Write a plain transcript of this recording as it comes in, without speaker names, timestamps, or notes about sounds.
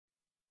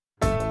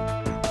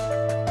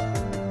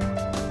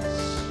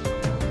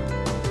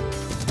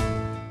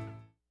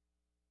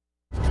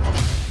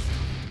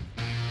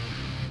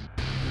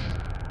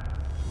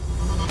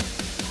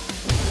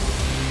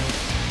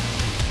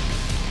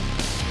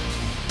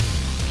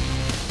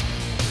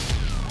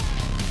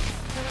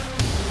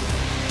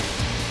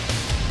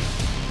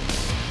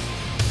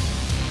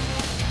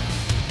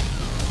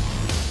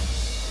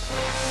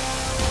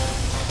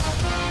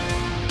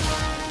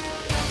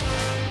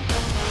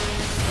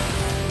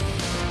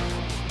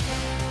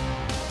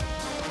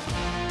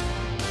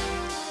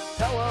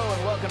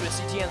welcome to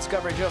CTN's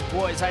coverage of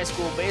boys high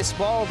school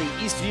baseball. The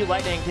Eastview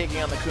Lightning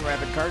taking on the Coon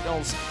Rapids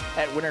Cardinals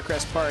at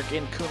Wintercrest Park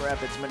in Coon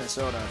Rapids,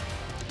 Minnesota.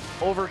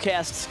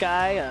 Overcast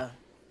sky, a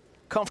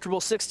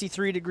comfortable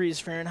 63 degrees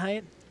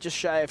Fahrenheit, just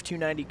shy of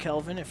 290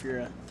 Kelvin if you're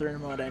a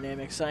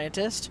thermodynamic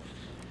scientist.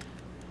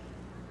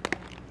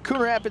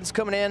 Coon Rapids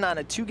coming in on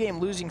a 2-game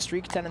losing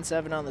streak,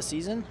 10-7 on the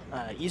season.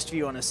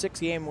 Eastview on a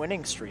 6-game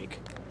winning streak.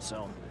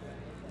 So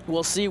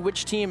we'll see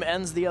which team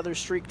ends the other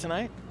streak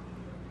tonight.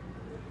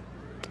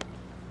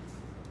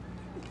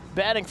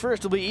 Batting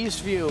first will be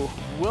Eastview.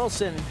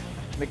 Wilson,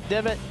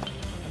 McDivitt,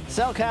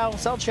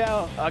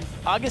 Selchow,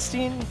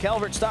 Augustine,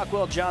 Calvert,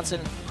 Stockwell,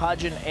 Johnson,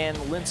 Hodgen, and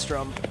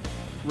Lindstrom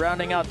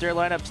rounding out their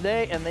lineup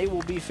today, and they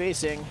will be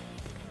facing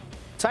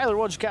Tyler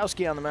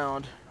Wojciechowski on the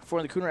mound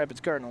for the Coon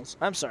Rapids Cardinals.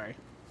 I'm sorry.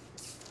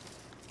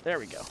 There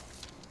we go.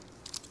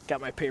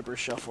 Got my papers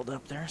shuffled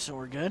up there, so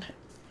we're good.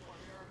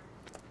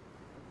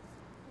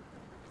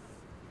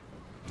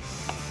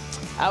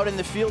 Out in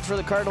the field for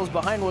the Cardinals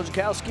behind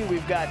Wojciechowski,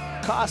 we've got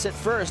Koss at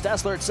first,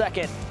 Essler at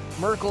second,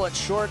 Merkel at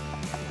short,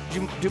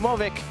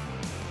 Dumovic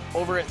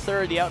over at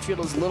third. The outfield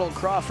is Little,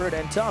 Crawford,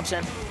 and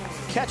Thompson.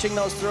 Catching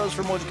those throws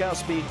from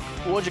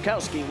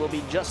Wojciechowski will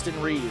be Justin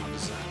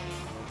Reeves.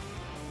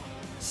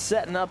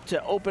 Setting up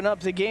to open up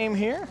the game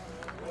here.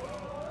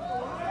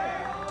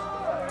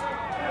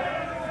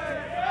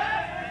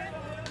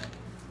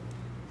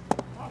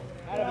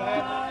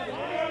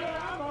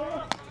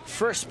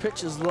 First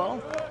pitch is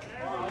low.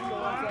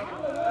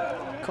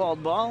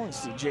 Called ball. You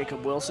see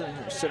Jacob Wilson,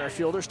 center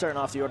fielder, starting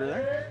off the order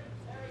there.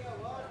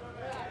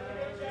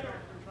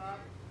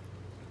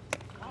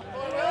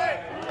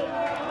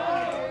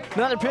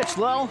 Another pitch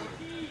low.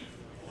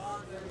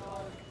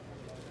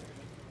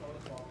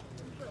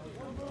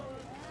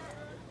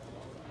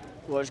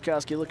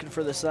 Wojciechowski looking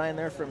for the sign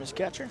there from his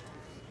catcher.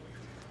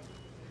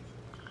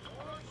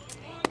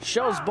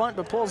 Shows bunt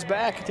but pulls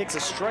back. Takes a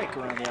strike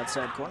around the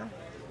outside corner,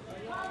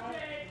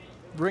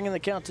 bringing the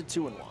count to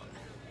 2-1.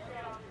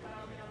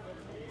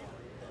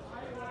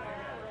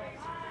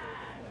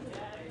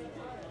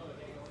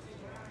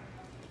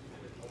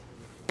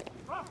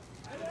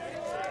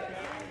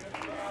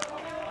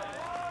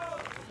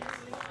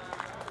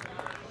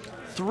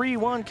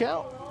 Three-one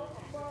count.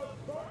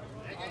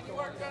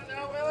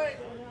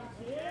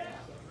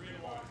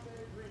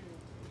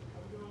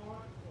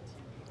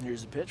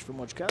 Here's the pitch from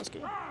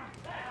Wojciechowski.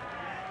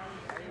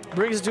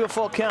 Brings it to a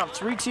full count,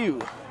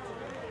 3-2.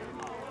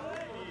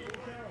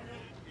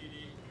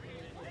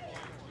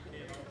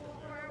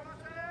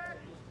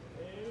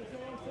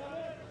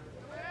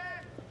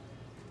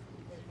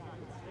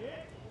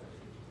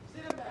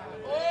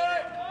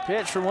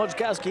 Pitch from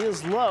Wojciechowski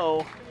is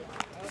low.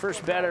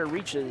 First batter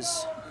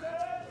reaches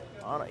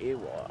on a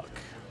walk.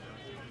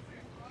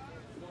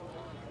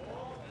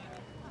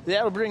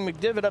 That'll bring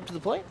McDivitt up to the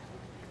plate.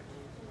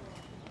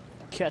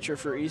 Catcher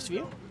for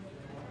Eastview.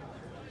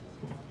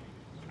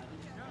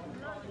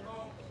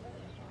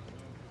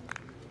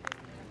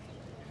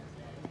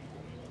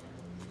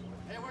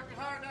 Hey, working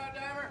hard now,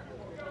 Diver.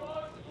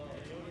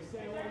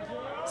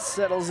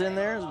 Settles in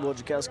there as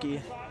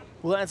Wojciechowski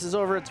glances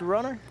over at the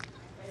runner.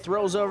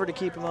 Throws over to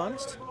keep him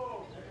honest.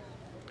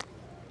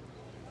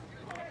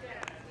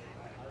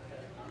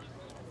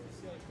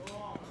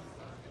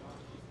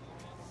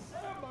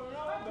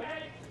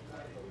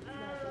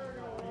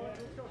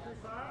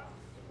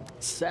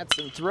 Sets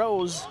and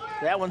throws.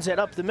 That one's hit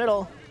up the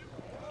middle.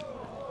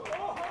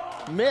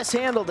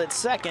 Mishandled at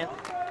second.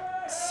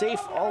 Safe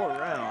all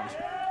around. Hey,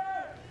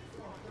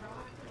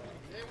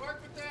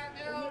 work with that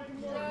now.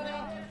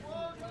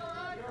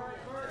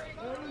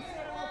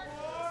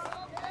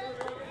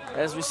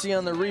 As we see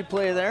on the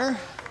replay there,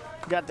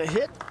 got the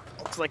hit.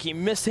 Looks like he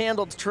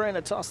mishandled trying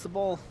to toss the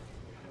ball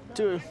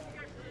to.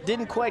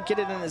 Didn't quite get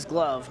it in his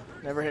glove.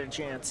 Never had a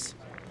chance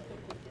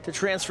to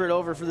transfer it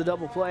over for the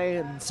double play,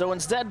 and so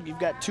instead you've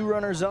got 2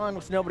 runners on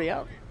with nobody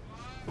out.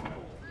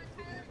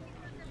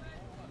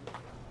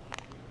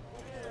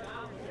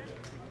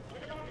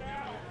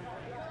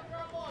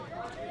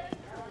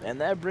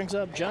 And that brings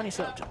up Johnny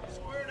Selchow.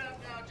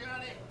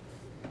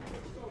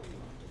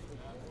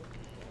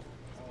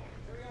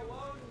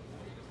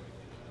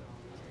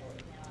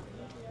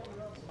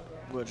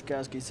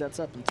 Wojciechowski sets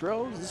up and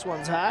throws. This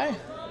one's high.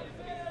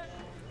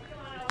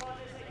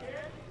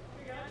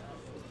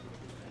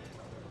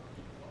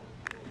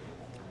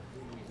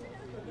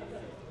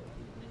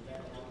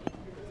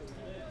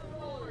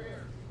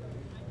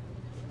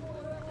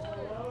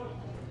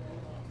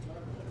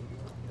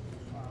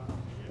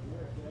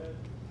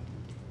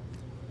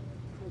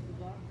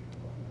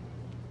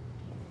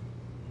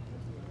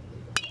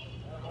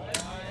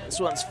 This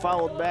one's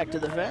fouled back to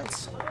the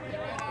fence.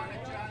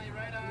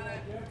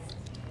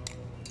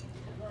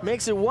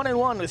 Makes it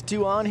 1-1 with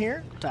 2 on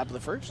here, top of the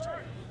first.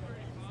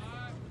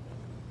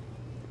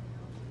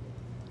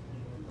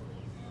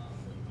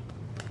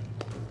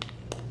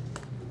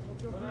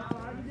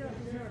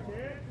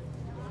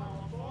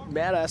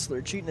 Matt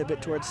Essler cheating a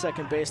bit towards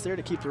second base there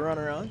to keep the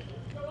runner on.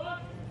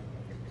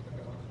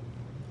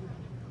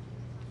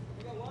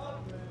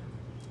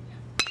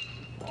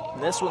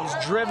 And this one's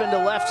driven to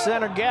left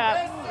center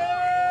gap.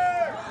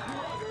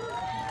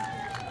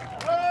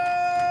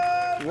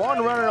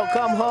 One runner will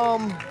come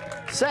home.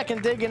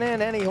 Second digging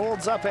in, and he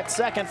holds up at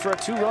second for a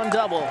 2-run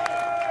double.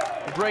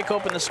 Break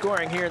open the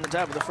scoring here in the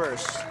top of the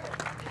first.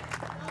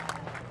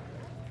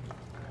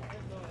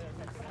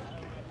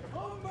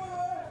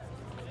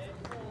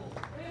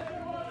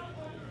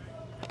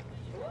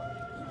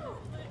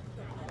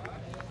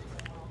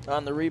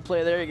 On the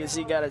replay there, you can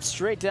see he got it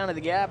straight down to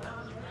the gap.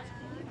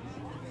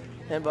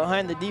 And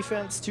behind the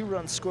defense, 2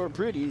 runs scored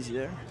pretty easy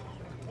there.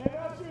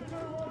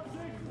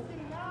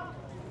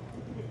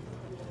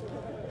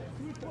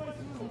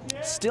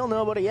 Still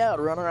nobody out,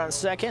 runner on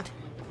second.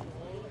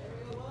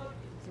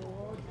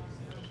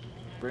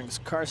 Brings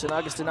Carson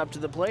Augustin up to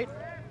the plate.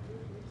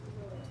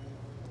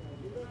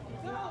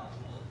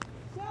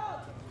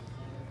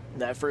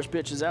 That first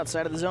pitch is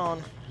outside of the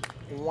zone.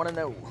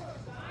 1-0.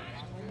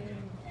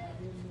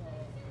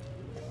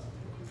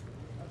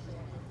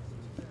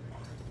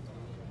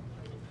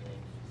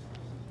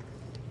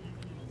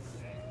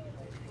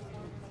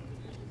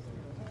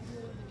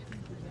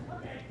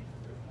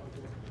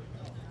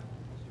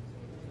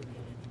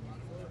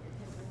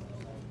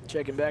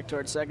 Checking back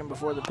towards second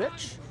before the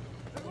pitch.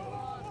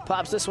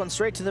 Pops this one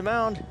straight to the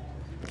mound.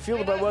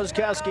 Fielded by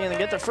Wojciechowski, and they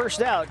get the first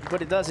out,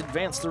 but it does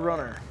advance the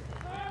runner.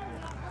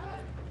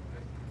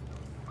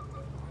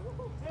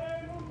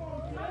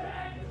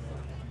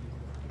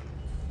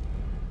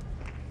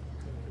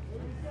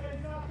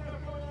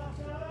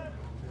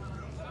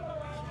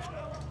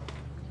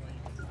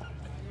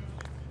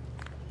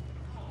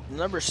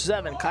 Number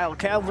 7, Kyle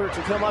Calvert,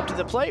 to come up to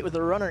the plate with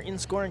a runner in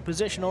scoring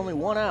position, only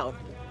 1 out.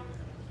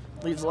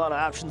 Leaves a lot of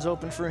options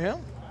open for him.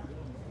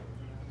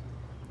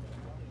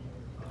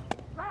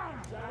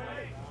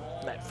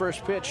 That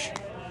first pitch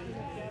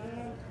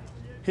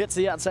hits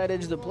the outside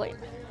edge of the plate.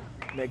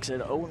 Makes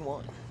it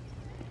 0-1.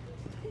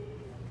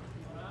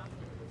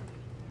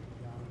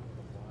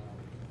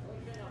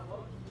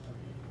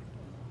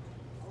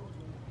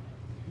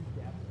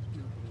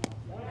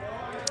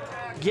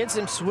 Gets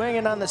him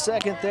swinging on the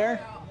second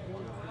there.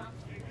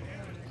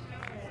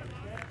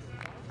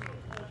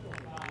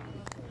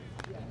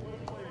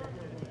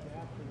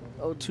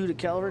 Two to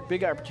Calvert.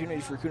 Big opportunity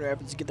for Coon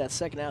Rapids to get that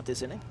second out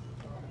this inning.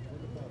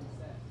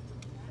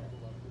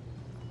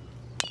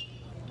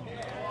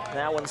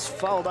 That one's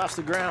fouled off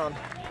the ground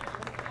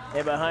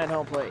and behind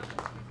home plate.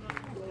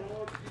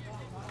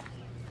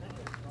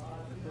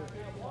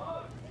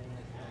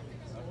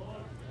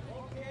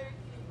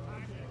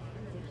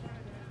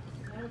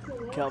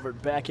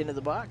 Calvert back into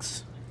the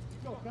box.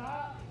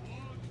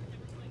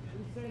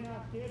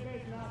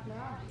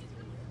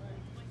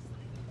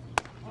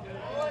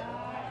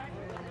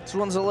 This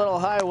one's a little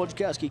high.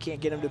 Wojciechowski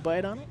can't get him to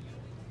bite on it.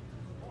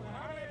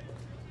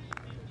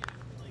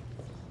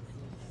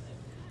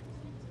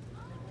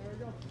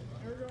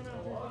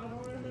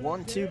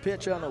 One-two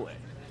pitch on the way.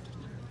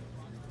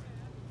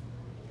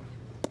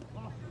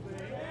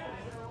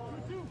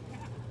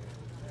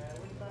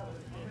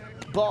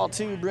 Ball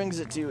 2 brings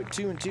it to a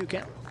 2-2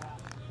 count.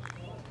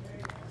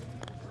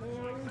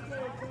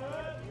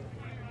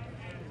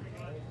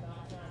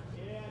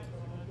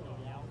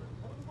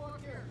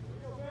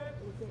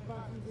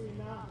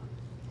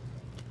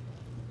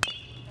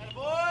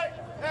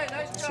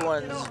 This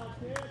one's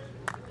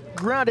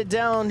grounded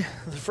down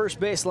the first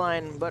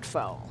baseline, but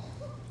foul.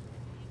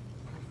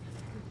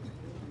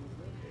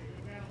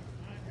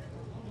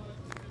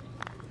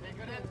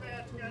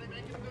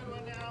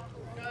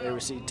 There we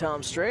see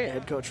Tom Stray,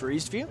 head coach for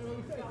Eastview,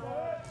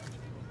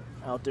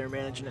 out there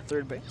managing at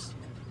third base.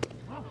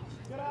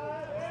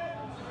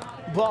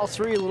 Ball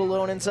 3, a little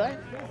low and inside.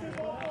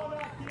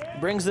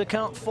 Brings the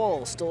count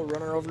full. Still a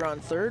runner over on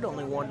third,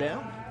 only 1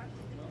 down.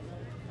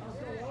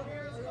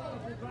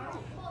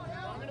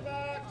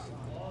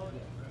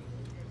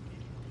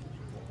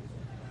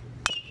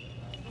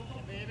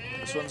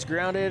 This one's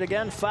grounded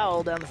again,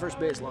 foul down the first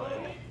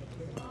baseline.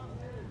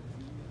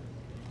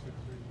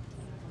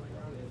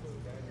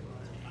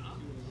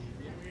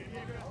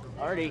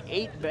 Already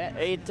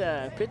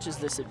 8 pitches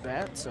this at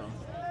bat, so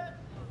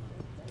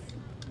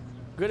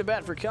good at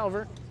bat for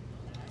Calvert.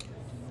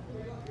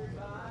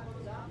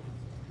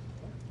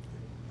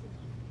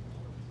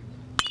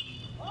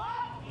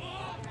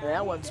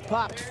 That one's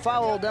popped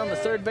foul down the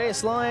third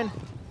baseline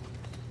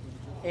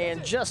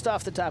and just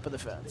off the top of the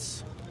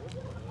fence.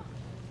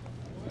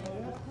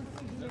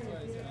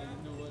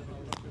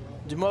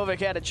 Dumovic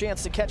had a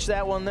chance to catch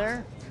that one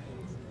there.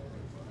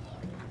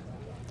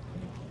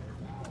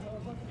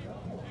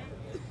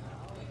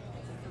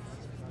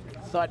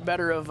 Thought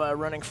better of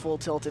running full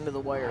tilt into the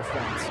wire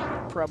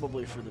fence.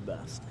 Probably for the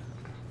best.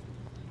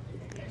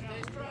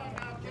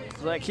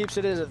 So that keeps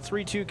it as a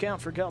 3-2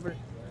 count for Calvert.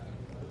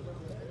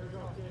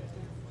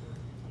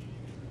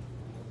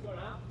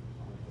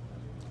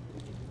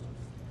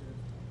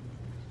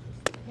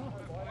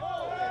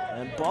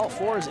 And ball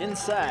 4 is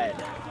inside.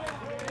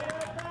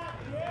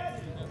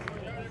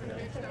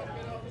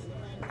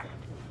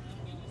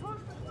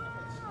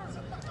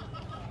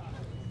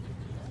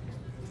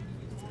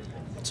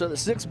 So the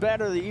sixth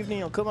batter of the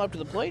evening will come up to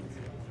the plate.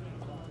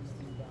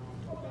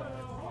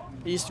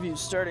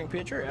 Eastview's starting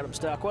pitcher, Adam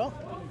Stockwell.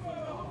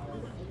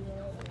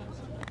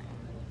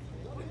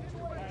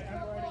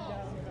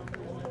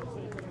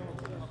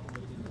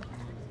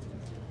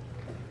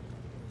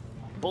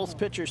 Both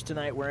pitchers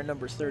tonight wearing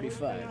number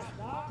 35.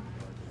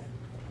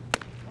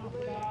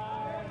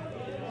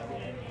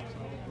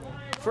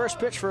 First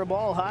pitch for a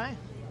ball high,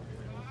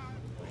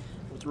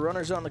 with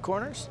runners on the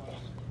corners.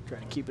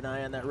 Trying to keep an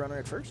eye on that runner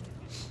at first.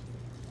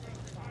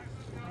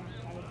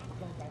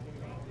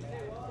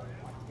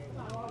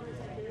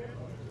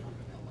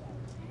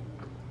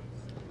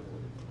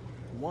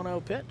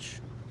 1-0 pitch.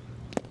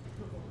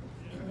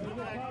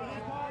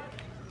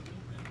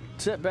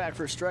 Set back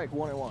for strike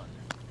 1-1.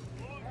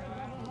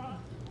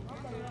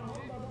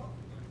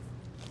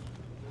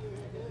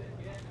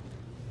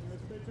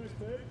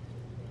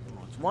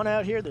 With one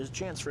out here, there's a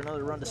chance for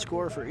another run to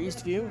score for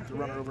Eastview. The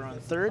runner over on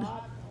third.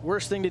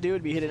 Worst thing to do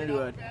would be hit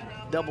into a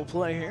double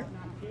play here.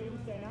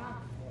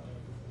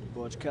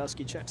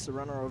 Wojciechowski checks the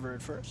runner over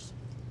at first.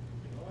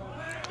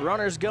 The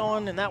runner's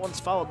going, and that one's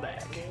fouled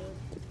back.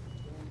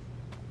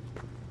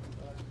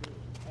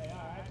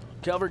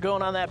 Calvert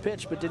going on that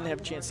pitch, but didn't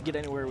have a chance to get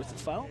anywhere with the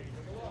foul.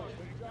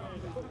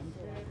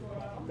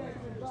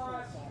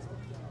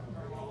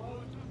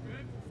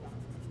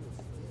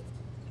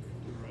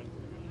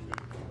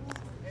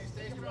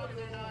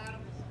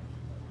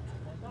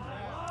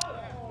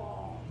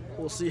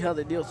 We'll see how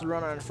they deal with the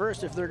runner on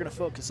first, if they're going to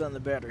focus on the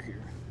batter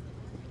here.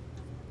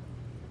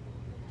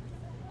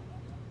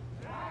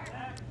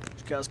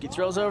 Wojciechowski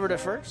throws over to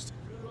first,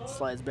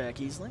 slides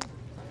back easily.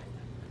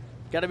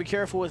 Got to be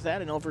careful with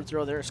that. An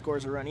overthrow there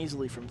scores a run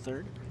easily from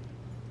third.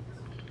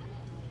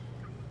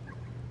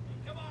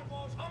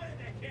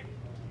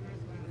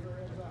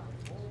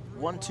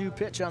 1-2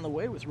 pitch on the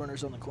way with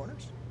runners on the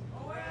corners.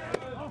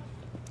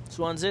 This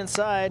one's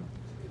inside.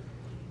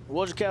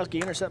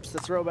 Wojciechowski intercepts the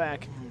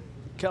throwback.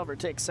 Calvert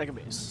takes second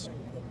base.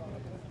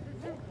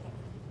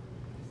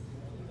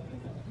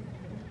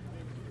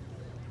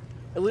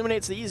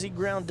 Eliminates the easy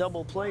ground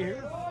double play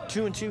here.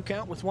 2-2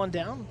 count with one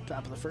down,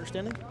 top of the first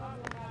inning.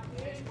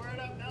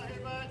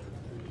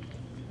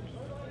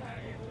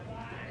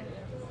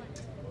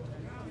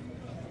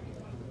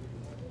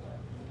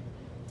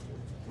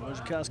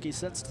 Wojciechowski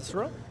sets to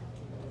throw.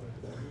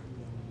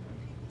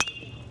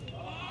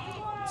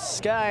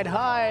 Skied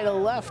high to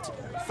left,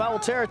 foul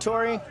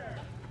territory.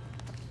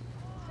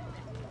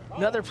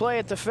 Another play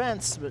at the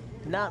fence, but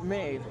not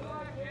made.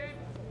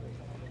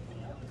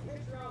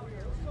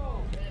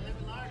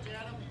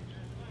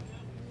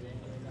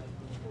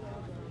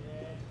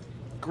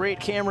 Great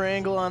camera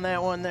angle on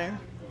that one there,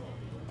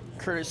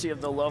 courtesy of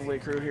the lovely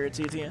crew here at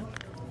TTN.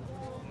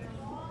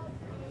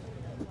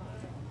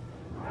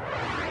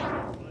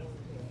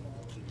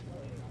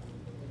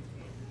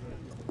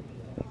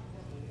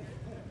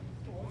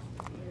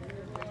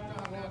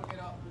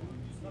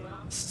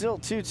 Still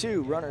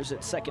 2-2, runners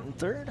at second and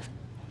third.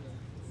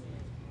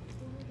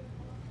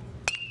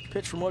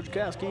 Pitch from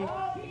Wojciechowski.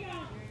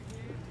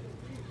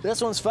 This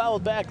one's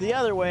fouled back the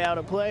other way, out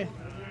of play.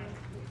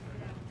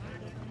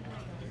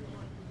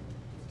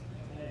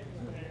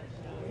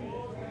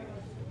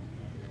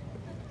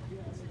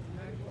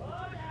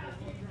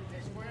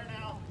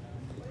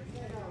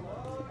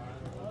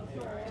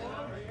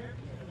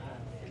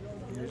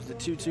 Here's the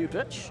 2-2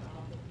 pitch.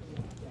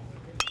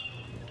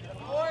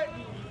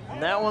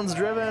 And that one's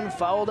driven,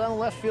 foul down the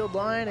left field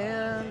line,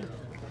 and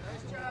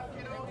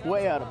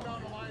way out of play.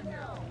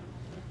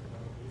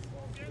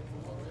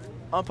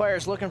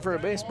 Umpire's looking for a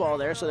baseball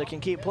there so they can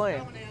keep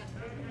playing.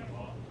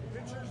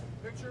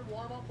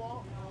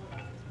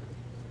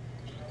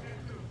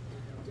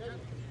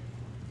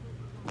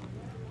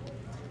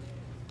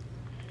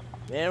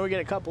 And we get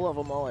a couple of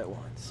them all at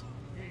once.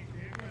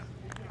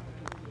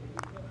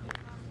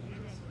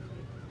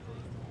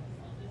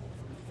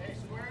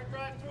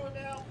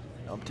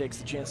 Takes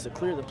the chance to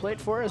clear the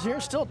plate for us here.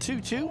 Still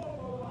 2-2.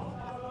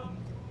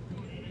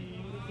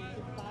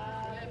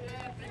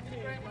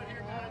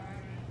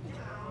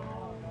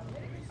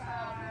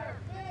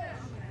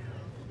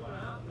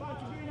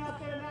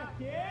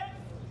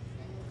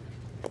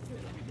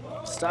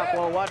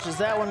 Stockwell watches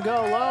that one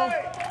go low.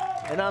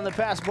 And on the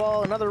pass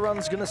ball, another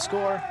run's going to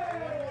score.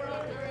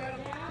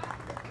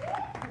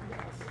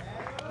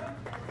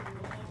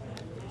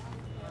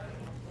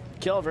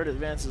 Calvert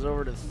advances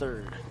over to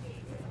third.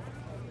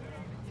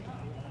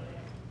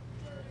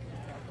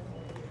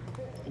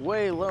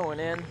 Way low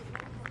and in.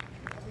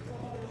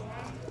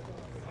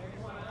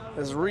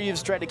 As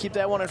Reeves tried to keep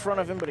that one in front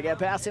of him, but he got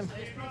past him.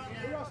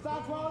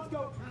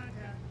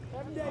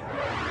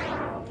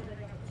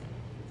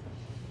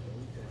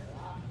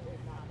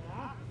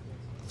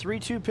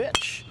 3-2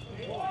 pitch.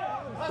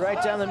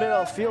 Right down the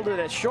middle, fielded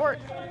at short.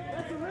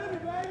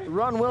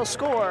 Run will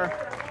score.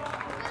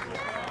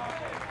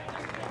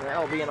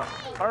 That'll be an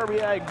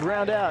RBI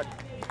ground out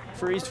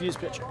for Eastview's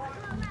pitcher.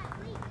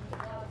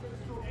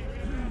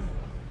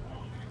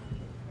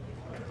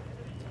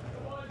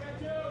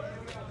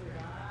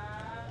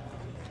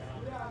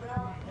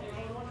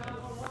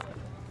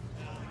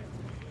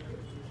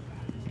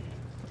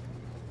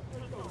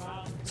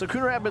 So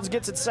Coon Rapids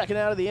gets its second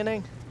out of the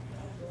inning.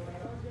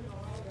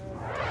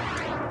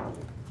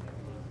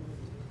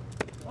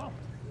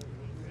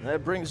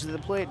 That brings to the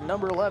plate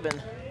number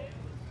 11,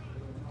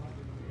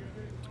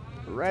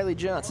 Riley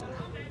Johnson.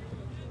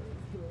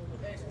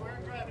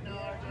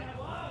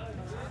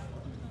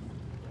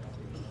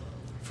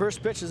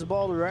 First pitch is a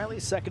ball to Riley,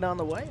 second on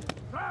the way.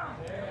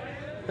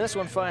 This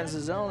one finds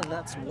the zone, and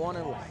that's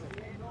 1-1.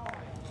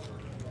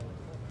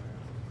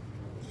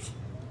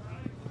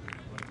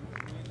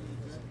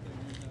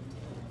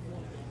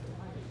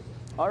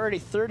 Already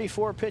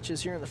 34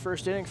 pitches here in the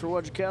first inning for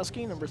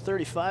Wojciechowski, number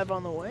 35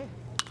 on the way.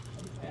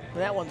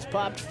 That one's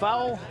popped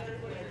foul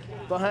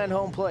behind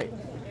home plate.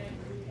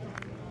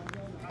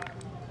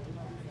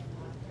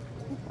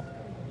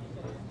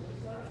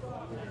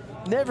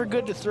 Never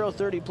good to throw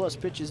 30-plus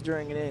pitches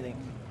during an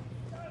inning.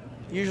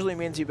 Usually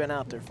means you've been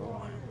out there for a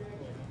while.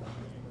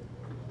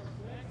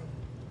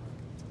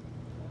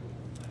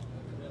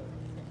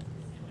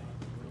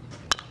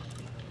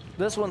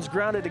 This one's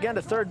grounded again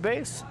to third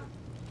base.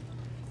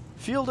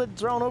 Fielded,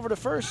 thrown over to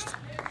first.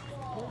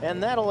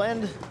 And that'll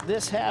end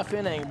this half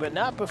inning, but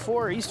not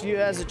before Eastview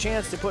has a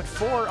chance to put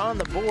 4 on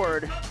the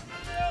board.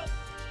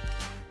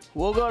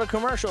 We'll go to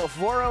commercial.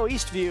 4-0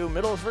 Eastview,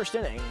 middle of the first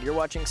inning. You're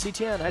watching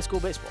CTN High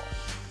School Baseball.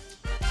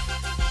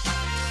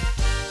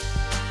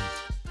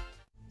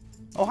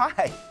 Oh,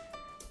 hi.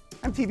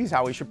 I'm TV's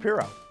Howie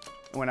Shapiro.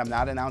 And when I'm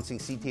not announcing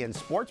CTN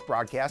sports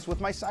broadcasts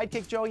with my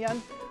sidekick Joe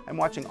Yen, I'm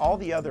watching all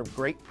the other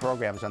great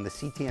programs on the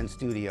CTN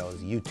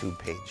Studios YouTube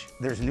page.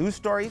 There's news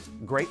stories,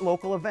 great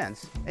local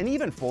events, and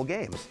even full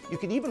games. You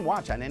can even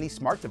watch on any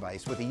smart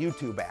device with a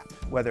YouTube app.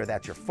 Whether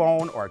that's your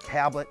phone or a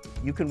tablet,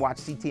 you can watch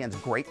CTN's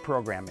great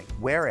programming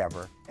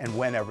wherever and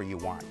whenever you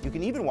want. You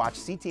can even watch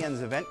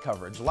CTN's event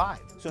coverage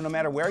live. So no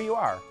matter where you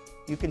are,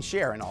 you can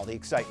share in all the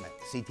excitement.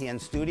 CTN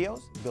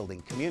Studios,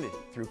 building community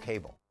through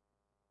cable.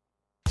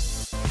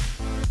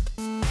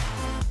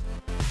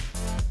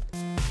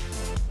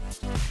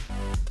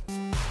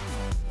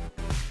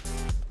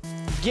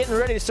 Getting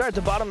ready to start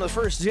the bottom of the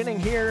first inning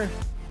here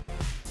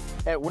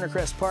at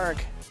Wintercrest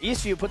Park.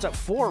 Eastview puts up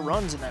 4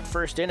 runs in that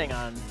first inning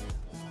on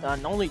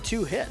only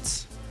 2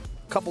 hits.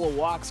 A couple of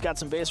walks, got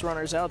some base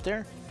runners out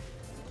there.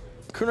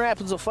 Coon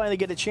Rapids will finally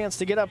get a chance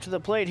to get up to the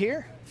plate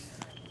here.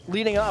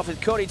 Leading off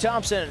with Cody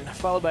Thompson,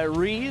 followed by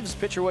Reeves,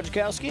 pitcher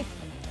Wojciechowski,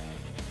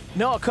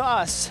 Noah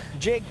Koss,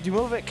 Jake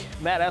Dumovic,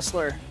 Matt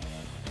Essler,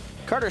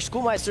 Carter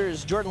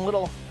Schoolmeisters, Jordan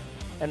Little,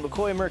 and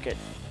McCoy Merkitt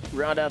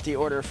round out the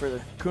order for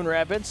the Coon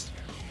Rapids.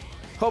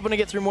 Hoping to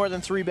get through more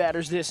than 3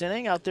 batters this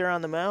inning. Out there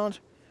on the mound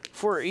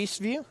for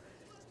Eastview,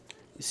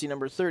 you see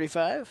number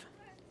 35,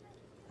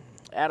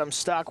 Adam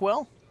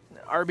Stockwell,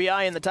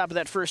 RBI in the top of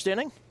that first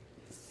inning.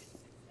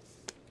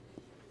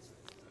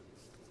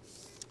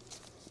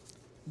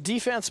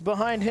 Defense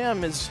behind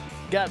him has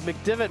got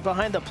McDivitt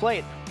behind the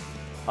plate.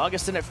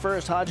 Augustin at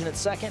first, Hodgin at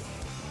second.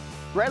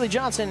 Riley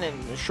Johnson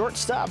and the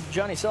shortstop,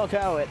 Johnny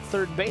Selkow at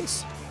third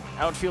base.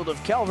 Outfield of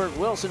Calvert,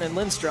 Wilson, and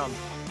Lindstrom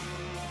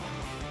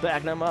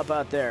backing them up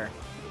out there.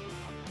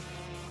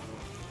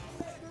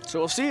 So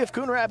we'll see if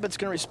Coon Rapids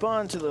can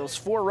respond to those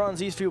 4 runs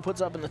Eastview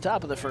puts up in the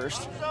top of the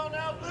first.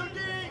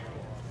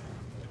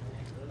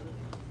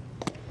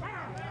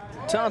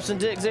 Thompson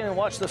digs in and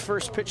watches the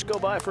first pitch go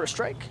by for a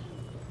strike.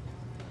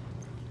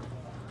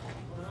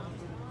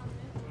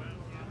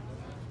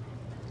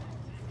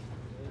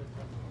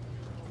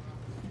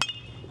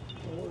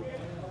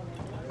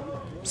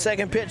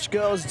 Second pitch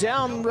goes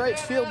down right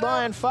field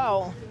line,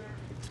 foul,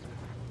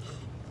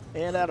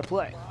 and out of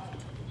play.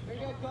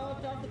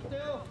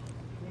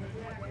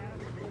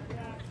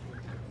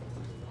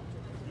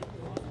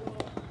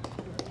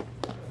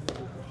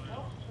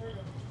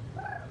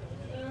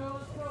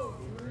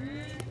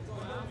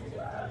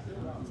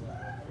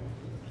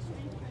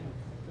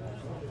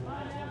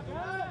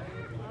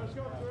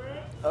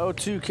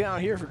 0-2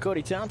 count here for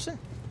Cody Thompson.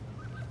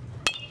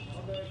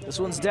 This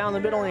one's down the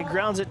middle and he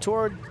grounds it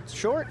toward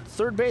short.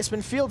 Third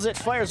baseman fields it,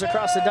 fires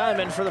across the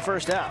diamond for the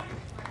first out.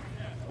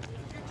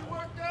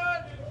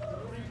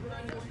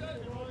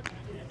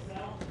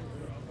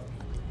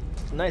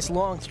 Nice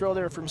long throw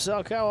there from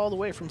Selkow all the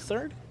way from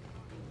third.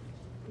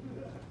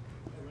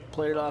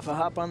 Played it off a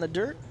hop on the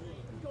dirt.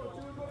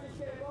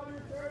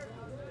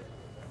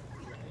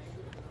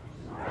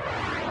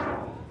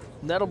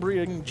 And that'll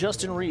bring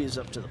Justin Reeves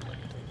up to the plate.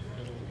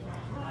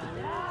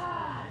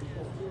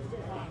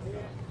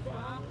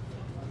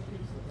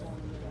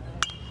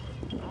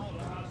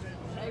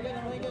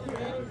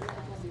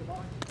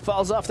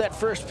 Fouls off that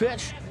first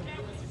pitch.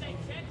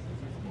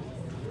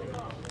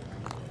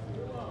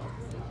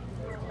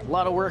 A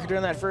lot of work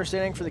during that first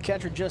inning for the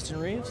catcher, Justin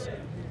Reeves.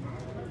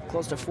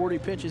 Close to 40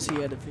 pitches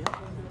he had to field.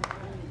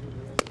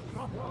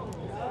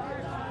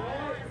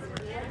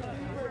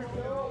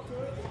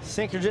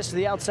 Sinker just to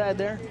the outside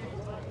there.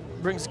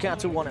 Brings the count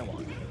to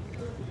 1-1.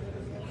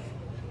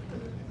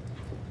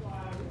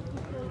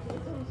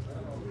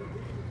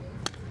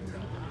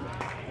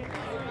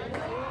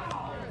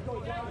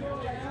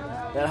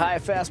 That high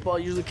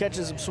fastball usually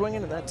catches him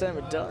swinging, and that time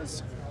it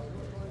does.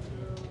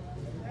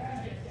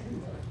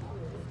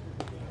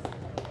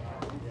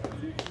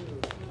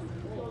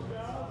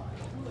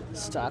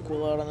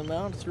 Stockwell out on the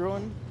mound,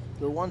 throwing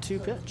the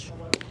 1-2 pitch.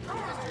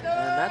 And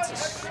that's a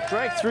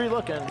strike 3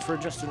 looking for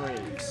Justin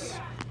Reeves.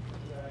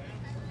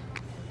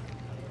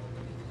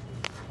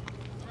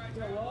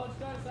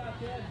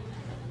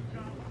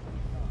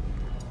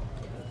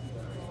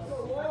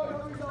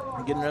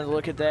 Getting another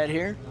look at that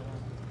here.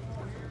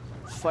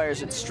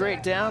 Fires it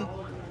straight down.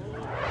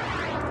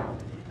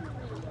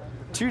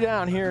 2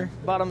 down here,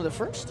 bottom of the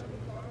first.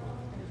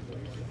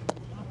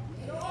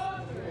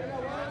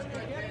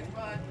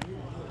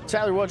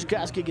 Tyler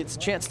Wojciechowski gets a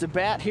chance to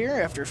bat here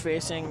after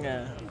facing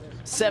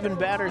 7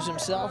 batters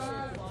himself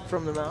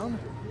from the mound.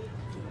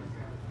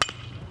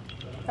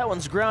 That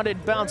one's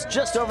grounded, bounced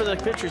just over the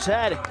pitcher's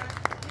head.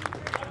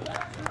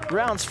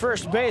 Rounds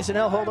first base, and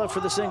he'll hold up for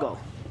the single.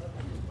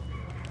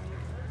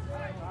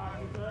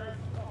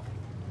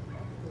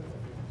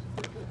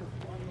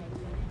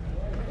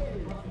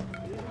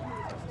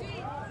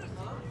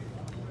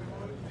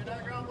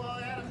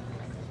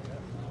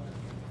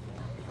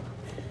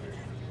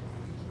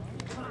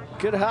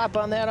 Good hop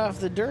on that off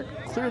the dirt,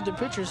 cleared the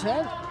pitcher's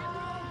head.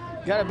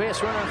 Got a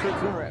base runner for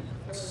Coon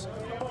Rapids.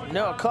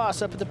 Noah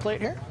Koss up at the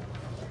plate here.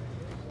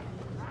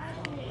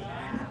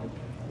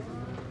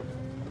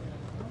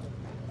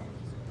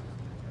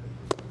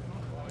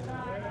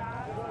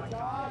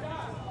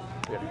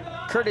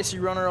 Courtesy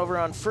runner over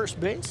on first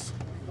base.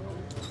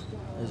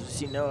 As we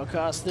see Noah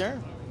Koss there.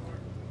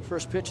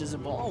 First pitch is a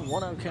ball,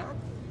 1-0 count.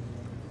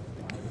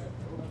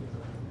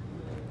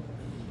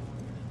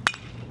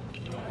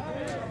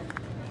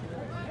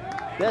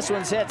 This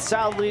one's hit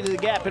solidly to the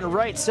gap in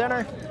right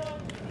center.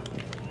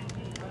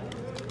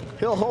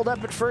 He'll hold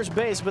up at first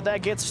base, but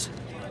that gets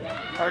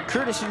our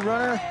courtesy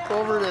runner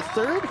over to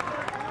third.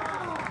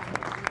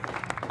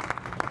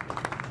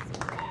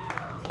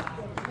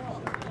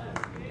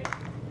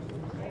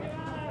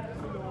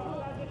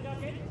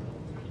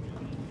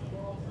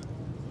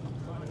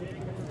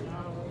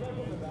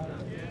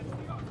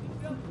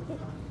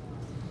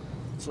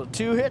 So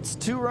 2 hits,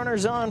 2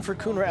 runners on for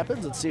Coon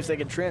Rapids. Let's see if they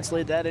can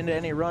translate that into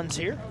any runs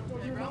here.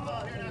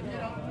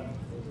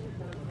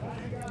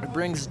 It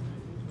brings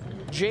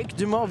Jake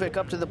Dumovic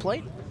up to the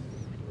plate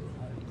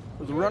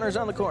with the runners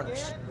on the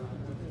corners.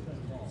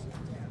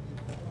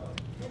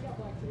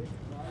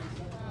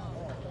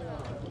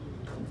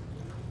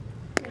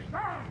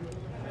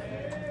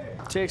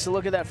 Takes a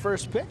look at that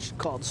first pitch,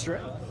 called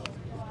straight.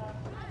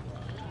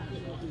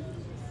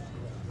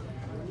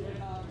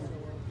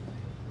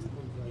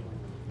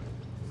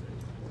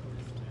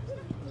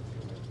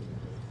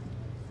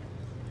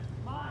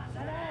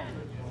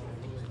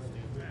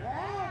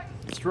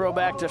 Throw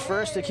back to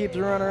first to keep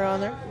the runner on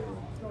there.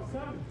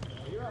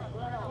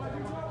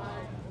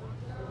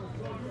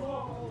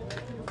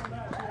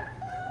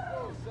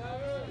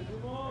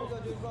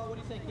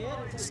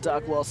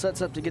 Stockwell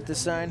sets up to get the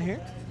sign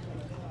here.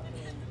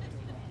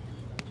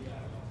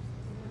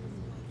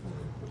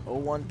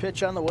 0-1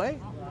 pitch on the way.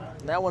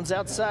 And that one's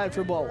outside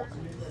for ball 1.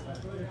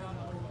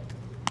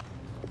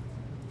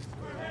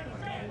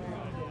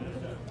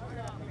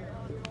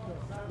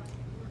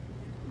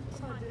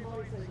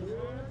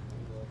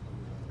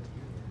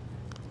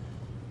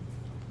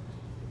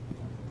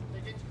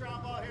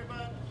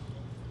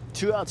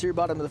 Two outs here,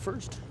 bottom of the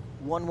first.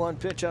 1-1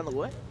 pitch on the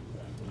way.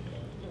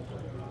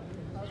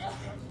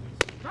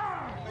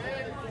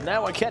 And that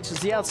one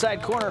catches the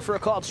outside corner for a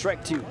called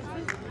strike 2.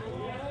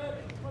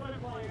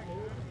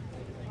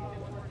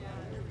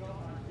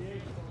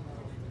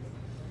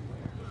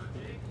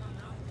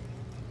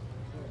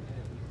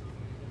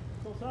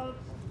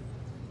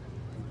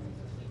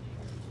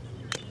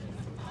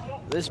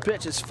 This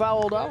pitch is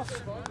fouled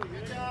off.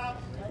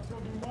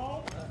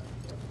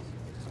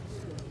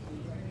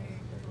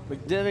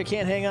 McDevitt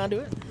can't hang on to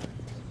it.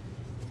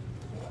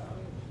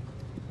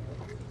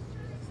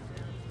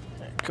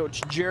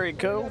 Coach Jerry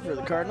Coe for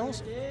the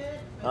Cardinals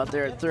out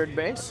there at third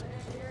base.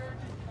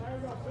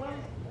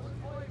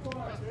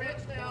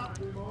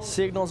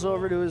 Signals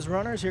over to his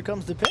runners. Here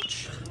comes the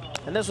pitch.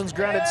 And this one's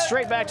grounded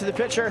straight back to the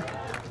pitcher.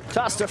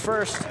 Tossed to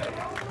first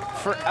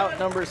for out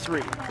number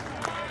 3.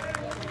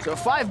 So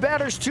 5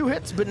 batters, 2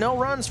 hits, but no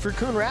runs for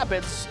Coon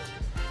Rapids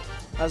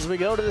as we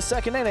go to the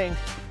second inning.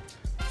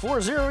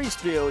 4-0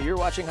 Eastview. You're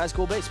watching high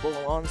school baseball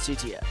on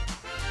CTN.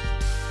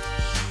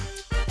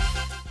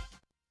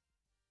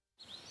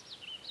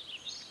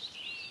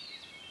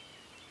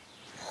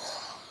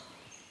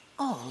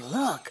 Oh,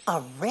 look,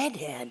 a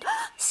redhead.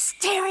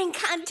 Staring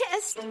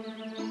contest.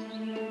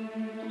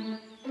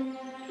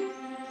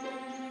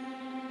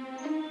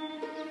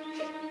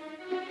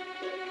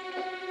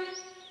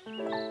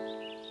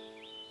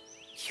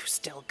 You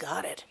still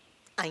got it.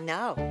 I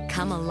know.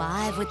 Come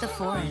alive with the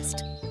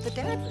forest. The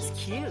dad was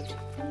cute.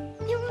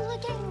 You were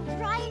looking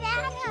right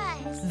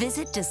at us.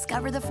 Visit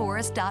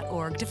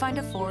discovertheforest.org to find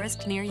a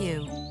forest near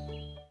you.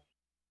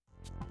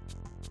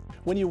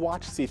 When you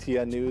watch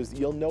CTN News,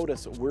 you'll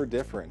notice we're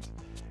different.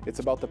 It's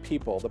about the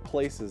people, the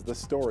places, the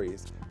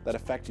stories that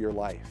affect your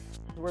life.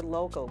 We're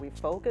local. We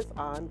focus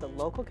on the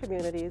local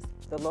communities,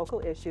 the local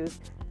issues,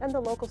 and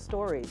the local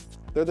stories.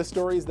 They're the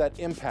stories that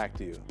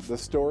impact you, the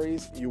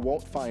stories you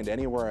won't find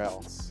anywhere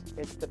else.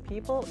 It's the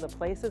people, the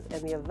places,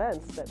 and the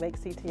events that make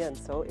CTN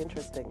so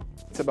interesting.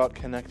 It's about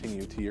connecting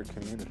you to your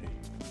community,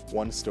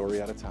 one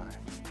story at a time.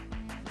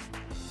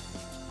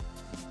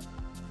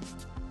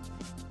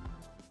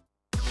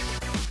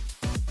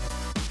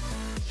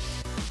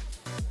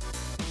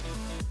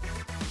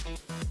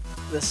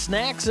 The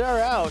snacks are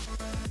out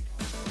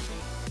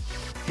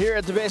here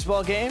at the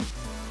baseball game.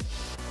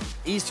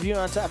 Eastview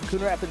on top of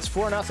Coon Rapids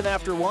 4-0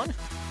 after 1.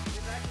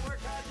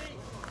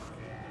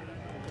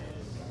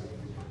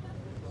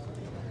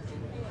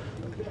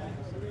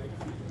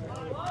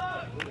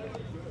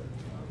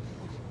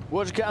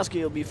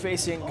 Wojciechowski will be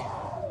facing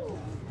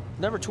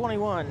number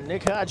 21,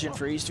 Nick Hodgen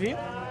for Eastview.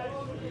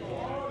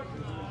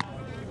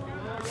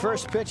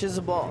 First pitch is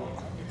a ball.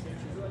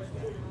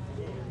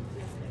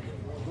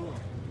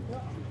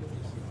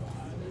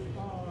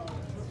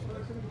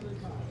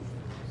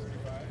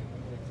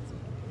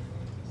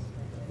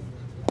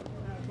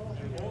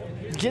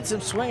 Gets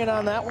him swinging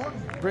on that one.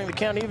 Bring the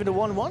count even to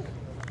 1-1.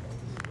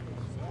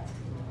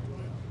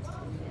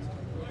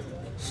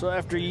 So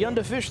after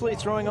unofficially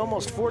throwing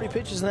almost 40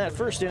 pitches in that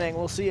first inning,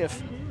 we'll see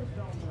if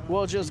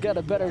Wojo's got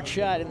a better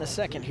shot in the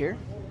second here.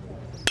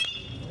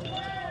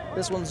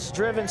 This one's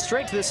driven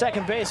straight to the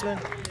second baseman.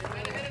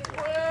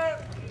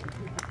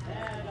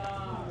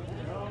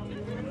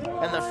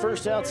 And the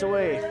first out's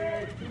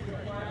away.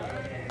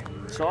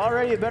 So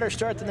already a better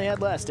start than they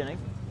had last inning.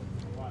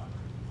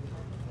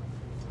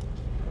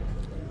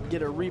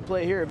 Get a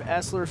replay here of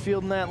Essler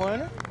fielding that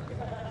liner.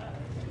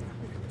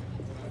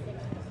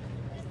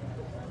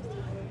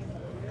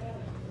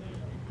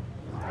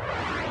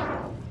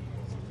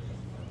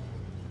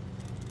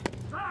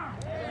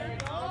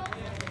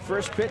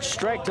 First pitch,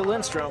 strike to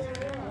Lindstrom.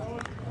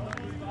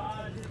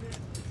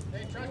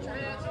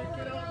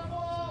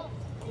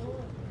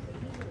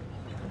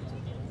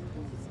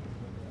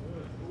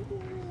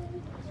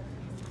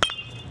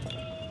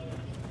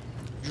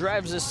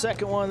 Drives his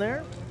second one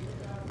there.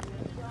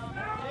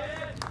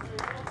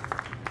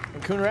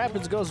 And Coon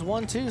Rapids goes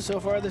 1-2 so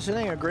far this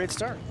inning, a great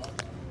start.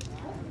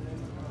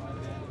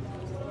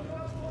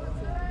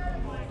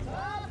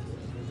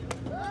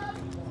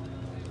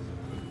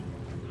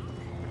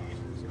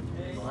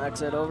 Knocks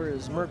that over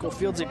as Merkel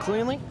fields it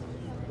cleanly.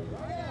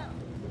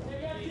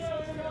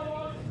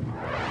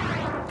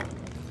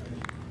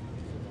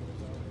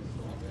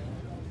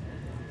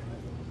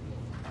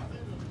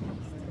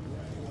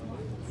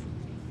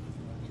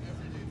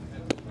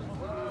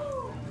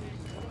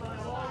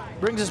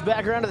 Brings us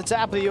back around to the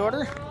top of the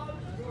order.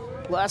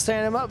 Last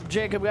time him up,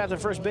 Jacob got to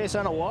first base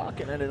on a walk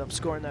and ended up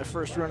scoring that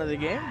first run of the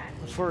game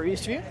for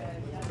Eastview.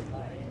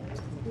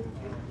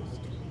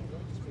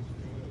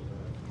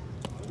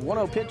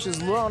 1-0 pitch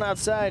is low and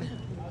outside,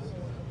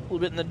 a little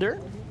bit in the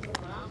dirt.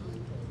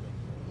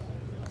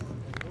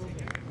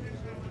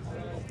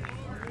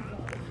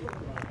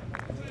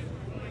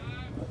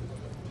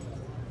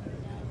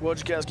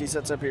 Wojciechowski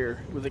sets up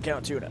here with the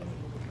count 2-0.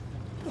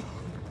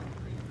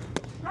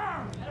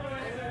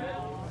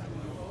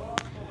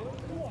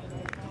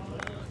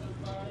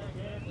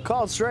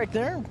 Called strike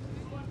there.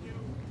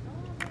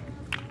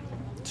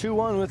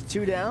 2-1 with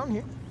 2 down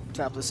here,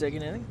 top of the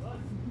second inning.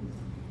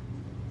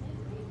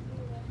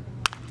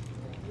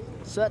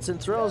 Sets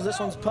and throws. This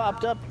one's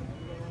popped up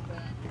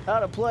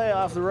out of play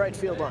off the right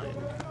field line.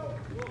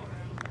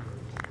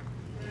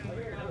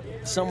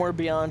 Somewhere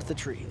beyond the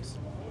trees.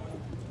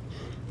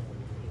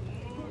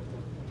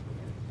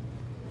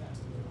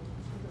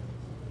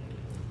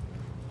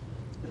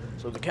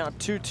 So the count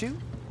 2-2.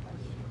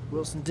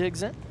 Wilson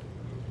digs in.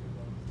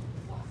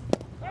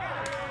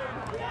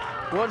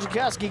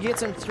 Wojciechowski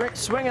gets him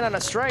swinging on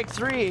a strike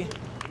 3.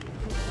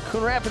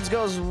 Coon Rapids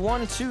goes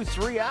 1, 2,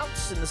 3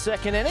 outs in the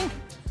second inning.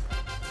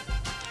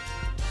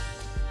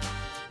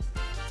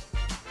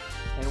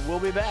 And we'll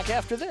be back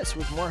after this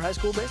with more high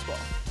school baseball.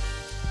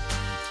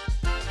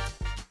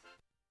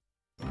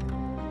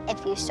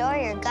 If you store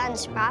your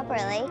guns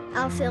properly,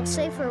 I'll feel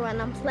safer when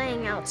I'm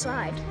playing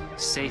outside.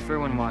 Safer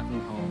when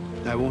walking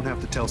home. I won't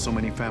have to tell so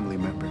many family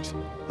members.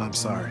 I'm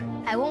sorry.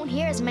 I won't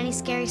hear as many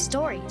scary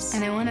stories.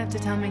 And I won't have to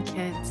tell my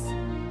kids.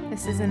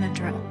 This isn't a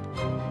drill.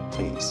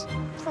 Please.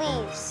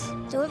 Please,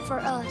 do it for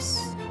us.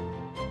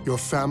 Your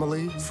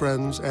family,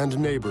 friends, and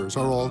neighbors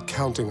are all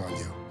counting on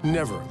you.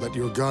 Never let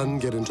your gun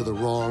get into the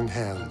wrong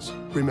hands.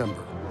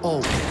 Remember,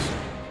 always,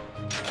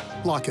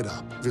 lock it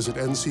up. Visit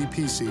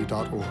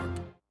ncpc.org.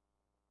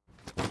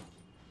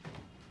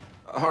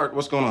 Hart,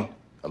 what's going on?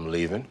 I'm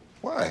leaving.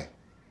 Why?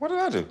 What did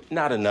I do?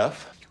 Not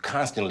enough. You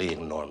constantly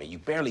ignore me. You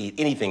barely eat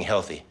anything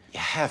healthy.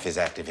 You're half as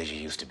active as you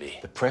used to be.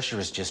 The pressure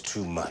is just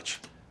too much.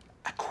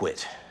 I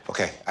quit.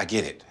 Okay, I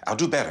get it. I'll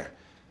do better.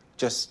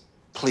 Just,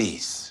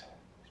 please,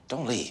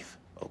 don't leave.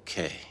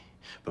 Okay,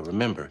 but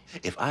remember,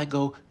 if I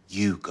go,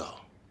 you go.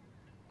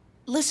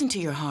 Listen to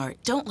your heart.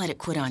 Don't let it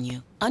quit on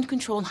you.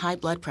 Uncontrolled high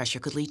blood pressure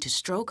could lead to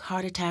stroke,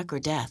 heart attack, or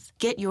death.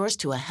 Get yours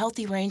to a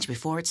healthy range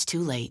before it's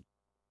too late.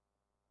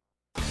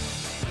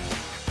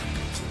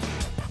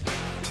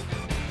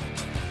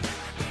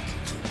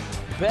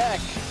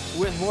 Back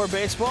with more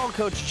baseball.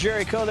 Coach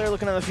Jerry Coe there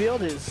looking on the field.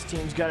 His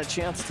team's got a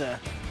chance to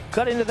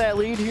cut into that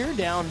lead here,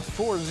 down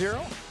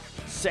 4-0.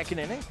 Second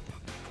inning.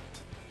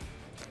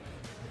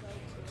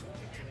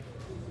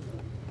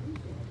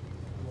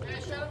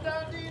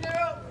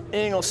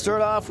 Inning will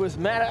start off with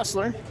Matt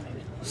Essler,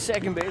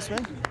 second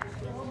baseman.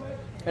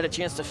 Had a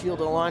chance to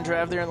field a line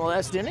drive there in the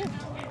last inning.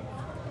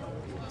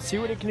 See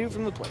what he can do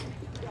from the plate.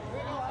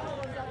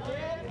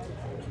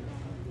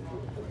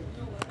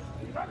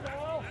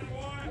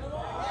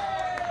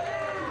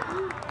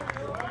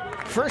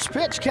 First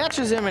pitch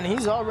catches him, and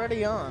he's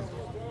already on.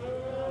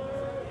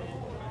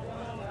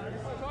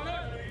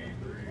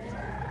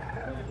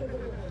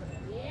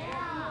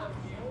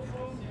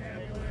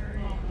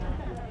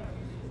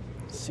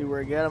 See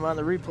where he got him on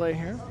the replay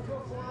here.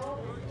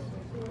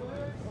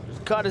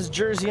 Caught his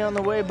jersey on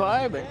the way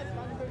by, but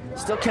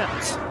still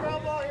counts.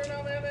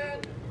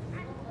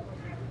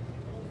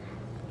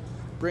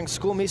 Brings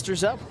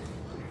Schoolmeisters up.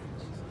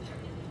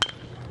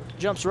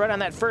 Jumps right on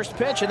that first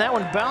pitch, and that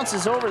one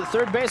bounces over the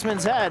third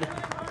baseman's head.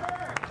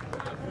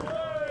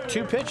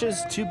 2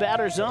 pitches, 2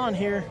 batters on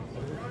here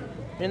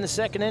in the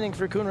second inning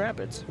for Coon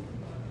Rapids.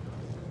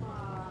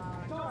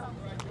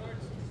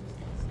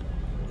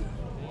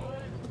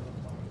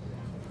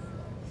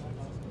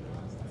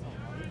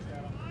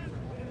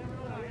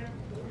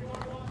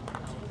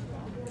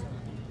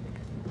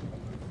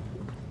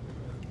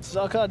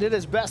 Salka did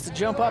his best to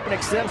jump up and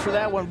extend for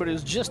that one, but it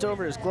was just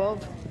over his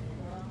glove.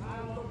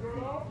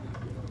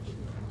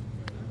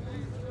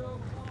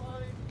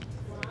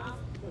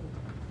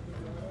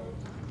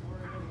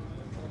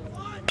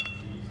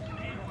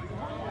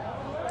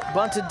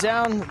 Bunted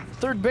down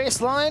third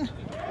baseline.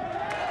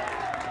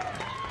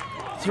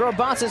 Throw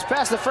bounces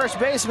past the first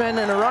baseman,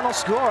 and a run will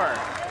score.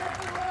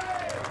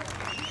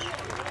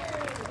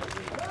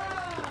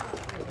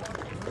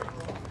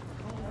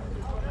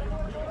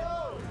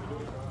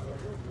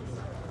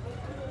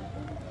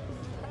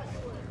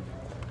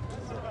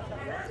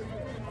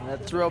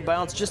 That throw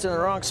bounced just in the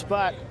wrong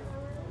spot.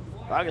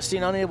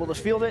 Augustine unable to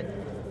field it.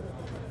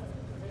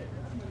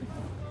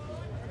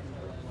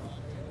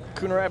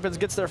 Coon Rapids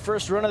gets their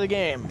first run of the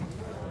game.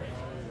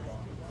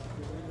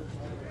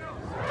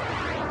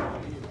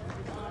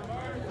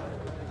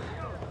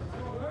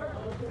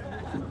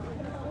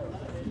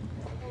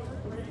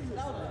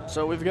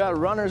 So we've got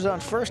runners on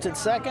first and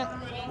second.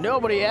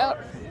 Nobody out.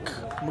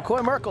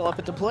 McCoy Merkel up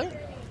at the plate.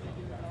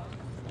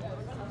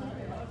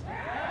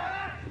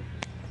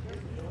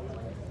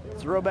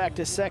 Throw back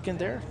to second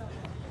there.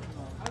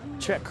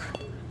 Check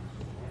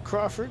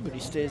Crawford, but he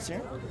stays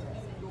there.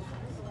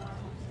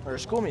 Or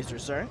Schoolmeister,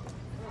 sorry.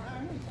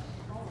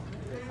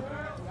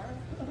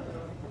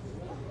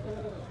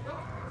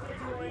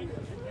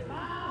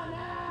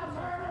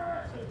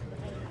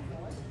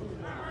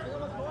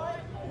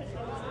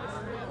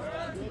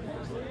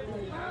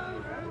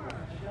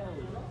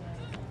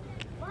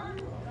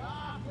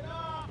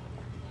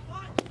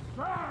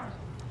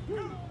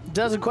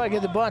 Doesn't quite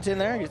get the bunt in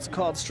there, gets a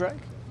called strike.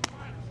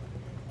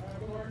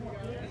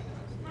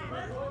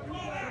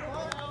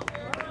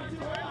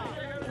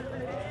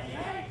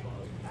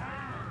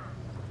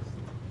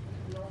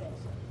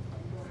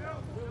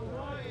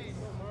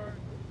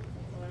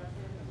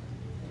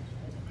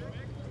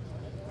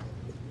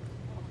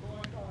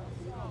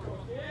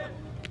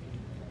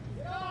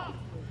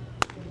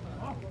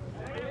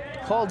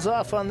 Holds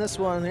off on this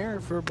one here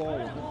for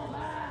ball.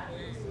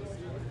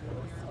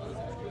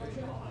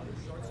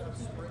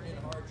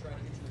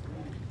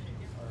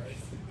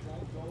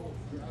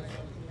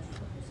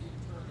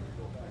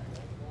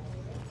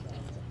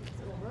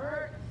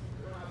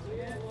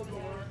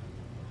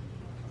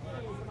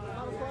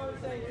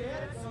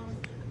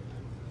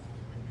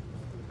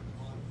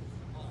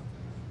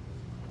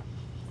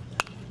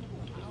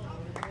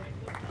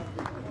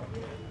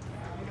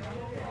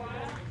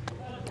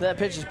 That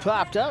pitch is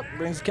popped up,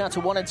 brings the count to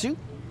 1-2.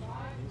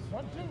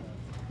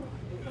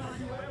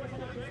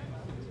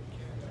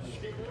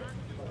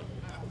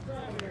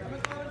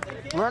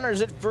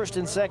 Runners at first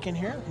and second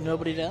here,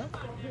 nobody down.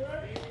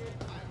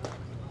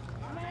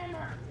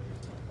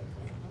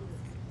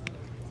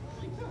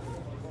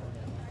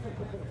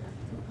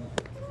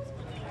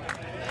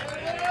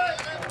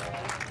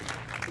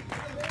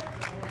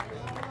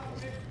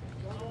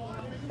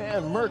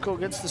 And Merkel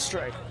gets the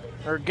strike,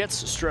 or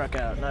gets struck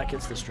out, not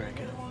gets the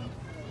strikeout.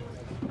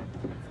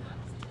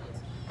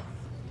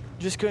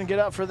 Just couldn't get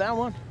up for that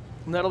one,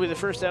 and that'll be the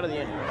first out of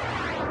the inning.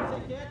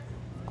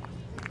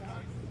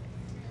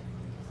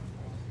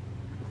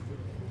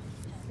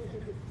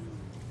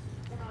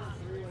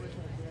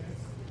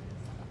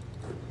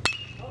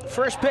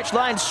 First pitch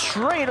line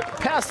straight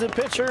past the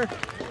pitcher,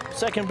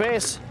 second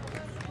base.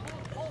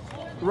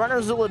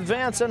 Runners will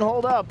advance and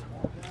hold up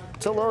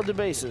to load the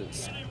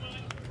bases.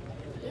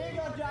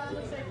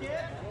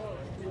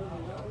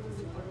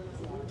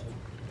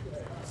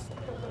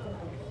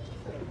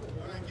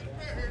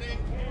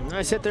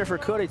 Nice hit there for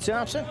Cody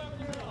Thompson.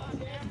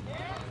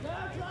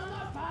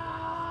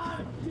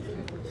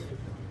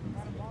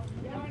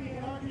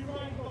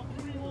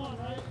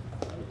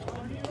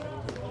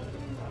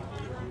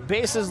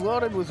 bases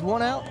loaded with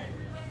 1 out.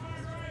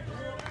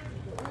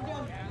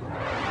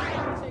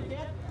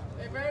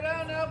 Hey, bear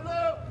down now,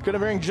 Blue. Gonna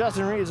bring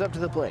Justin Reeves up to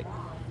the plate.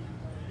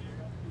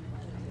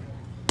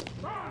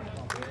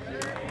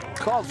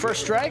 Called for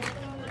strike.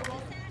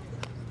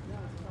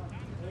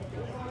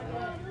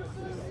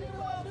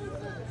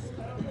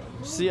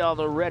 See all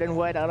the red and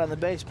white out on the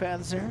base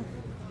paths there.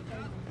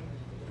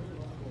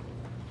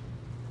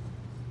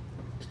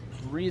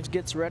 Reeves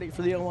gets ready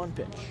for the 0-1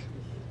 pitch.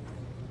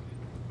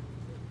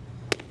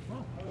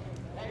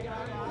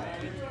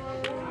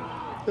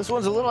 This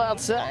one's a little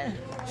outside.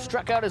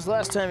 Struck out his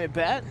last time at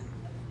bat.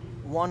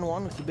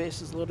 1-1 with the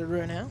bases loaded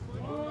right now.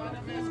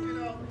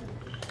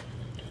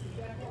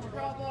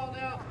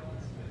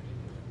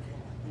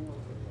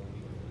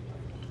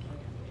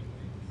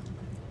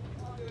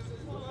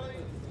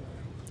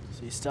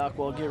 See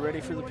Stockwell get ready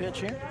for the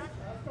pitch here.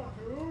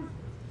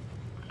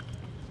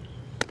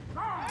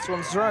 This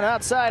one's thrown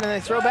outside, and they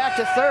throw back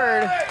to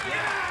third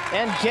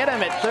and get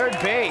him at third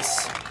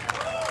base. Hey,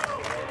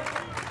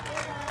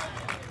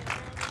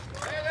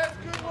 that's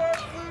good work,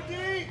 Blue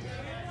D.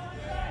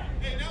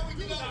 Hey, now we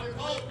get out here.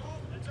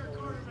 That's our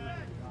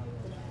quarterback.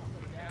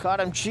 Caught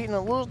him cheating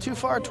a little too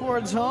far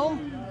towards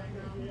home.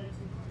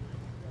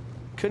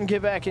 Couldn't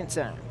get back in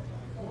time.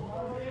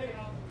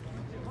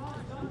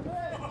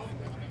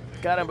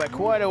 Got him by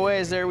quite a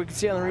ways there. We can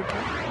see on the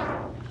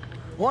replay.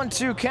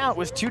 1-2 count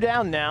with 2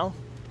 down now.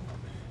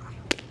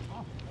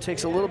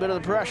 Takes a little bit of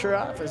the pressure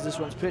off as this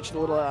one's pitched a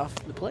little off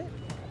the plate.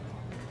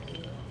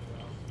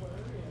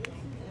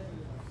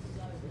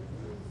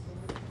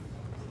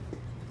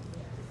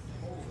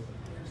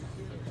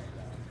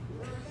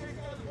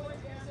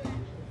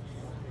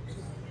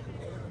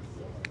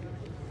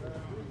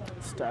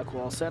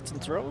 Stockwell sets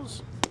and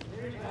throws.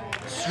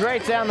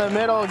 Straight down the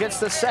middle,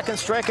 gets the second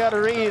strikeout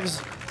of Reeves.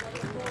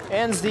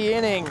 Ends the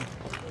inning.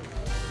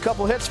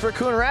 Couple hits for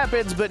Coon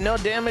Rapids, but no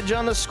damage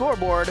on the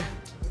scoreboard.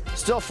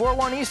 Still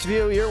 4-1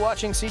 Eastview. You're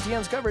watching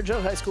CTN's coverage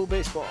of high school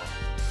baseball.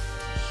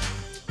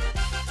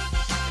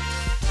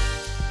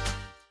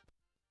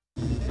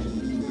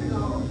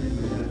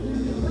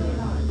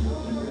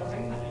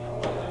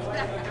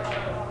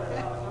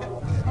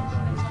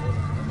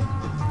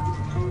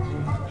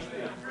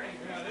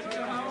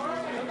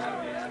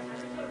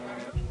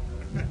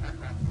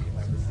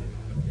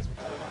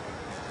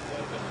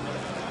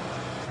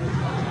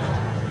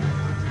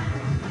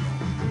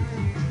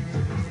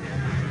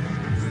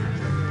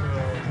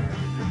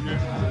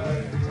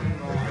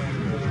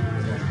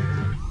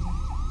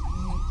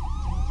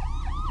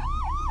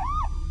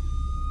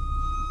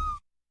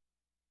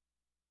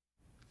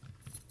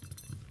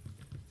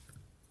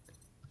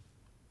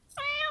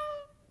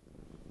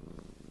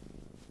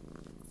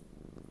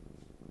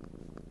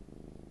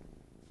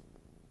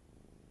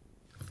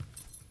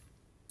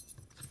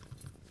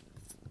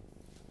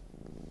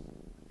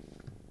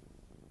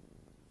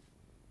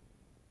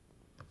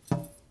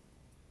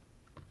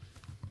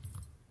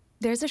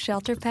 There's a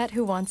shelter pet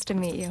who wants to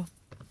meet you.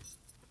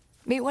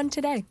 Meet one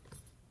today.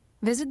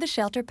 Visit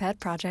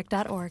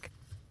theshelterpetproject.org.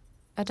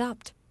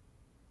 Adopt.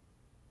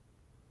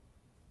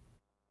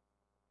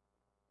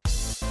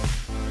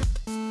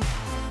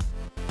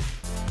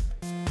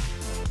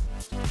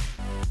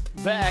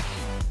 Back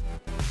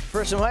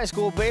for some high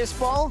school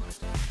baseball.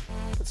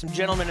 Got some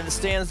gentlemen in the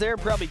stands there,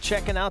 probably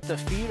checking out the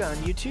feed on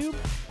YouTube.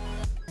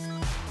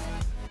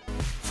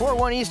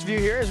 4-1 Eastview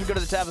here as we go to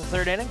the top of the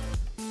third inning.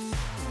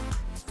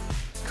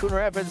 Coon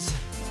Rapids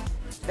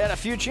had a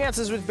few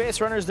chances with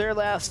base runners there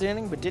last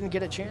inning, but didn't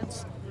get a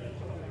chance.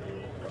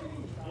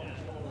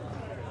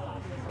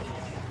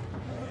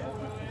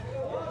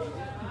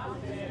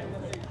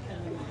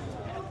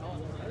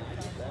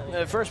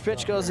 The first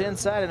pitch goes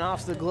inside and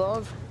off the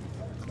glove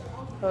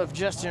of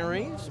Justin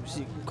Reeves. We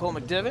see Cole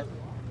McDivitt.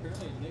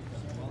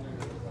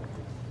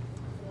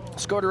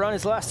 Scored a run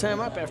his last time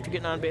up after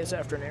getting on base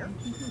after an error.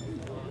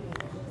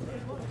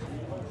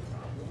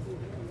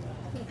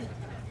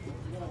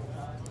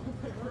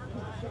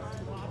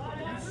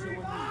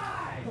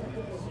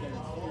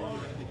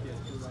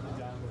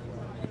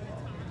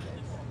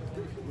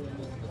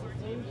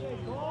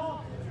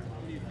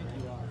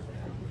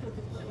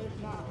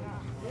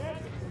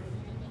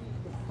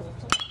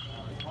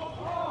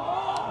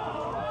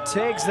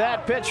 Takes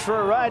that pitch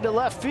for a ride to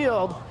left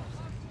field.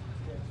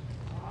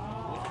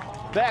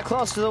 Back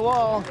close to the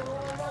wall.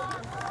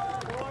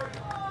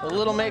 A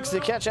little makes the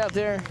catch out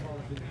there.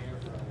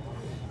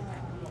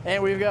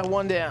 And we've got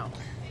one down.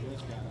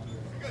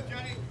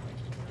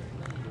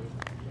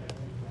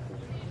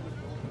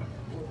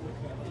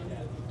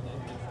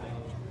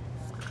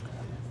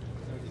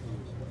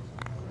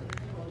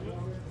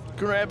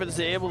 Coon Rapids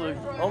able to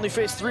only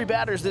face 3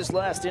 batters this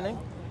last inning.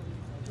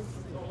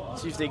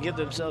 See if they give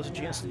themselves a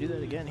chance to do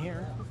that again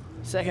here.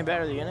 Second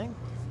batter of the inning.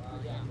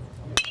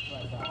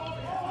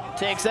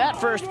 Takes that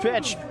first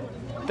pitch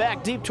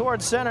back deep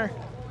towards center.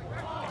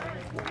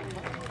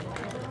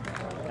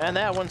 And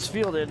that one's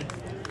fielded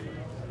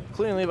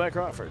cleanly by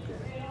Crawford.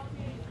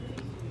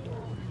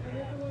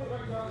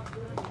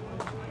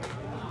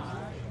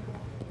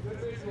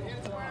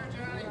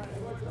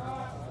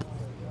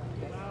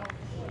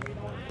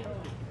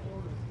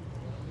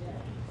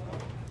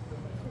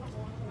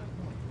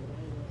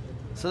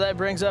 So that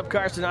brings up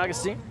Karsten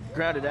Augustine,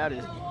 grounded out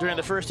during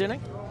the first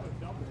inning.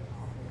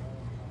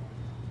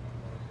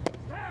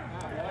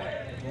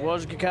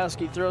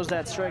 Wojciechowski throws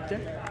that strike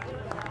there.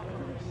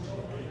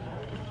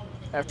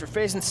 After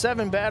facing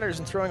 7 batters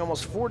and throwing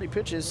almost 40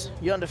 pitches,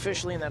 Yund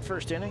officially in that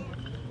first inning.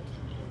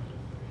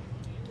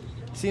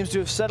 Seems to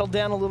have settled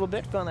down a little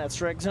bit, found that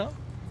strike zone.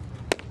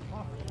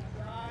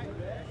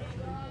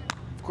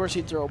 Of course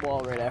he'd throw a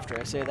ball right after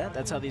I say that.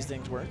 That's how these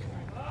things work.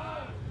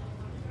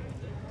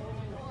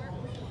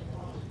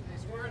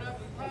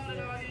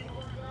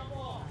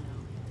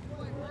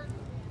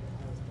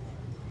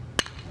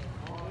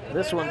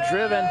 This one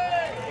driven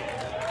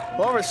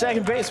over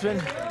second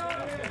baseman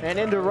and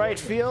into right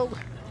field.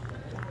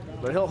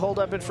 But he'll hold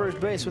up at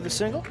first base with a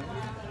single.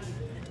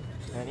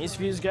 And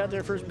Eastview's got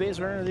their first base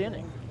runner of the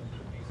inning.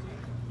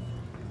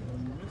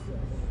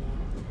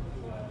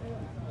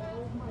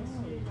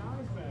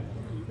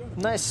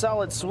 Nice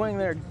solid swing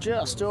there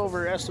just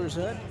over Essler's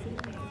head.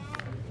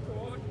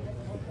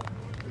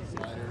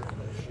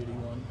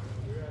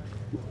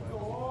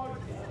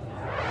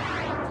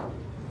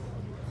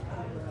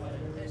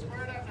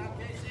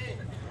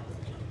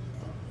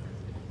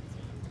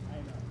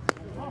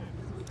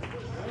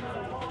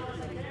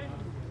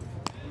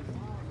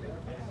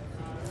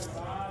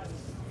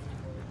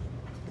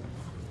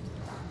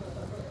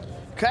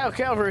 Kyle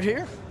Calvert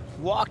here,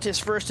 walked his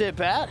first at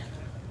bat,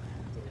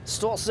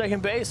 stole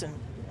second base, and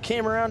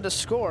came around to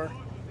score.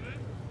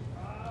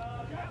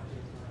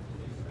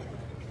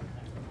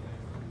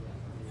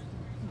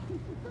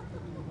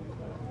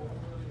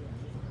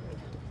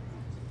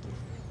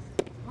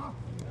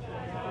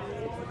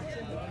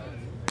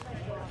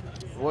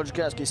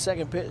 Wojciechowski's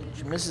second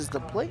pitch misses the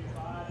plate,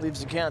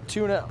 leaves the count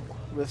 2-0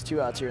 with 2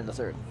 outs here in the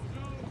third.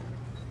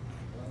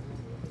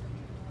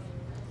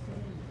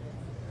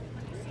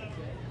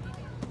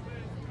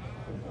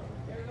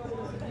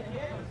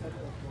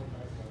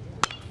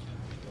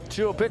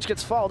 Two-0 pitch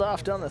gets fouled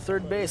off down the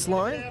third base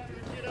line.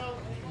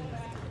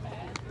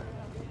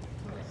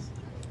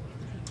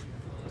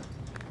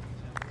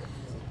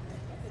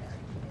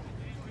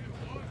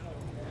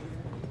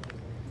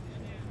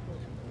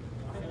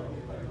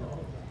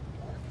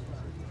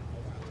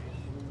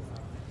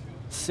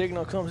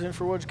 Signal comes in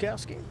for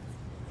Wojciechowski.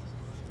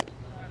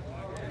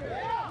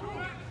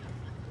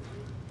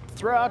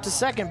 Throw out to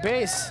second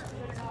base.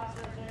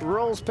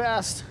 Rolls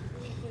past.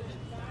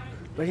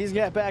 But he's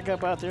got back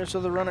up out there, so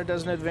the runner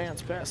doesn't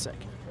advance past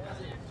second.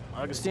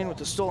 Augustine with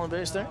the stolen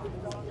base there.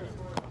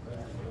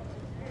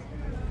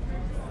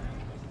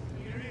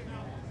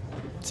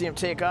 See him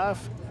take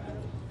off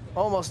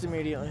almost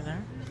immediately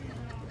there.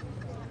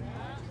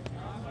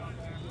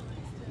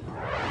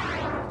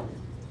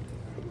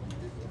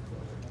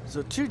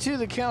 So 2-2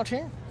 the count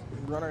here.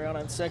 Runner out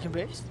on second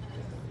base.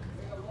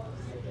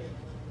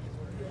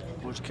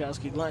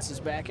 Wojciechowski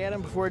glances back at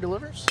him before he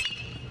delivers.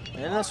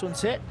 And this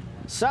one's hit.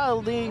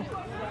 Solidly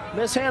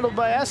mishandled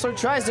by Essler,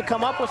 tries to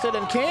come up with it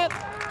and can't.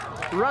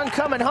 Run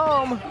coming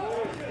home,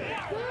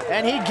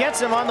 and he gets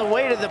him on the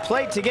way to the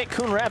plate to get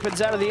Coon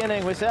Rapids out of the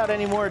inning without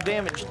any more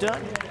damage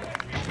done.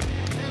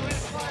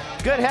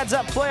 Good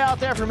heads-up play out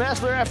there from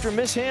Essler after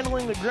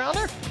mishandling the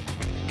grounder.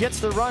 Gets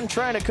the run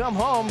trying to come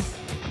home.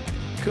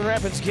 Coon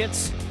Rapids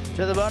gets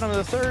to the bottom of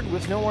the third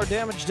with no more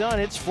damage done.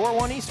 It's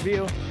 4-1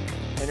 Eastview,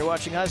 and you're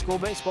watching high school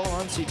baseball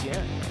on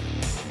CTN.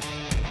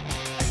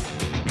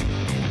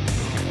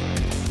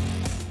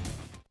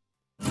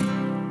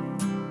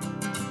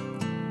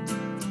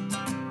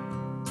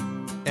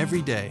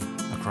 Every day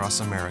across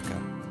America,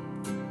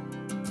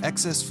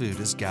 excess food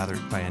is gathered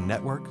by a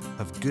network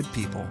of good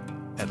people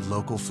at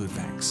local food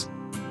banks,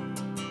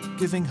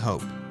 giving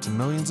hope to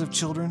millions of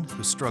children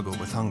who struggle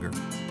with hunger.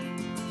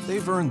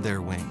 They've earned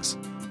their wings,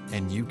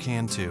 and you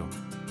can too.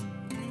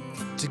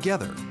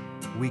 Together,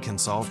 we can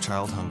solve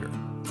child hunger.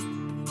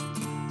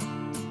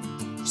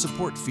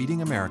 Support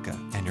Feeding America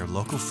and your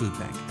local food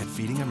bank at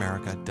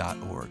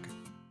feedingamerica.org.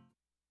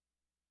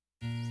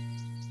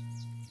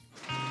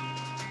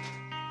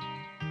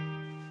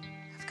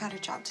 I've got a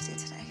job to do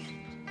today.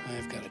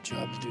 I've got a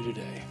job to do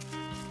today.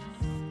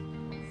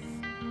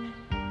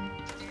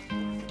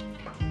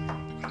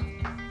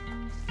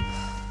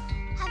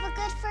 Have a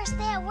good first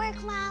day at work,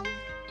 Mom.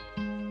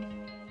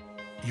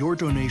 Your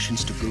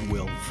donations to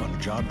Goodwill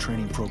fund job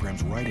training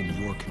programs right in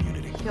your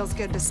community. Feels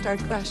good to start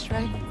fresh,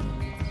 right?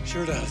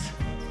 Sure does.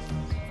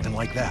 And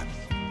like that,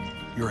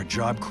 you're a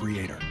job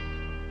creator.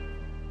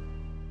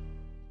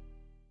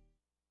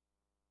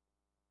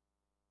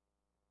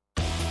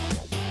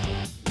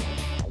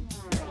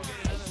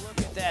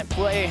 That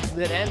play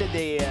that ended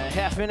the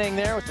half inning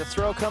there with the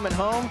throw coming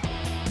home.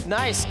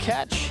 Nice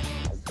catch.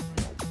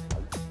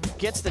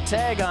 Gets the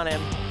tag on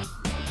him.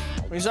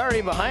 He's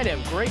already behind him.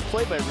 Great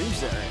play by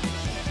Reeves there.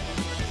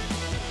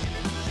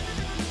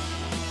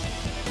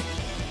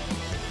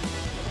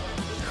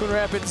 Coon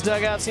Rapids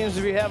dugout seems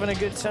to be having a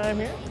good time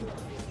here.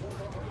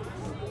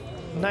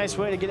 Nice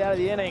way to get out of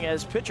the inning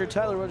as pitcher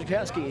Tyler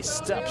Wojciechowski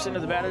steps into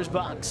the batter's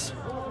box.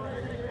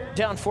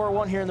 Down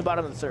 4-1 here in the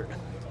bottom of the third.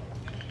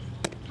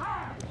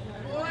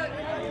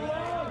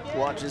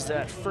 watches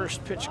that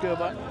first pitch go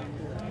by.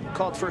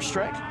 Called first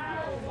strike.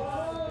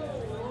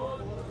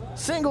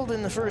 Singled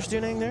in the first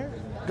inning there.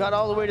 Got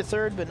all the way to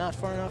third, but not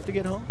far enough to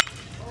get home.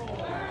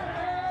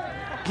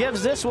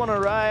 Gives this one a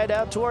ride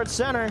out towards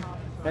center,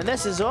 and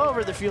this is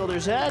over the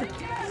fielder's head.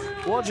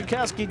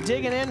 Wojciechowski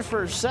digging in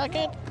for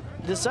second,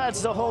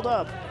 decides to hold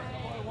up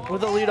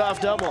with a leadoff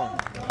double.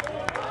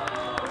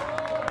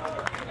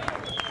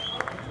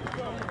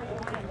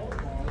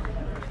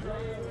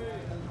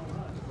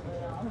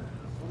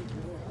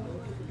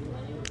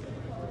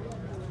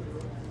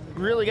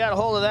 Really got a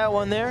hold of that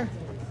one there.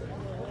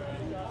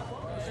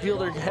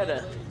 Fielder had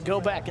to go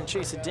back and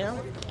chase it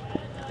down.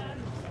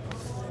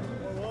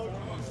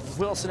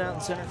 Wilson out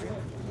in center field.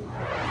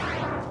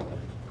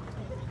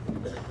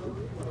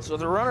 So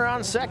the runner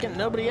on second,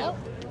 nobody out.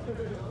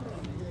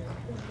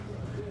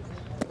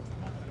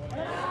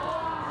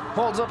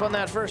 Holds up on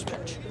that first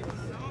pitch.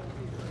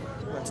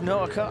 That's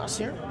Noah Koss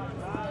here.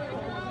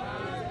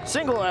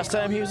 Single last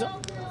time he was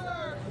up.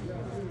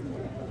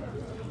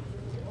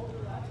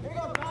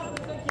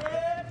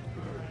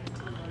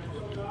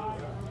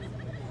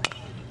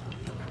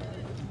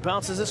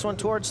 Bounces this one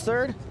towards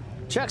third.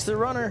 Checks the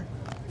runner.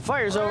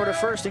 Fires over to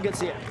first and gets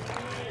the out.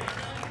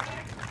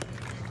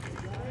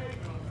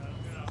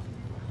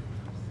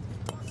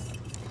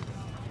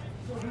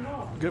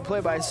 Good play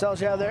by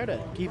Selchow there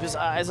to keep his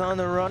eyes on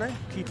the runner,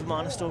 keep him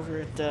honest over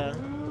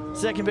at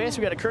second base.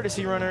 We got a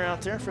courtesy runner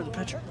out there for the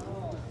pitcher.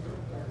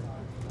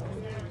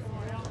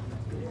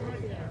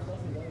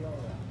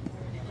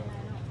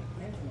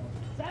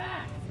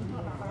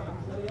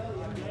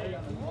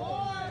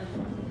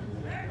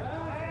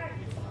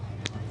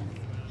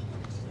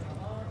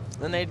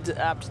 Then they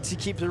opt to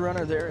keep the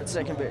runner there at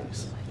second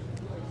base.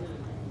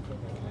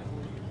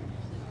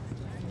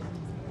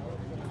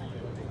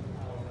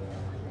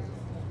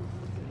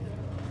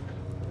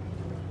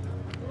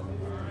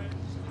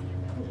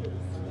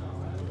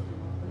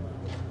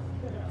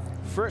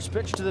 First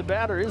pitch to the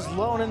batter is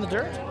low and in the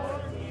dirt.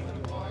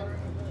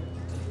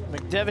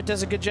 McDevitt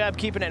does a good job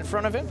keeping it in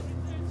front of him.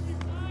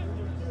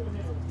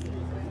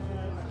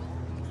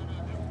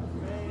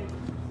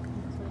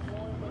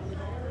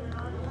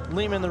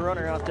 Lehman, the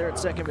runner, out there at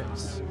second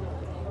base.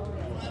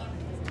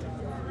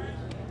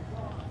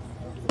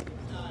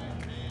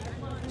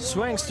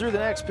 Swings through the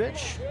next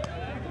pitch.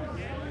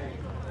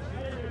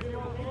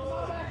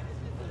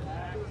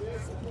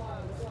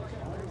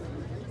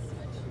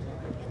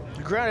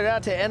 Grounded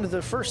out to end of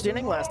the first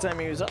inning last time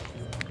he was up.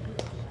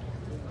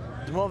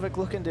 Dmovic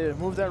looking to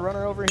move that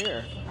runner over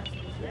here.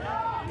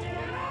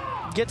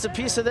 Gets a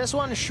piece of this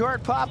one,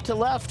 short pop to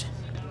left.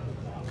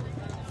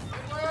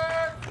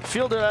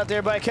 Fielded out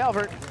there by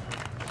Calvert.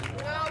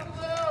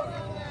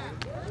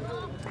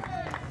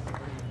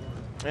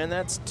 And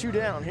that's 2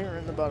 down here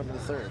in the bottom of the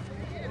third.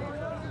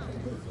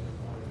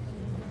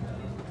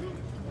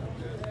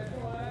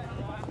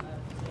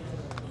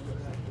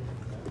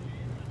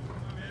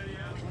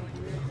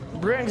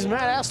 Brings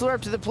Matt Asler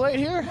up to the plate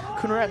here.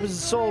 Coon Rapids'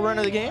 sole run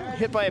of the game.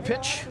 Hit by a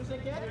pitch.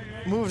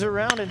 Moves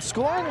around and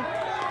scoring.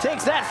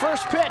 Takes that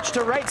first pitch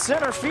to right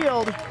center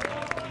field.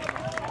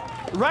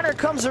 Runner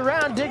comes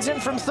around, digs in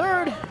from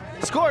third.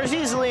 Scores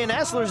easily, and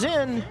Asler's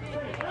in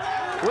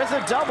with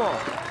a double.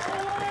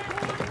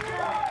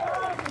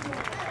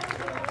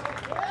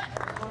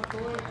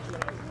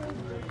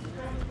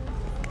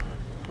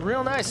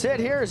 Real nice hit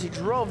here as he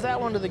drove that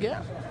one to the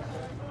gap.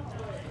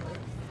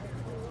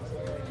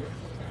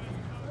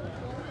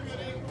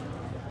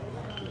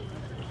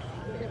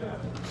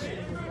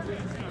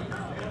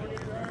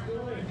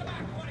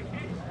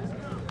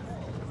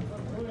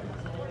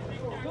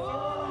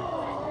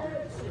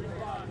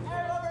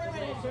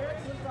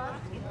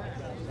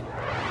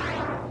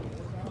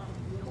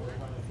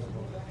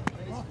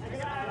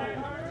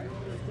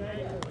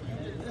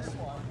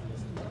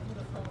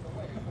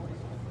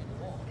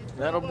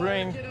 That'll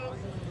bring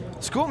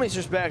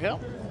Schoolmeisters back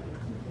up.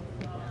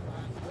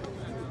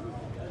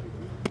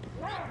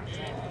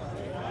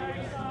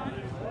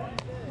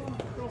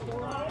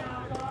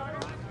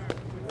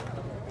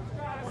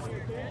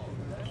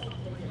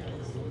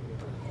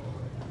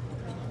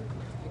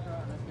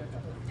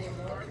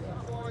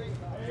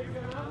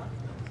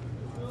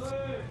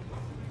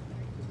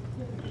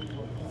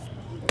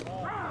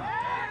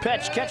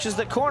 Pitch catches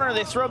the corner.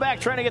 They throw back,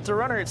 trying to get the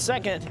runner at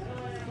second.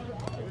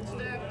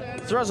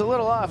 Throws a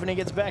little off, and he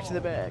gets back to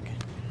the bag.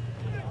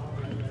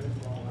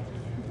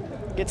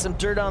 Gets some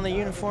dirt on the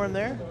uniform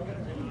there.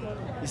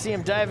 You see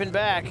him diving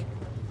back.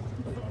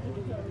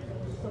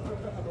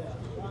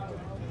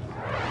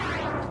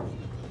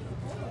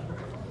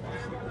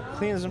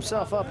 Cleans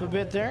himself up a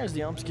bit there as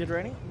the umps get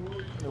ready.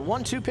 The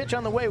 1-2 pitch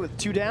on the way with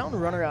 2 down.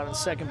 Runner out in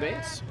second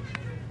base.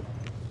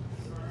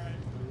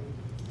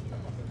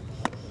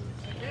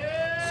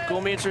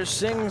 Schoolmeisters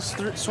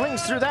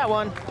swings through that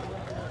one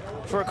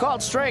for a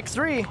called strike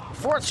 3.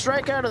 4th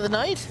strikeout of the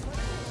night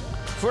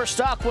for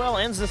Stockwell.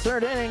 Ends the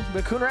 3rd inning,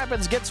 but Coon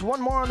Rapids gets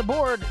one more on the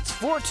board. It's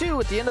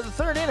 4-2 at the end of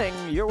the 3rd inning.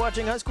 You're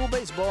watching high school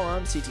baseball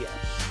on CTN.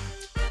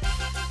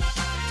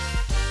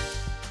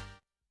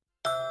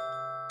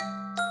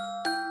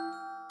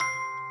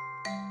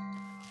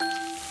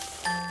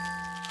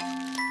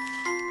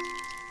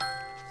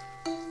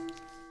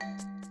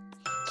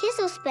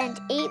 also spent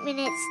 8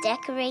 minutes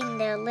decorating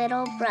their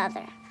little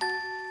brother.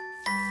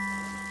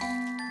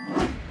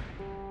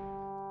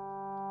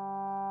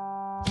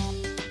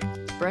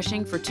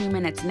 Brushing for 2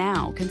 minutes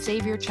now can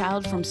save your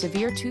child from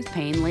severe tooth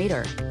pain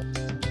later.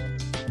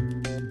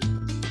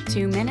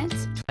 2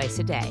 minutes, twice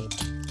a day.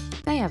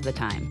 They have the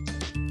time.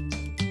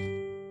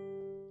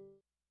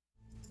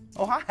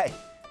 Oh, hi.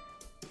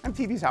 I'm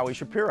TV's Howie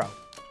Shapiro.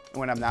 And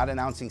when I'm not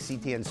announcing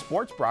CTN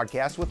sports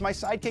broadcasts with my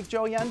sidekick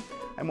Joe Yen,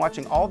 I'm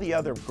watching all the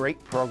other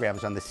great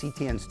programs on the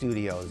CTN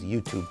Studios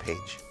YouTube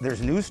page.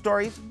 There's news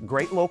stories,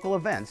 great local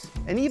events,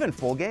 and even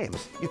full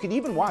games. You can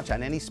even watch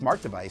on any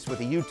smart device with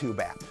a YouTube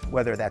app.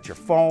 Whether that's your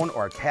phone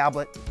or a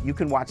tablet, you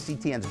can watch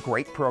CTN's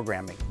great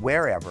programming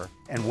wherever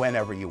and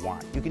whenever you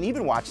want. You can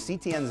even watch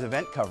CTN's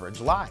event coverage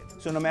live.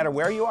 So no matter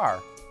where you are,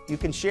 you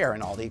can share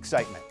in all the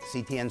excitement.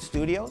 CTN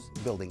Studios,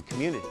 building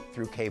community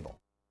through cable.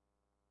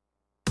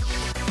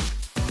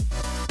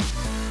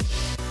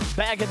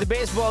 Back at the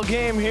baseball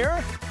game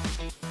here.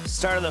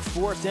 Start of the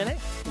 4th inning.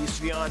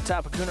 Eastview on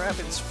top of Coon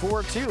Rapids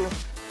 4-2.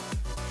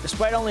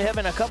 Despite only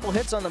having a couple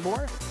hits on the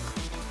board,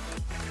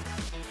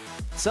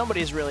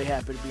 somebody's really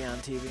happy to be on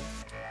TV.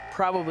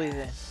 Probably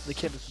the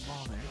kid with the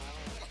ball there.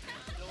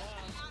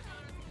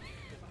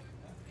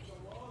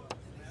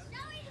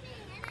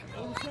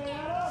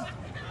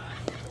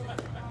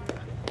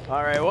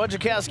 All right,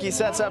 Wojciechowski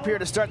sets up here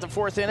to start the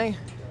 4th inning.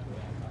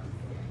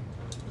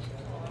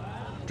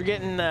 After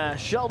getting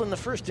shelled in the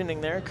 1st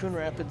inning there, Coon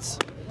Rapids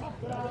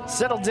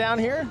settled down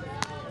here.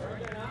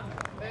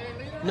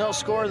 No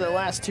score the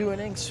last 2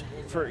 innings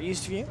for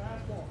Eastview.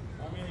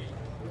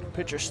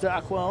 Pitcher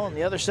Stockwell on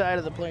the other side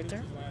of the plate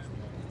there.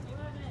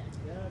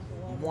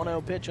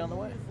 1-0 pitch on the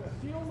way.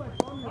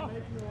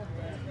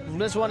 And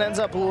this one ends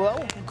up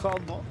low,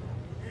 called ball.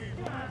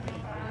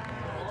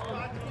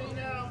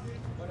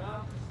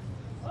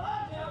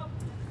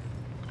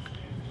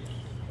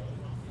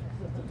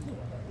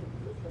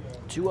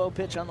 Two-0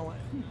 pitch on the way.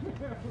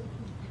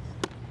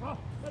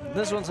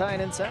 This one's high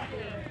and inside.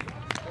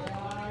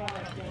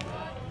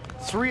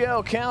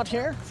 3-0 count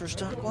here for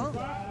Stockwell.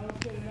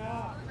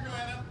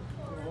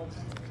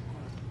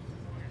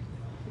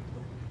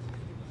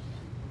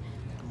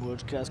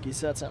 Wojciechowski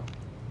sets out.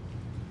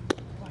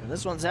 And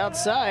this one's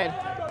outside.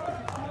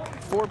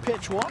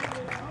 4-pitch walk.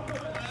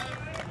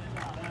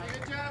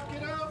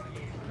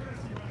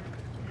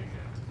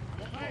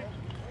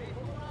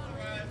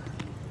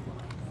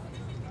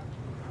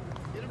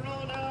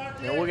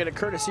 Now we'll get a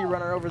courtesy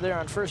runner over there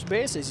on first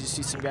base as you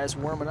see some guys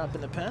warming up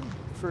in the pen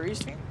for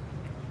Eastview.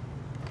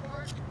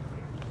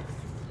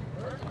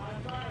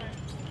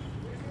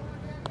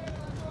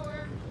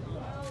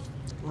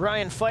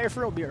 Ryan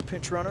Pfeiffer will be our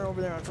pinch runner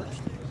over there on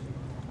first.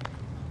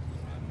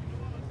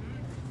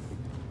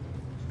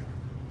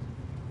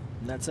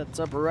 And that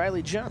sets up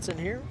Riley Johnson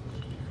here.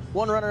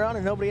 1 runner on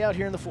and nobody out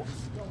here in the 4th.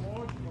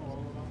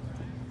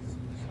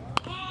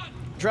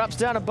 Drops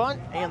down a bunt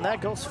and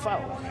that goes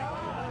foul.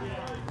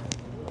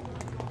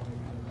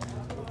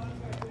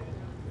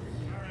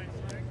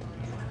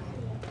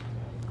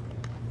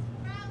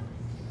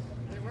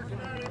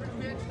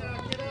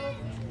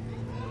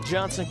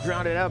 Johnson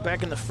grounded out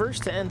back in the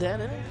 1st to end that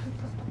inning.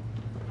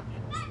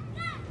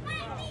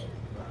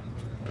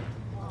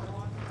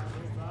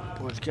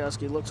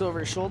 Wojciechowski looks over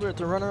his shoulder at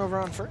the runner over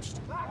on first.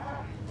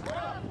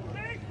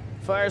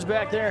 Fires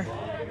back there,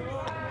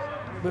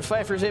 but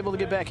Pfeiffer's able to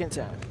get back in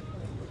time.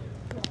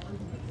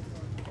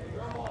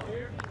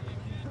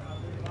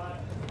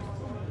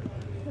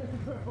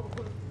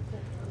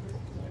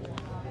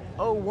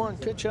 Oh, 1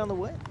 pitch on the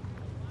way.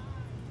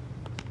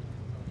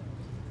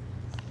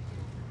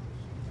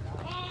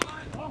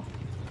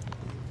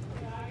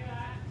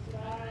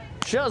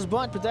 Shows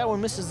bunt, but that one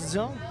misses the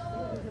zone.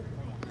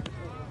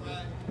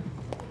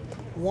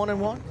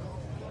 1-1.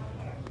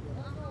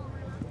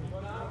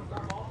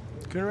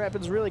 Coon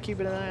Rapids really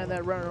keeping an eye on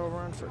that runner over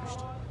on first.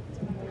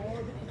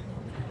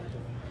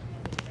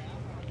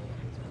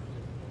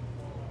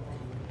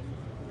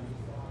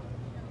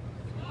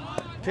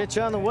 Pitch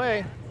on the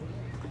way.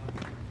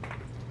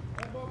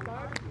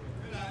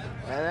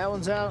 And that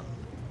one's out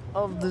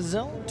of the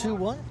zone,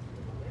 2-1.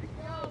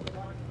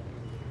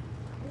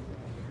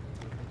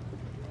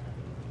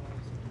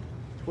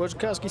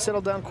 Wojciechowski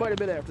settled down quite a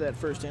bit after that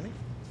 1st inning.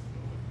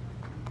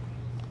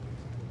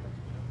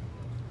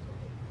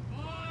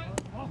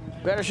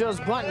 Better shows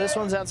bunt. This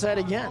one's outside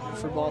again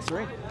for ball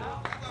 3.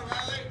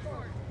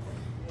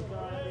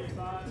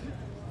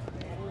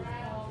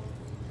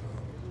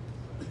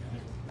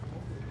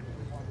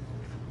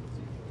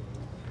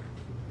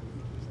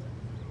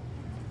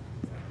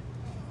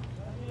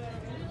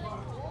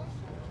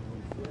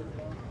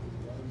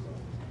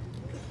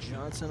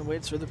 Johnson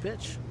waits for the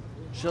pitch.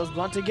 Shows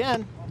bunt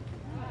again.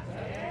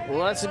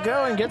 Lets it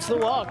go and gets the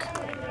walk.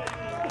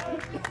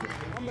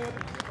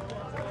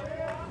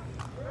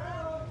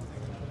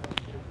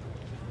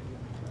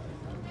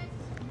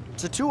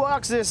 So 2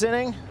 walks this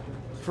inning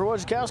for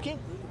Wojciechowski.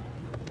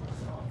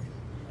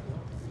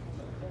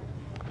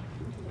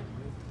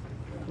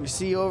 We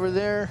see over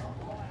there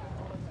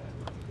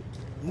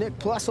Nick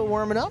Plussel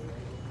warming up.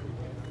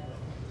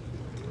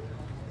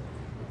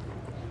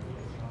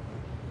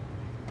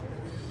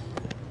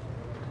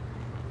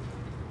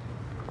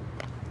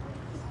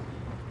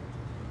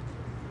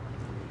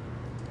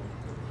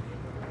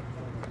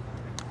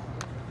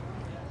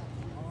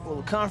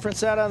 Little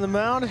conference out on the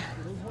mound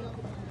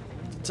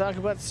to talk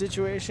about the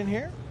situation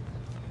here.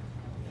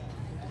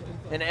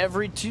 And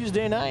every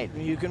Tuesday night,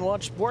 you can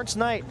watch Sports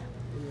Night.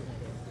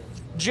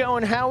 Joe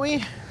and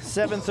Howie,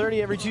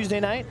 7:30 every Tuesday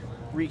night,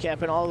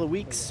 recapping all the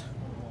week's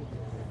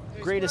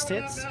greatest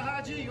hits,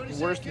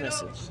 worst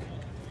misses.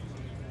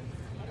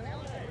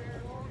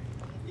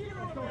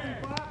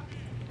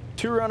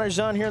 2 runners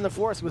on here in the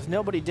 4th with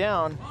nobody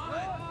down.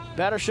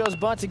 Batter shows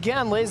bunt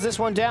again, lays this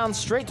one down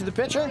straight to the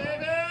pitcher.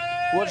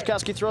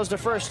 Wojciechowski throws to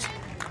first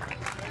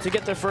to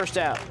get their first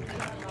out.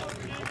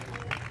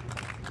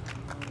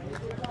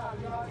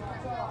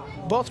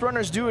 Both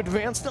runners do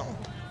advance though.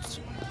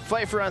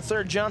 Pfeiffer on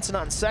third, Johnson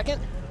on second.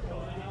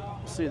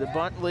 See the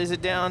bunt, lays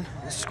it down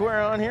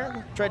square on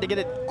here. Tried to get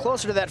it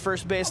closer to that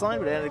first baseline,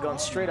 but it ended up going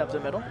straight up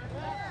the middle.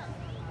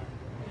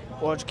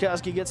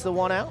 Wojciechowski gets the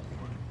 1 out.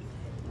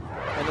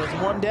 And with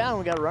 1 down,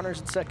 we got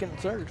runners at second and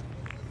third.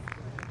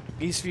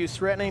 Eastview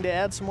threatening to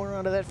add some more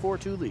onto that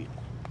 4-2 lead.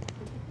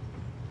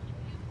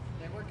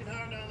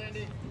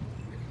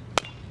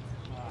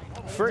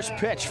 First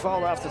pitch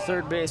fouled off the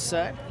third base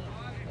side.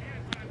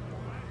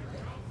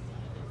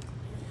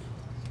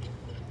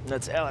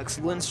 That's Alex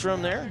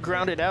Lindstrom there,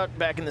 grounded out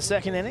back in the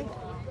 2nd inning.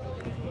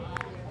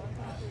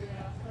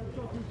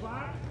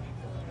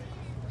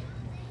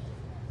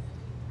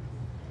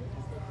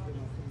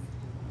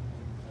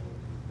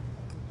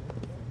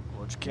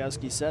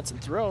 Wojciechowski sets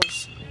and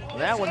throws.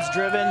 That one's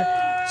driven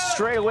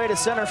straight away to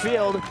center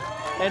field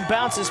and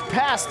bounces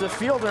past the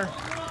fielder.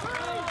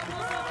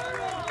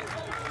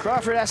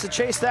 Crawford has to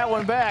chase that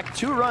one back.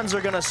 2 runs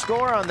are going to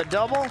score on the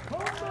double.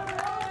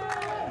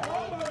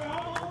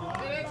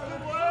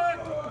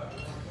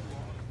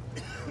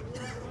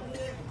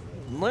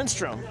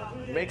 Lindstrom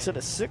makes it a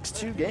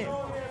 6-2 game.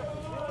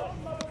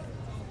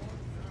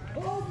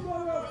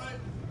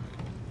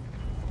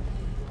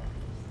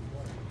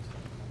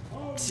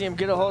 See him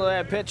get a hold of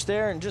that pitch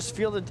there and just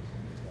field it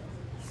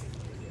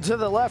to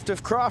the left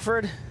of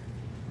Crawford.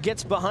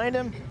 Gets behind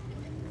him.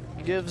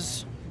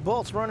 Gives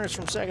both runners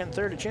from second and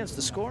third a chance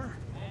to score.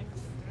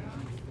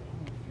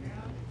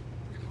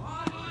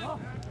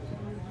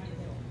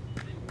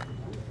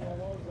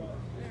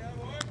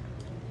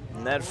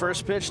 And that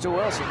first pitch to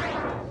Wilson.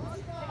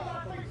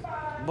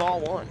 Ball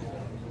 1.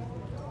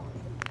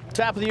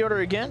 Top of the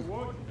order again.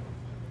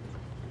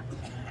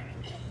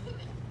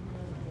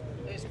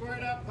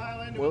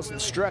 Wilson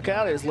struck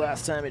out his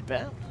last time at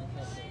bat.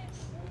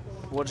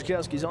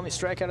 Wojciechowski's only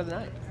strikeout of the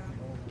night.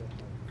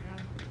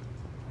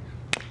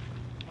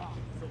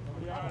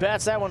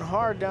 Bats that one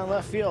hard down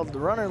left field. The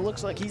runner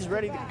looks like he's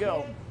ready to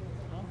go.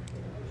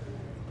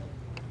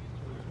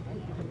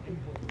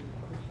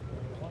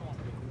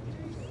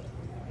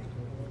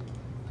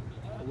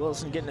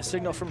 Wilson getting a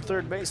signal from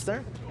third base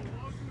there.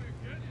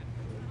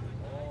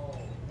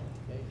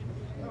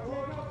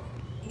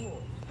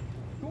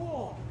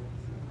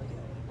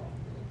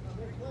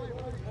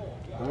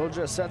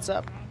 Woj sets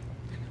up.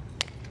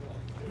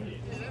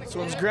 This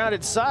one's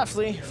grounded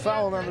softly,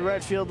 fouled on the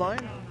right field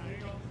line.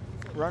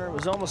 Runner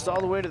was almost all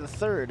the way to the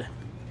third.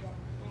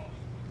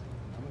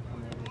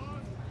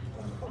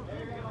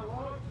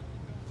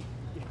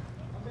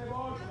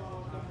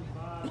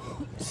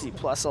 See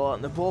Plessel out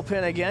in the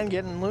bullpen again,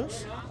 getting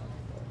loose.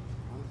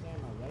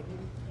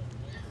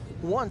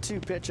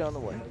 1-2 pitch on the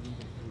way.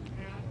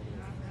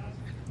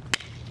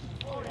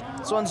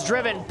 This one's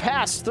driven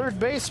past third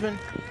baseman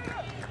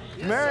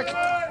Merrick.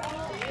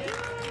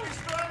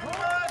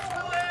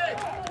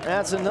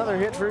 That's another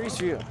hit for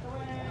Eastview.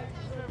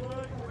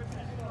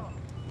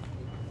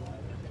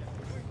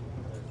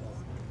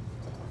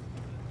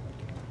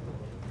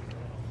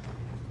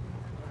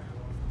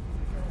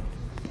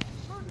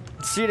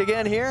 See it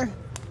again here.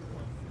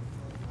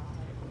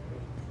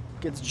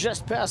 Gets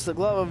just past the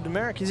glove of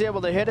Demerick. He's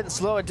able to hit it and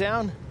slow it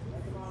down.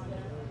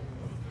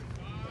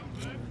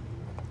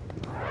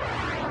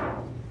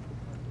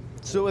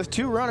 So with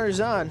 2 runners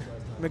on,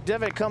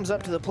 McDevitt comes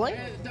up to the plate.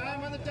 Hey,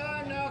 dime on the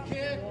dime now,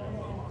 kid.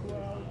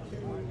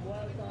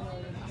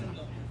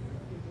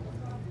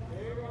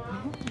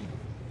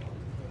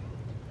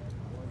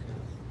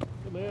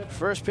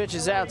 First pitch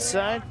is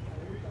outside.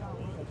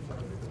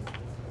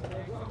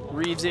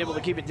 Reeves able to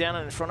keep it down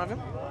in front of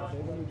him.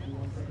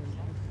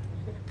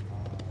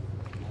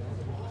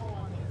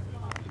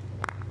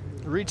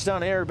 Reached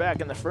on air back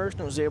in the first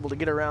and was able to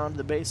get around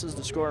the bases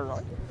to score a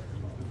run.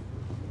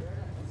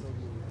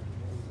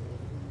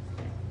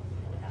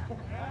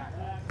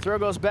 Throw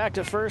goes back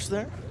to first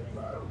there.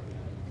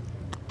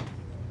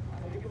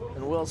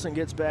 And Wilson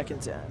gets back in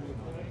time.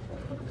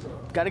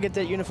 Got to get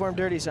that uniform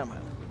dirty somehow.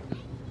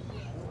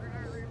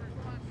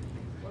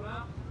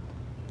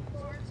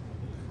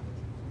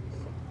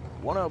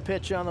 One-0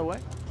 pitch on the way.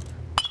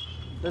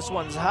 This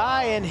one's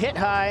high and hit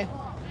high.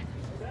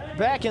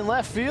 Back in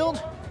left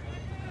field.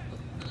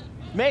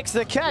 Makes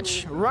the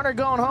catch. Runner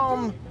going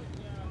home.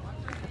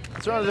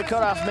 Throw to the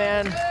cutoff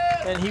man,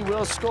 and he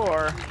will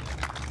score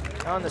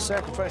on the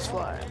sacrifice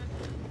fly.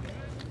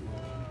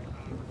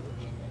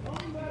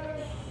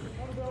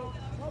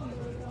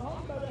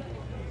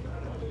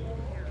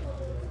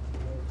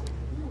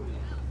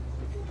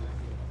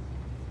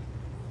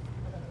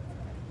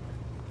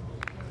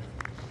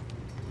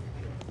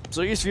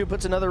 So Eastview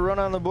puts another run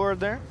on the board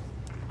there.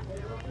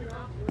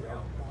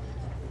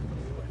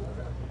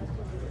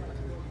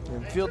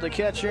 And field the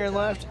catch here and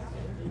left.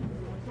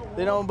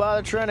 They don't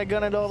bother trying to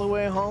gun it all the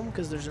way home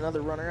because there's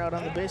another runner out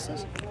on the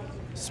bases.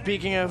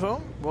 Speaking of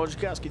whom,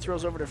 Wojciechowski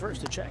throws over to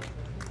first to check.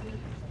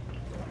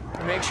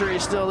 Make sure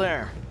he's still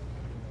there.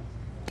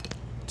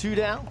 2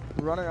 down,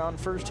 runner on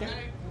first here.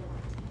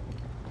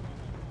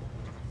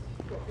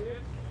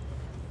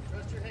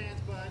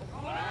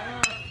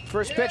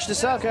 First pitch to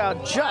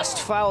Selkow, just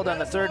fouled on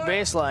the third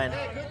baseline.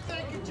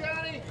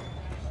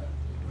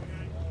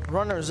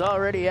 Runner's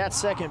already at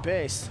second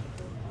base.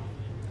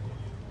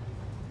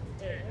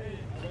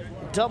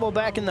 Double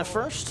back in the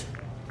first.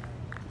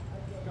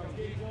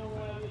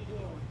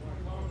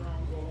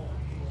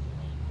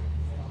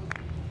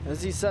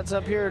 As he sets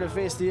up here to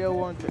face the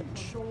 0-1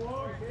 pitch.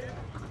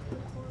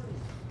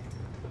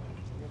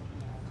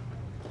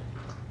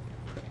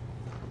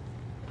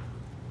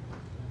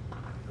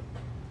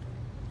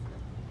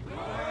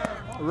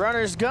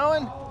 Runner's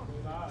going,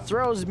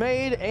 throws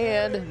made,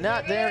 and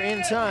not there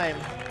in time.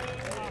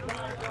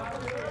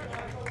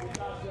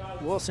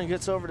 Wilson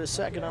gets over to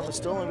second on the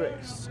stolen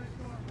base.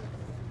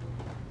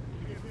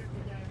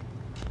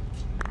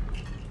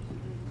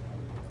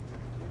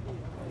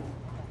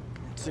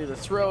 See the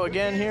throw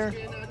again here.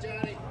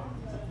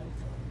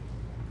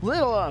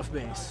 Little off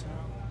base.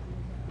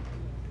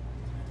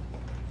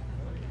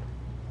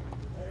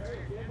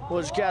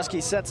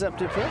 Wojciechowski sets up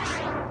to pitch.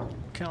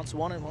 Counts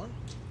 1-1.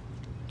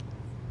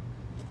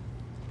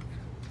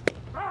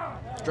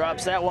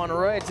 Drops that one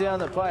right down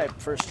the pipe.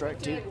 First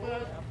strike, 2.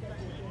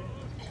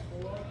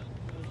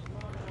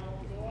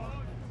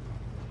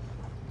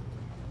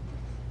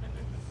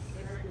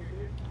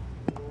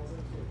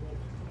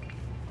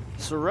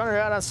 So runner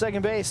out on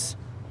second base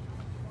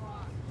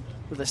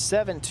with a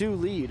 7-2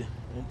 lead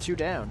and 2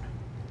 down.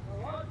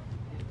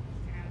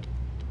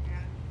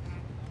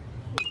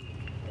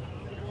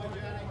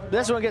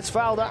 This one gets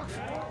fouled off.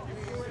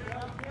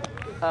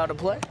 Out of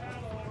play.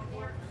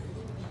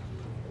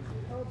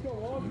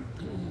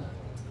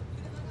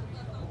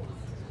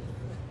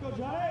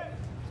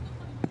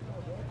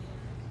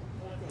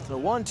 The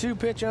 1-2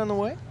 pitch on the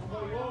way.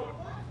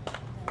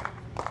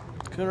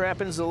 Coon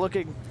Rapids are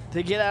looking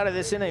to get out of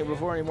this inning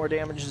before any more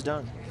damage is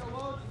done.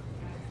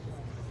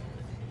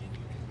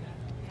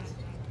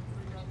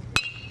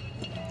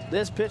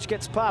 This pitch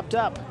gets popped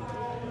up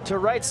to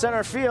right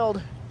center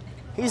field.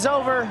 He's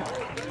over,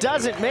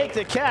 doesn't make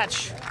the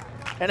catch,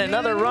 and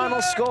another run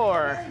will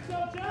score.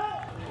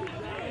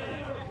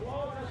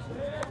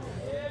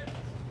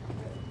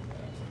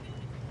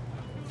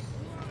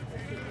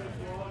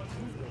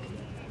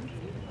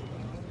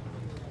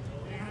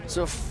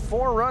 So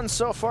 4 runs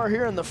so far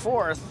here in the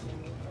 4th.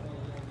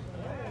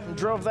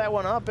 Drove that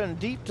one up and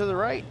deep to the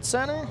right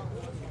center.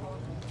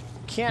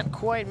 Can't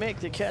quite make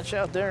the catch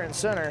out there in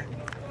center.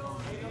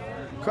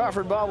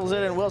 Crawford bobbles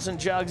it and Wilson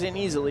jogs in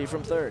easily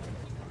from third.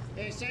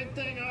 Hey, same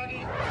thing,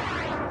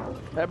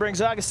 Augie. That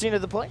brings Augustine to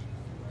the plate.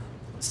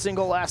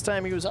 Single last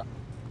time he was up.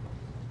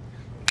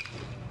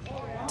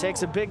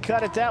 Takes a big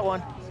cut at that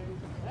one.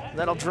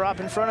 That'll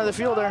drop in front of the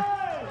fielder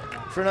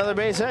for another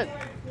base hit.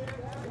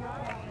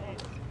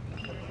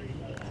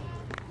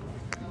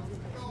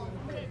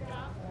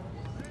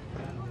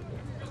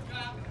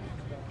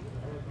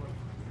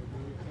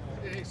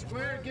 Hey,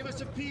 Square, give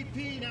us a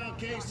PP now,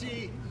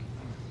 Casey.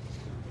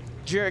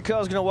 Jared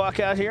Coe's gonna walk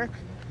out here,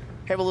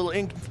 have a little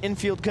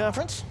infield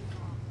conference.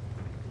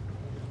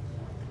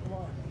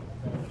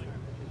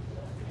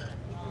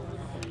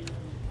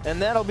 And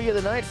that'll be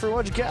the night for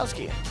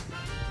Wojciechowski.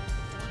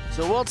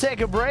 So we'll take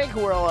a break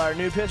while our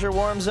new pitcher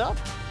warms up.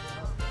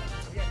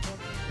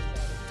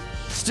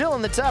 Still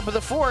in the top of the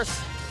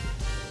 4th.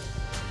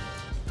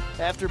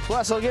 After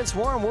Plessel gets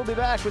warm, we'll be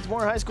back with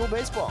more high school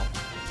baseball.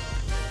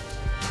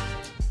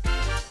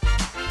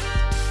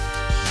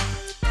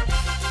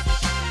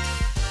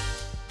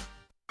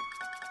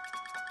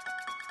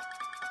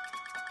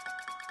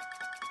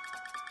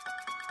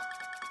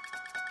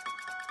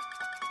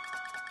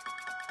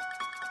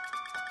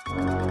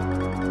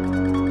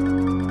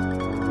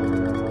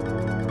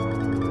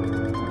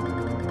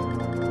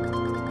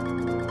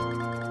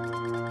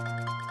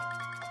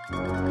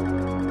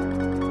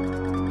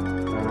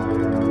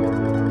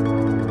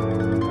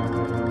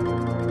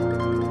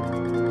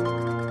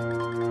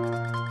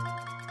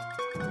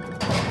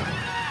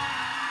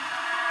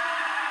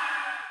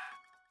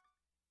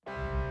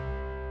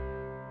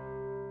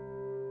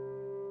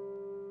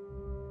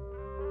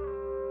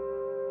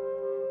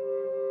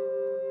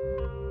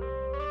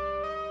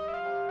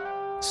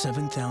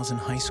 $7,000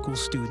 high school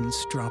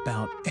students drop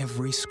out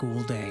every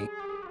school day.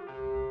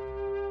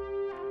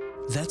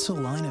 That's a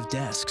line of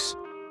desks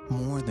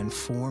more than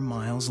 4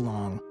 miles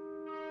long.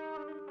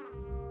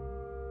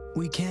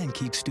 We can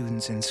keep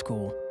students in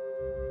school.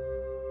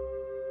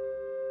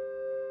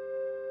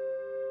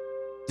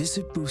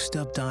 Visit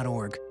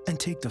boostup.org and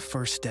take the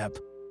first step.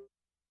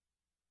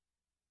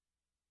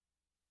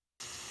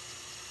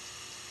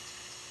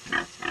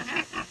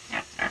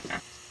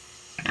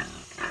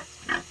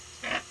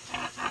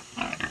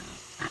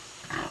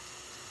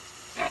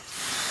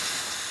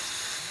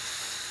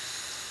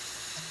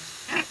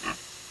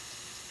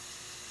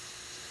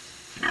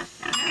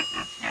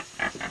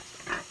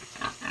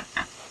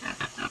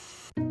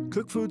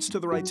 foods to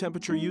the right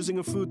temperature using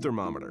a food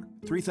thermometer.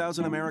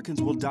 3,000 Americans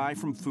will die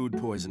from food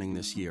poisoning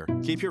this year.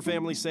 Keep your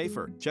family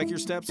safer. Check your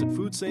steps at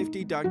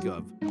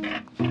foodsafety.gov.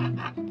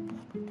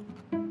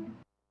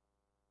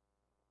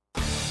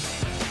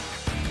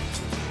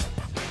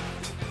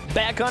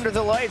 Back under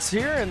the lights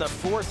here in the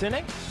 4th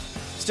inning.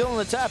 Still on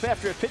the top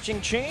after a pitching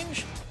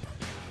change.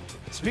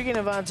 Speaking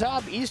of on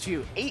top,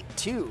 Eastview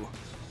 8-2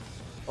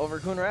 over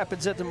Coon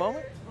Rapids at the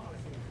moment.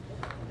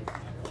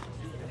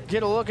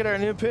 Get a look at our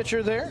new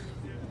pitcher there.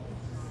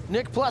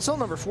 Nick Plessel,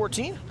 number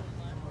 14.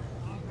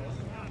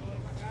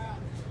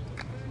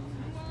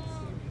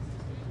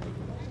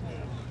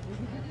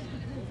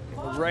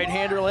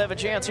 Right-hander will have a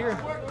chance here.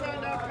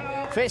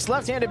 Face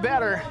left-handed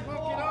batter,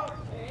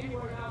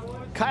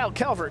 Kyle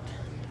Calvert.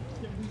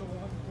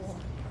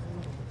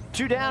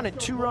 2 down and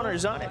 2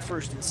 runners on at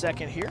first and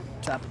second here,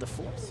 top of the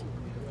 4th.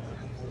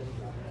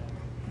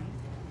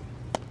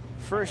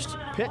 First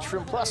pitch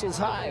from Plessel's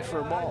high for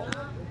a ball.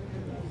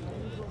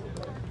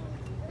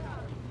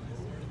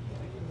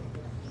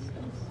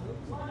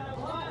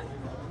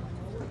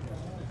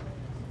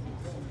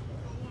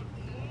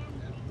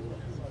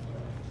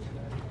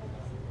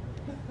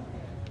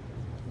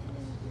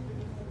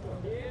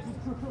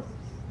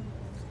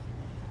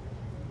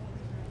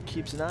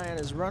 Keeps an eye on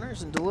his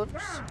runners and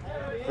delivers.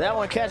 That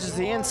one catches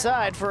the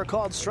inside for a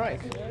called strike.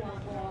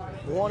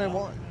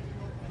 1-1.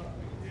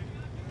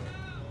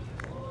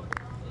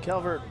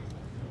 Calvert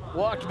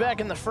walked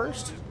back in the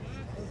first.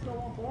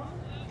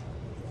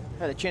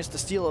 Had a chance to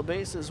steal a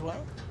base as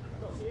well.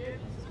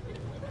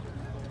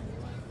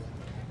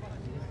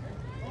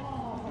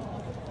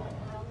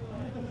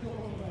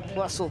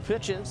 Plessel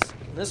pitches.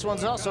 This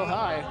one's also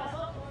high.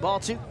 Ball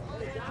 2.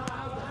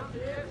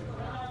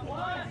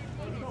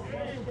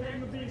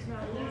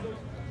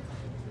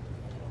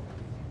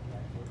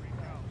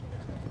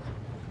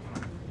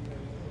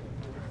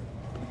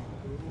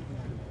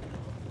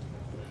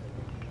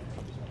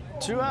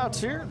 Two outs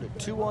here, the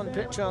 2-1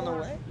 pitch on the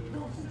way.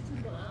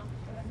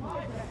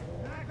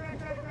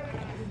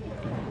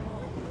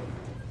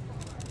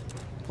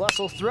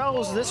 Plessel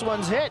throws, this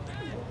one's hit.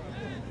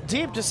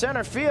 Deep to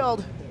center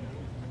field.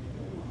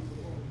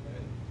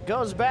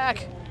 Goes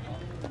back,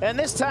 and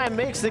this time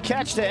makes the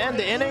catch to end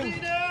the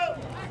inning.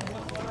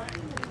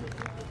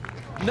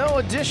 No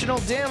additional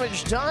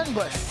damage done,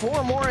 but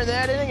 4 more in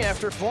that inning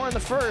after 4 in the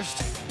first.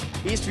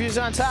 Eastview's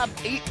on top,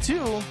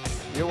 8-2.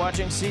 You're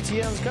watching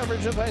CTN's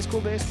coverage of high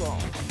school baseball.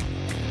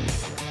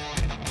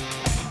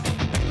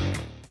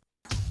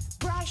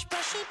 Brush,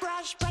 brushy,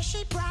 brush,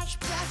 brushy, brush,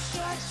 brush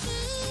your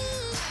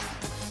teeth.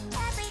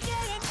 Every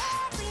day and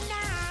every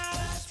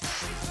night.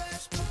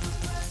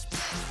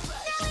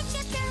 Now it's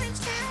your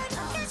parents' turn.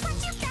 Here's what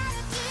you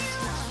gotta do.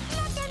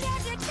 Let them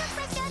have your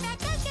toothbrush so that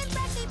they can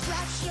brushy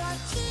brush your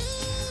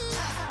teeth.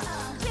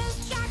 Great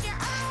job,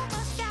 you're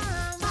almost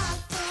done.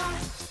 5,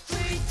 4,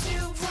 3, 2,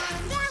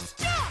 1, that's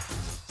it.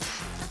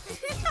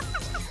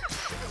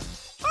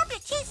 Help your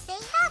teeth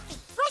stay healthy.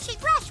 Brushy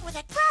brush with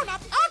a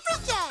grown-up every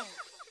day.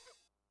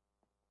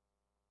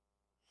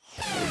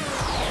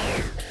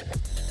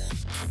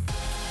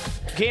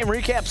 Game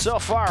recap so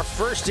far.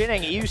 First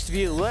inning,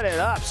 Eastview lit it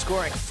up,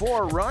 scoring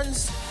 4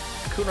 runs.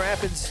 Coon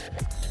Rapids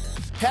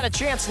had a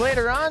chance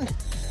later on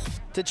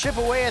to chip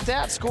away at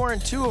that, scoring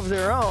 2 of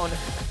their own.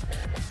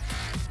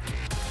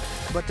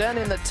 But then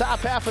in the top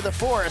half of the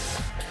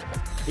 4th,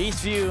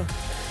 Eastview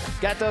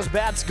got those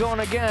bats going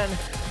again,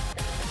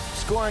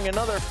 scoring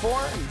another 4.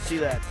 You see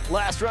that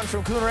last run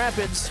from Coon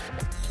Rapids.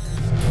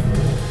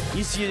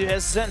 Eastview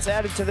has since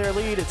added to their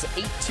lead. It's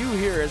 8-2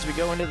 here as we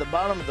go into the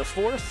bottom of the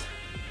 4th.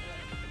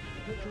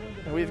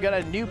 And we've got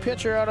a new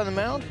pitcher out on the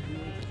mound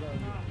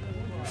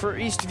for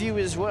Eastview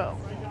as well.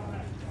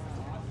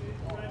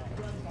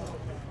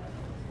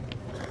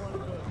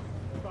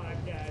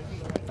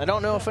 I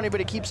don't know if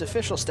anybody keeps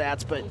official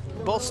stats, but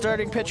both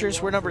starting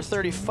pitchers were number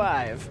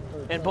 35,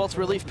 and both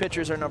relief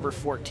pitchers are number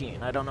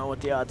 14. I don't know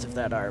what the odds of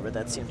that are, but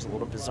that seems a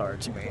little bizarre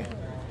to me.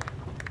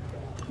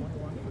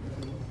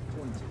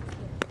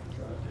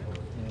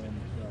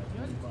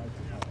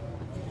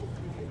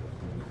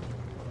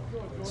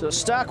 So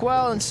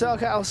Stockwell and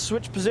Selkow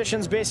switch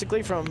positions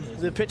basically from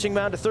the pitching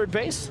mound to third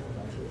base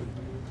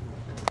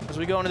as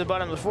we go into the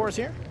bottom of the 4th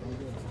here.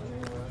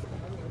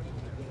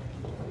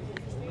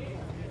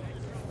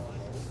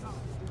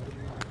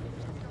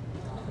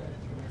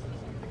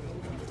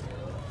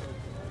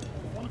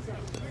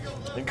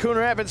 And Coon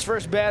Rapids'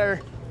 first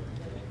batter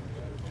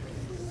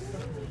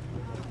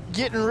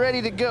getting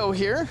ready to go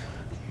here.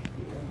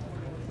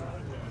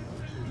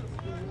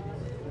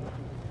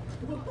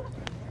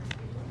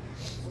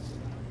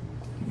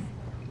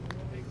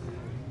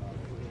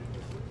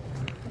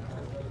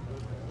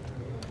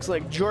 Looks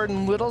like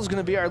Jordan Little's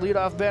going to be our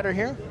leadoff batter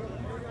here.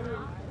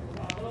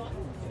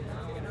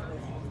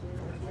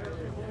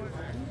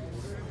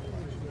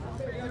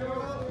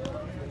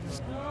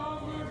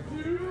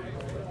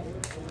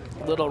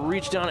 Little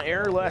reach down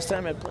error last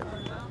time I played.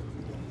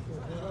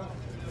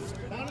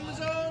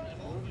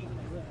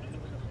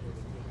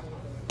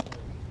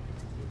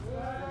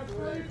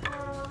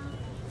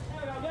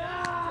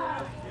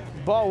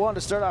 Ball one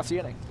to start off the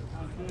inning.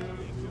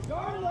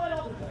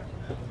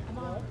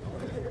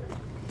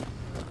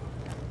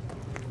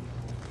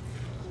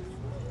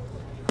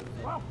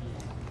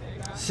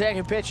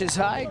 Second pitch is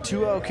high,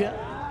 2-0 count.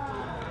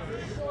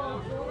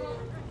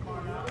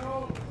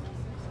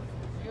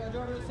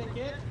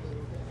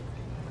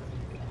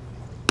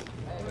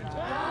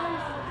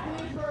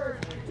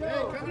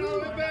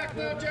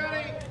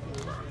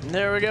 And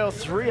there we go,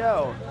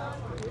 3-0.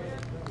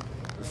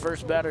 The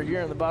first batter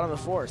here in the bottom of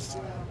the fourth.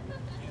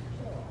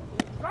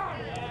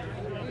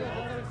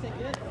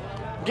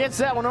 Gets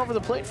that one over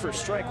the plate for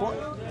strike one.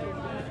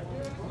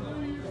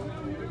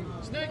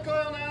 Snake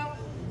oil now.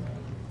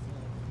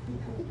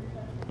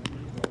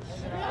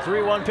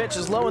 3-1 pitch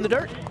is low in the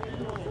dirt.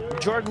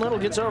 Jordan Little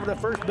gets over to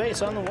first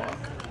base on the walk.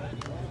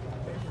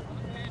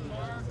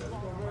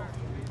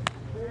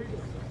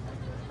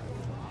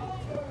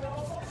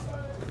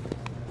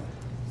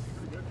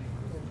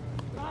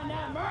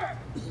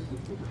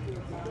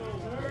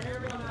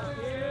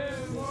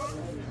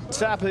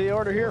 Top of the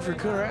order here for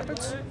Coon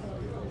Rapids.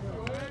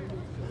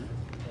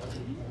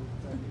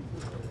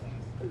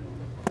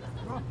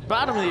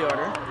 Bottom of the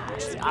order,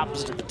 which is the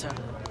opposite of the top.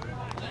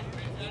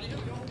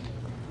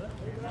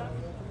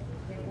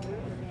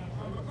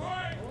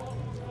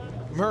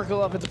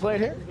 Merkel up at the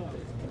plate here.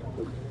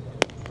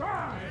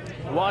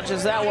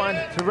 Watches that one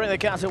to bring the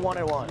count to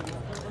 1-1.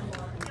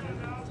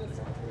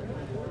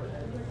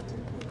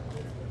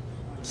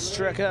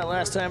 Struck out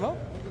last time out.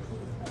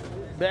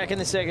 Back in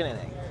the second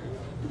inning.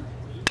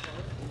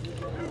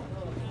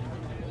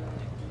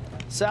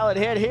 Solid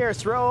hit here,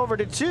 throw over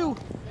to 2.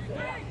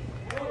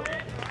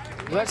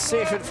 Let's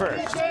safe it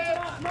first.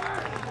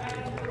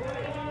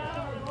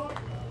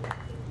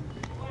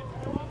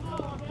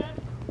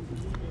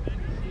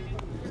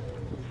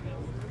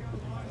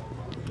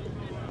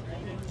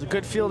 It's a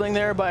good fielding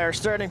there by our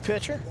starting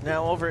pitcher.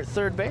 Now over at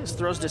third base,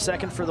 throws to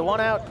second for the 1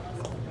 out.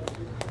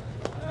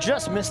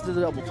 Just missed the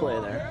double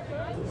play there.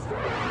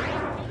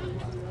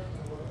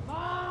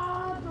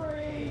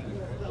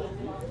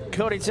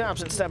 Cody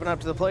Thompson stepping up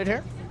to the plate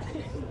here.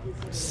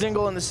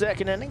 Single in the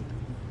second inning.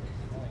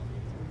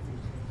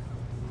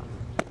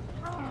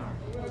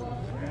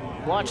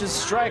 Watches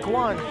strike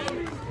one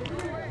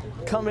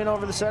come in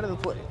over the side of the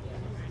plate.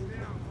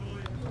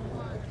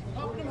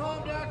 Helping him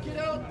home now,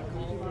 kiddo.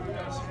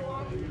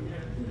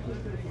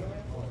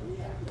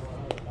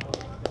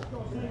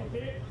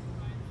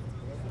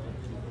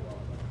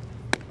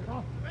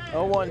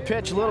 0-1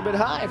 pitch, a little bit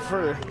high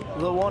for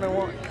the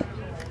 1-1.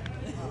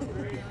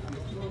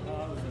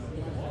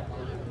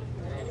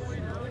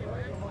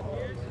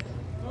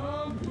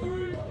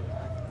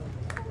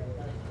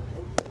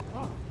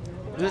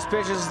 This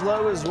pitch is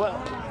low as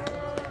well.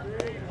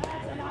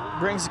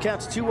 Brings the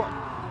count to 2-1.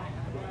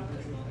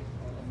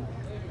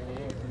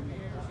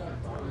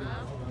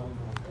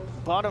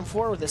 Bottom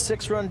 4 with a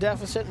 6-run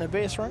deficit and a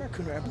base runner.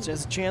 Coon Rapids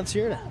has a chance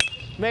here to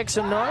make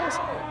some noise.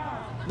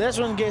 This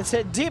one gets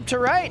hit deep to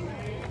right.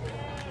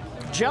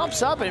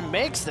 Jumps up and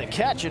makes the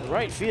catch in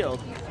right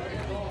field.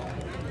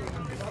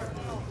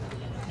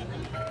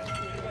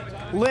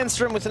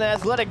 Lindstrom with an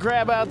athletic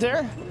grab out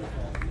there.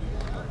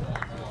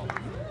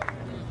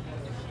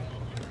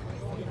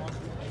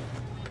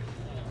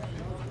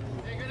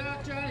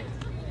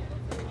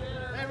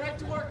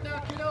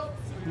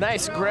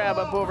 Nice grab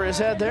up over his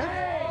head there.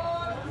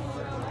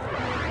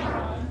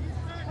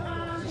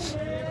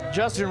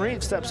 Justin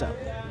Reed steps up.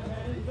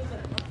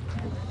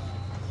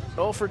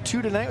 0 for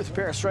 2 tonight with a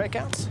pair of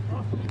strikeouts.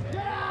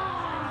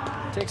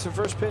 Takes the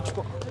first pitch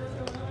ball.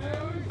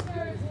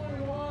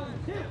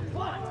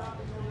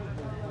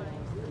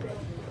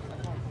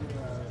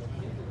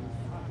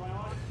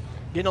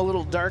 Getting a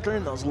little darker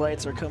and those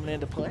lights are coming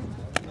into play.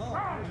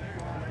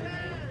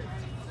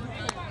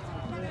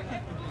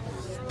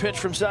 Pitch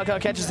from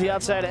Salkow catches the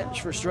outside edge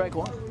for strike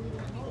one.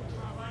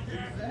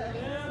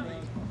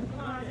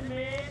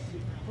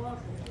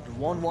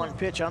 1-1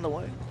 pitch on the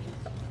way.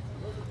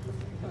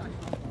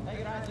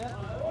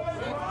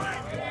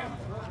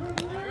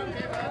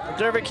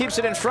 Dervick keeps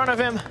it in front of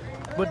him,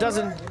 but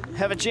doesn't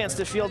have a chance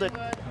to field it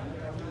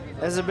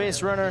as the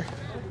base runner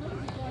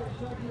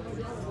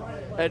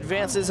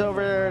advances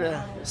over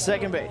to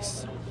second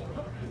base.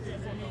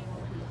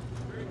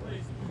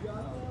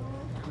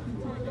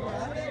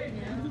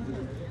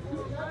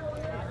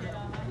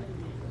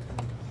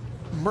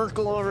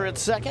 Merkel over at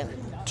second,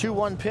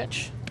 2-1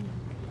 pitch.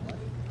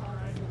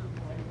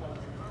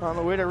 On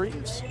the way to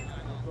Reeves.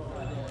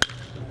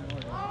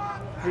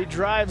 He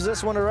drives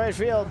this one to right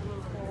field.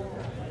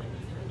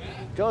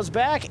 Goes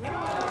back,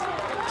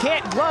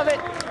 can't glove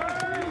it,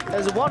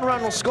 as a 1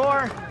 run will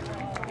score.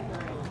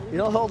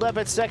 He'll hold up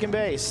at second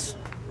base.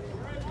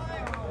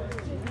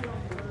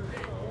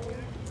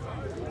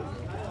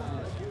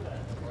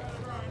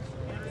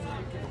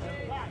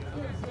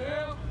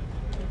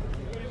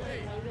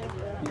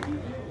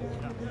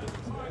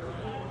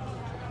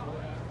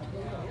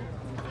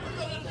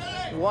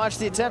 Watch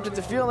the attempt at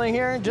the fielding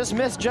here, just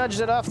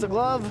misjudged it off the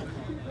glove.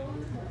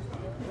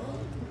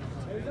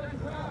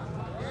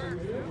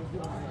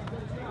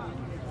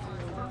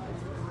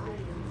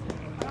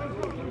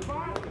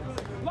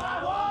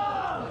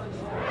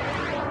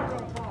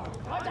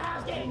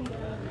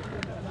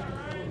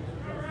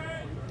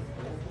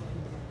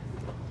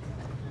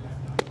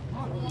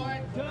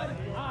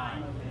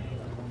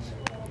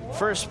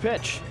 first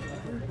pitch.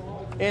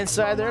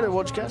 Inside there to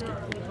Wojciechowski.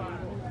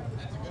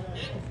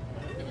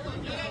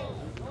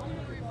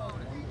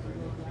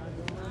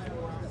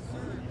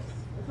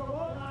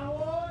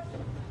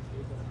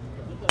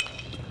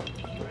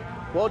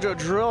 Wojo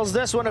drills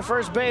this one to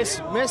first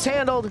base,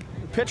 mishandled.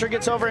 Pitcher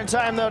gets over in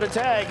time though to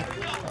tag.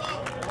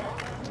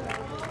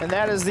 And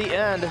that is the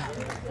end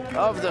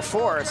of the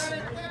fourth.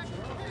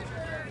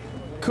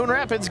 Coon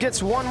Rapids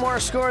gets one more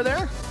score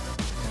there.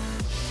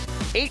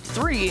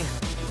 8-3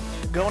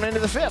 going into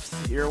the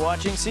fifth. You're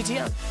watching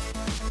CTN.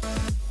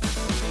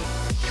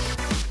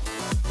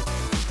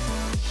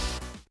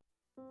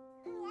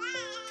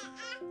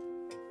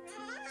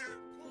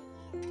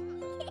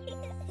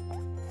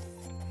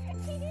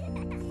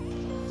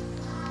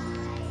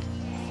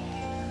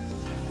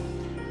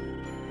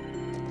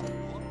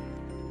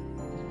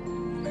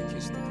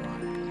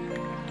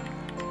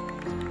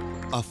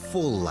 A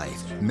full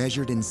life,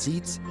 measured in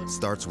seats,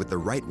 starts with the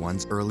right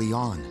ones early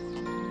on.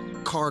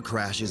 Car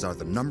crashes are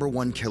the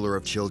 #1 killer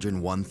of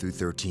children 1 through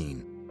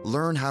 13.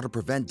 Learn how to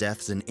prevent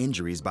deaths and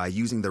injuries by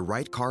using the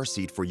right car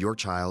seat for your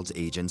child's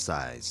age and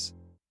size.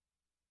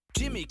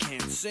 Jimmy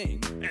can't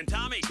sing, and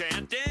Tommy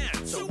can't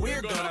dance, so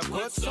we're gonna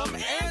put some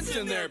ants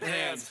in their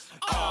pants.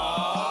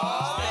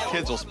 Aww.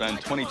 Kids will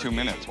spend 22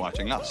 minutes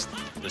watching us,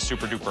 the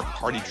super duper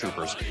party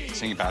troopers,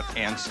 sing about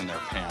ants in their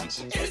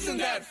pants. Isn't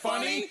that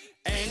funny?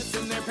 Ants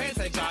in their pants,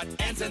 they've got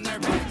ants in their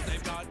pants,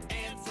 they've got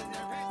ants in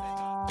their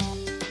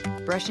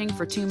pants. Brushing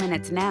for 2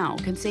 minutes now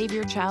can save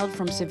your child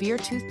from severe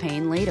tooth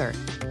pain later.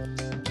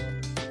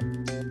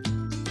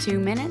 2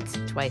 minutes,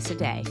 twice a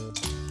day.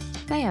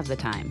 They have the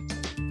time.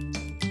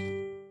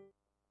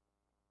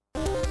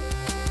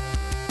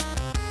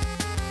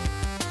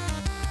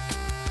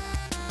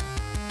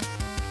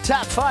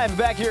 Top 5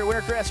 back here at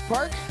Werecrest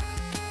Park.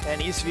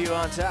 And Eastview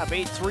on top,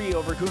 8-3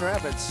 over Coon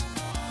Rapids.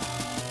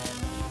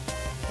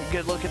 A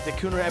good look at the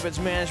Coon Rapids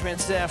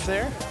management staff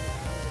there.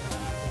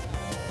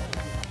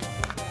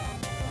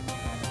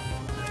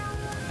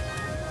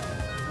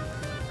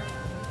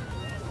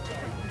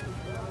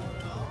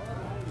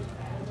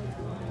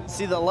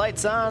 See the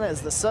lights on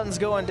as the sun's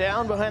going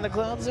down behind the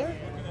clouds there.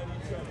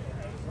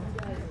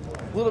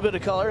 A little bit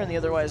of color in the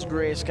otherwise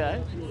gray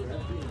sky.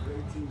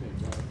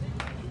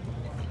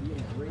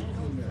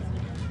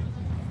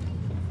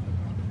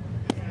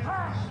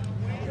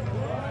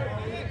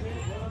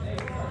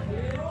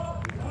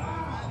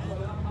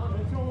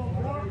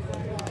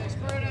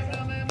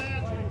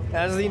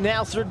 As the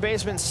now third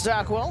baseman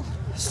Stockwell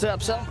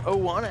steps up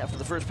 0-1 after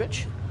the first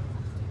pitch.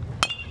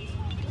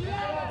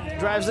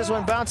 Drives this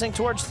one bouncing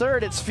towards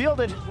third. It's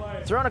fielded,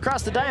 thrown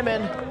across the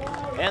diamond,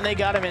 and they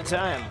got him in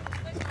time.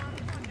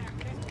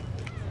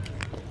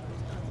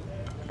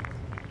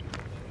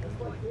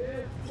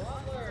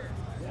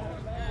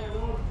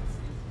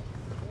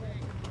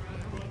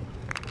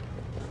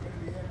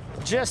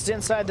 Just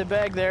inside the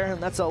bag there,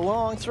 and that's a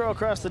long throw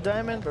across the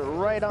diamond, but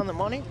right on the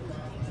money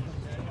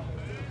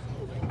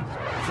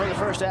for the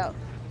first out.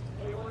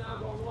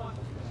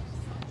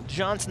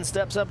 Johnson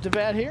steps up to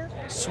bat here,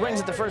 swings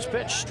at the first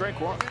pitch,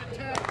 strike one.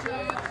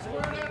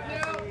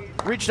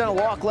 Reached on a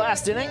walk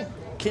last inning,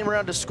 came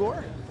around to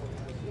score.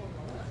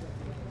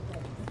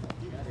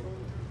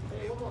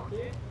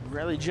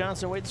 Riley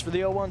Johnson waits for the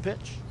 0-1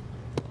 pitch.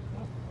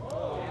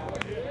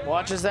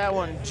 Watches that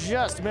one,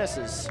 just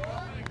misses.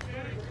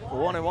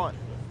 1-1.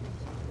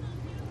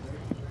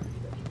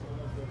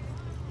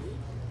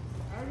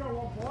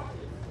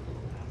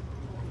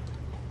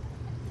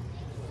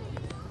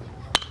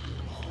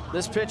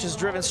 This pitch is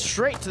driven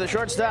straight to the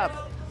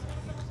shortstop.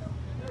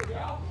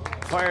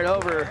 Fired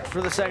over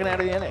for the second out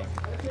of the inning.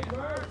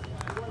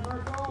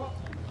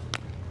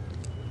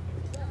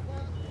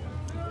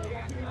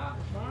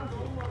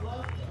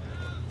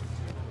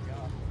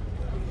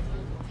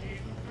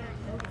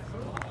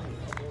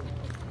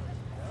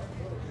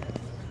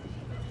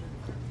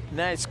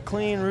 Nice,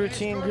 clean,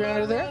 routine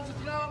grounder there.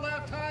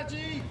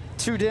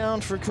 2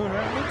 down for Coon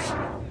Rapids.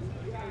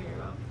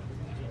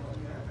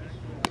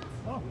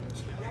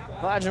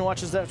 Hodgen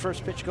watches that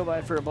first pitch go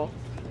by for a ball.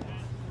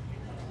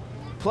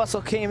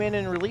 Plussel came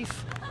in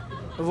relief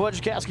of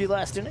Wojciechowski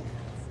last inning.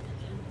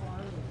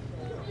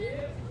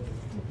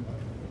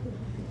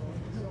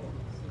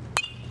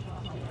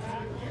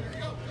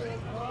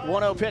 The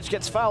 1-0 pitch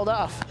gets fouled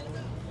off.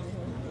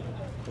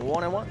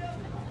 1-1.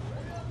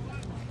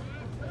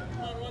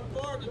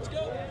 Let's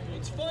go.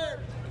 It's fired.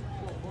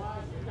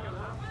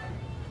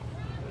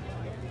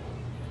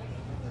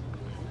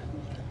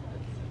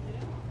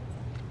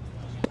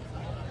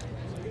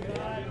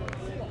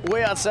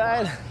 Way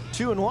outside,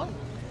 2-1.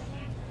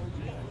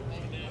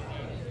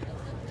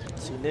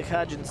 See Nick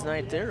Hodgen's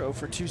night there, 0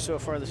 for 2 so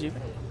far this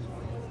evening.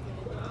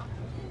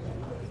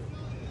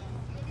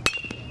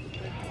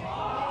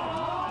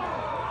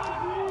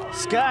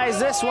 Skies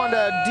this one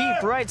to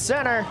deep right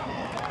center,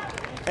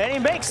 and he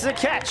makes the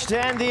catch to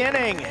end the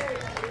inning.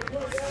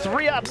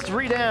 3 up,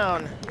 3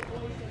 down.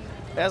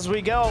 As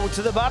we go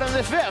to the bottom of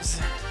the fifth,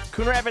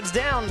 Coon Rapids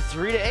down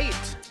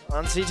 3-8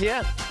 on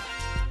CTN.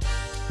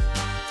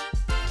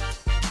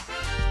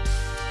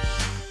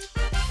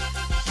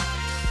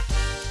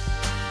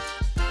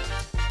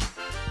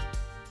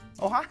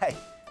 Oh, hi.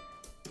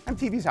 I'm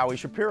TV's Howie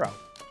Shapiro.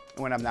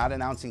 And when I'm not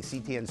announcing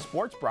CTN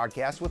sports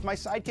broadcasts with my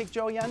sidekick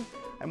Joe Yen,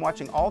 I'm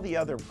watching all the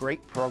other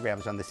great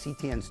programs on the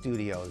CTN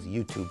Studios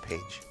YouTube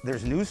page.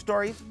 There's news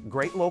stories,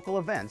 great local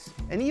events,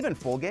 and even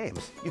full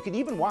games. You can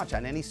even watch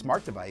on any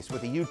smart device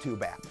with a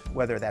YouTube app.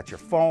 Whether that's your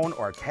phone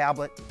or a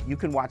tablet, you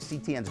can watch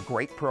CTN's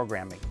great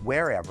programming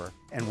wherever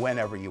and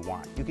whenever you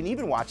want. You can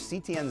even watch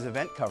CTN's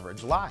event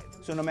coverage live.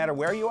 So no matter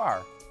where you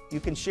are, you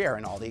can share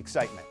in all the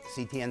excitement.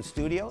 CTN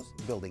Studios,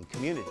 building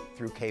community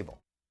through cable.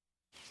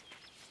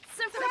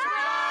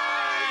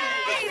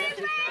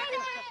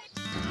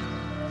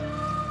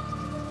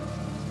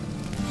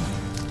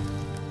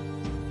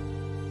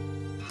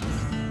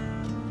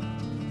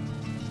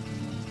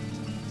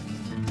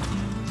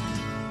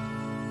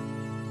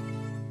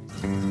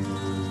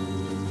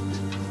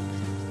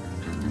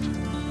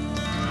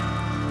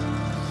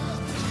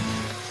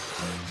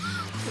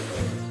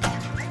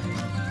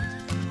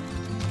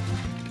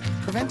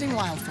 Preventing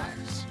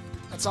wildfires.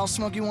 That's all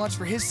Smokey wants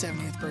for his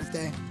 70th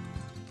birthday.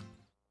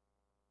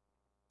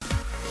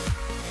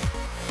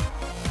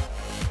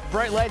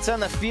 Bright lights on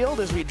the field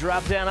as we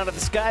drop down out of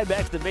the sky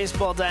back to the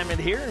baseball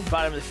diamond here,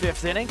 bottom of the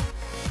 5th inning.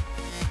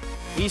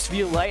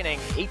 Eastview Lightning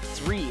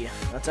 8-3.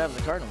 That's out of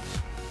the Cardinals.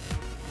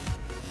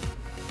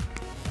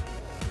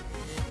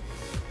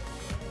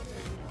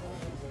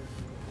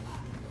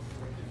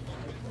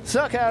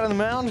 Suck out on the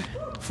mound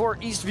for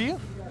Eastview.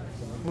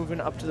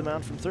 Moving up to the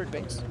mound from third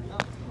base.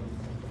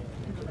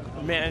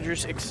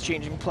 Managers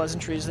exchanging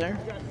pleasantries there.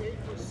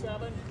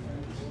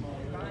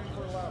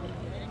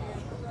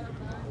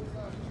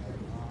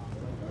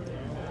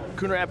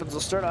 Coon Rapids will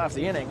start off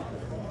the inning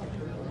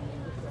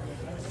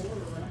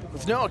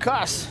with Noah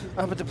Koss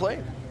up at the plate.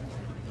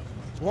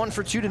 1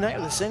 for 2 tonight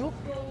with a single.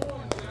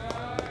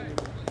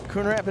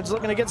 Coon Rapids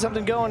looking to get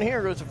something going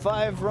here with a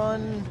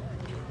 5-run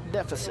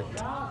deficit.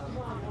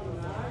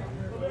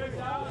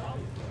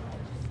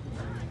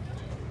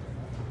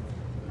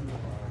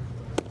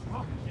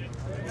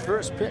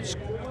 First pitch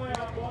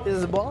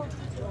is the ball.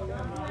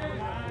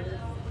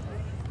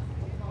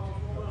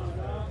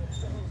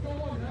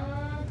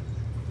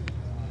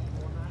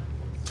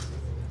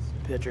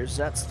 Pitcher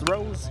sets,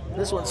 throws.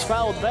 This one's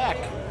fouled back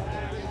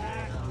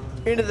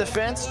into the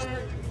fence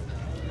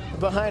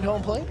behind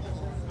home plate.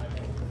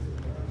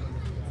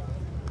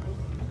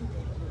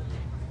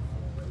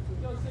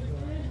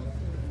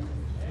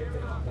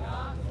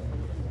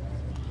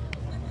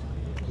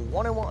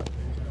 One and one.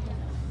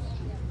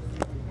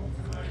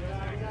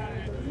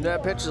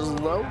 That pitch is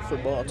low for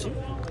ball 2.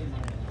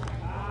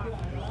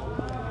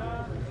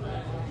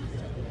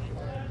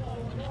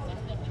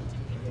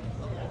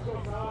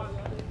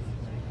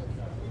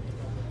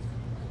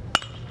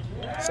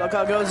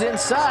 Selkow goes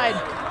inside,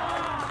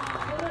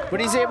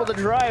 but he's able to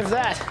drive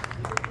that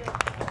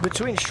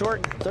between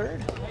short and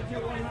third.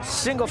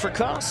 Single for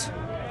Koss.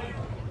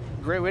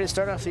 Great way to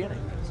start off the inning.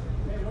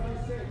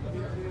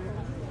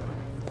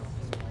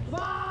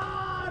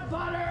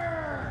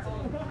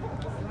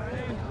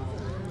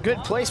 Good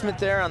placement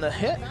there on the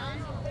hit.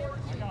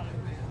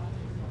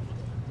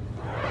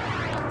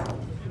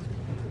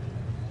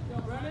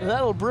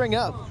 That'll bring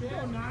up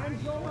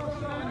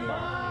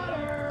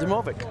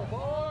Demovic.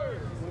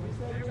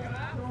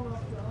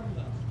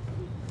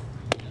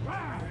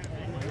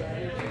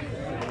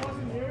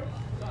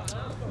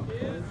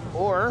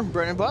 Or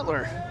Brennan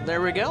Butler.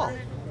 There we go.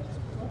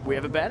 We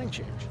have a batting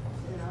change.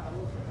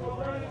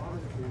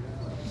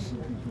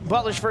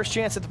 Butler's first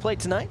chance at the plate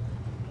tonight.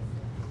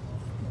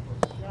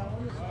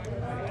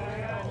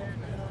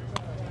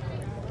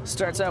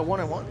 Starts out 1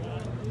 and 1.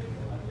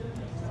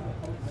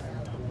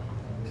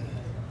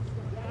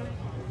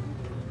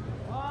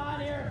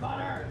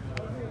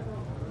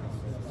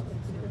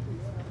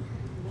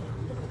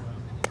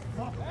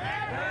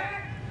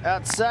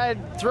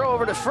 Outside throw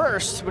over to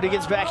first, but he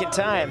gets back in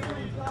time.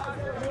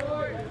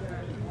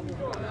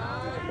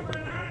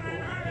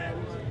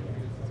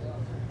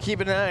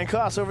 Keeping an eye on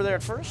Koss over there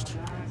at first.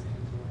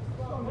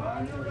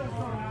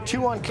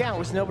 2-1 count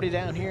with nobody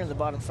down here in the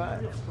bottom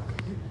 5.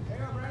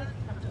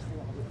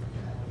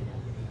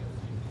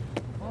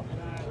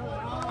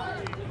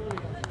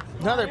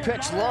 Another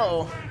pitch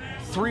low,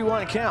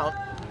 3-1 count.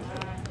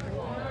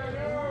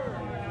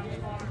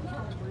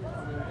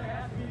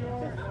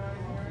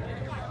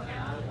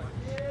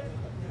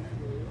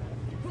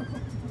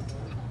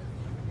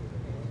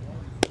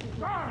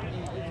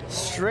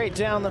 Straight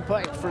down the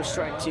pipe for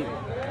strike 2.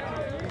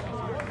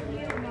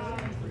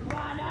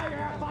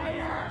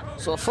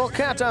 So a full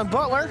count on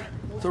Butler.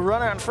 The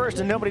runner on first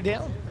and nobody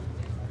down.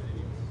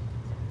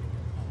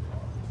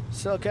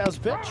 Selkow's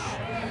pitch.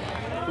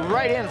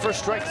 Right in for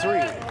strike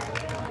 3.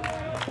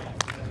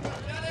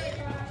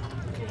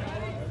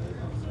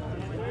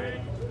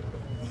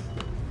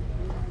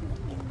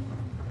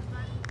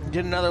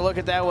 Get another look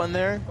at that one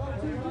there.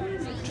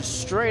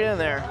 Just straight in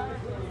there.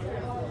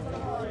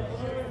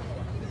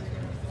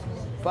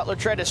 Butler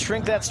tried to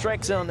shrink that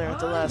strike zone there at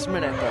the last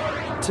minute,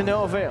 but to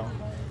no avail.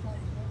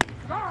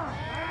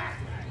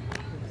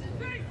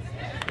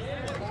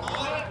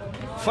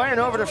 Firing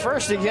over to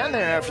first again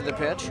there after the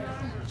pitch.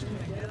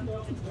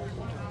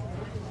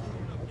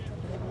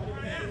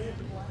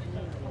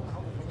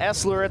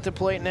 Essler at the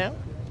plate now.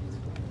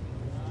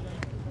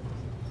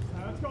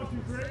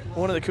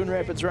 One of the Coon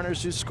Rapids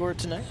runners who scored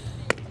tonight.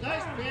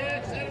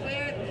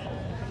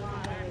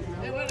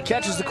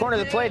 Catches the corner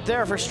of the plate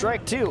there for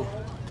strike 2.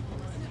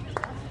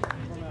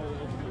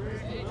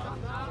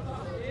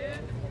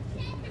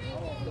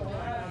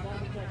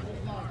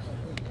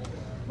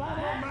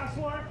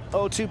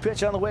 Oh, 2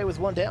 pitch on the way with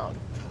 1 down.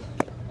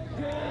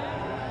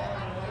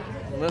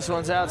 And this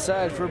one's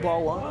outside for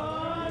ball 1.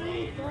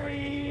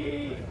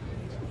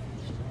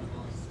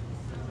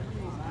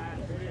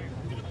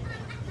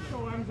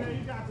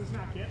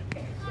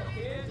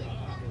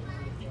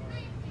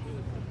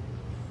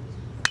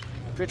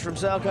 Pitch from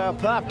Salkow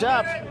popped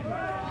up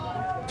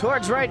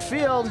towards right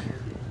field.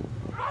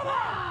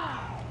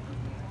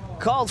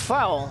 Called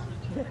foul.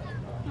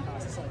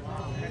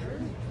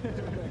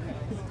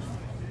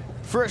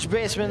 First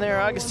baseman there,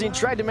 Augustine,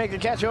 tried to make a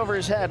catch over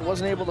his head,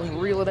 wasn't able to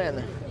reel it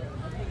in.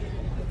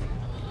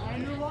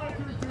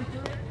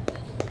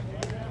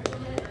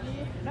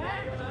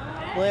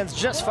 Lands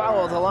just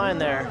foul of the line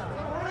there.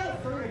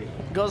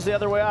 Goes the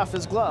other way off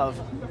his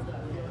glove.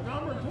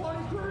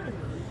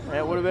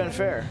 It would have been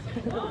fair.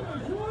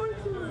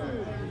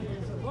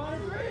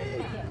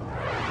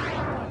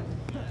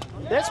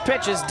 This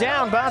pitch is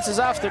down, bounces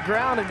off the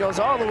ground, and goes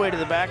all the way to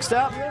the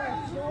backstop.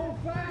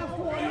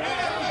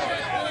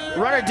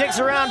 Runner digs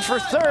around for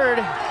third,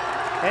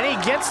 and he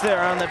gets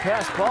there on the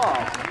passed ball.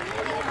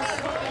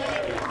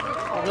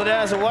 Although that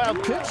has a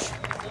wild pitch.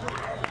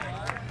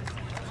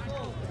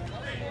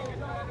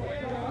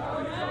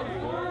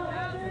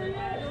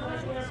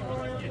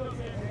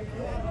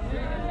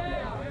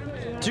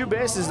 Two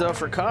bases, though,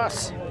 for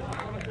Koss.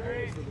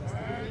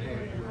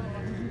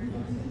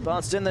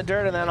 Bounced in the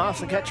dirt and then off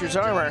the catcher's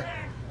armor.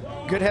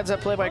 Good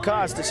heads-up play by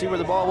Koss to see where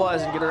the ball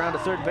was and get around to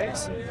third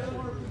base.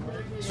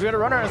 So we got a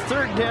runner on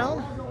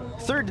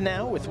third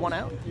now with 1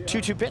 out.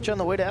 2-2 pitch on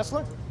the way to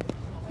Essler.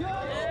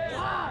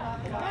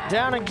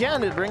 Down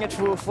again to bring it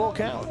to a full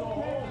count.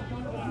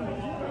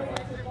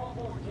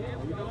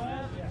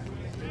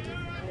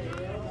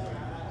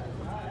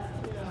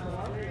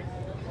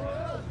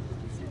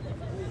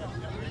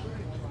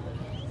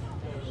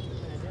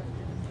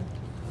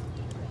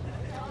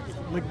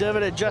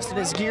 McDevitt adjusting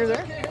his gear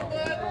there.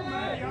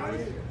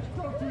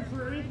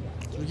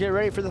 So we get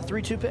ready for the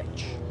 3-2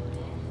 pitch.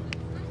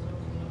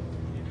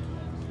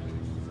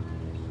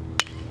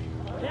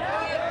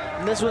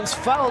 And this one's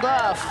fouled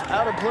off,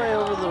 out of play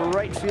over the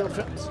right field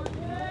fence.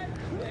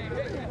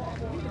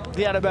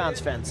 The out of bounds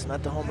fence,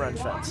 not the home run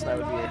fence. That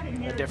would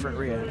be a different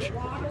reaction.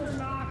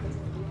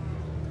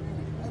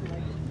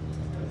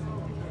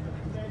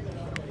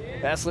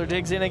 Essler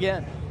digs in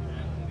again.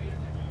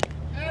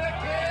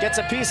 Gets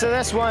a piece of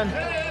this one.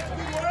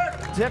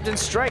 Tipped in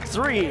strike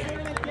 3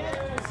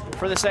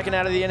 for the second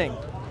out of the inning.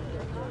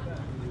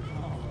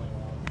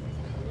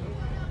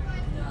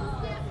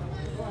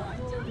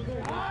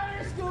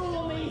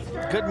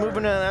 Good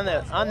movement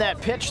on that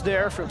pitch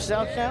there from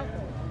Salkow.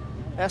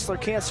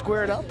 Essler can't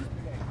square it up.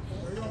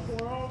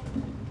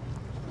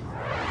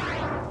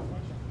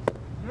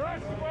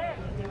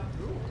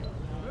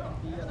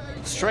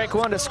 Strike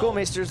 1 to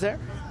Schoolmeisters there.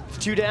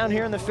 2 down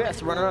here in the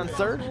 5th. Runner on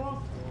third.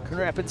 Coon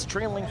Rapids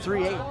trailing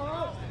 3-8.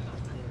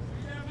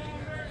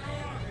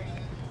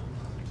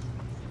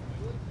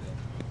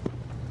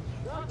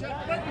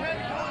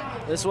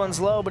 This one's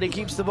low, but he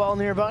keeps the ball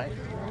nearby.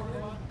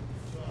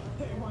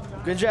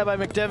 Good job by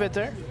McDevitt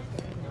there.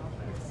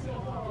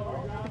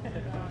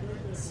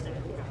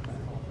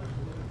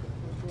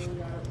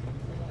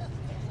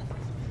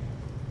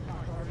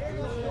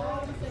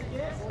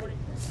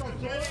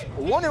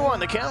 One and 1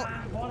 the count.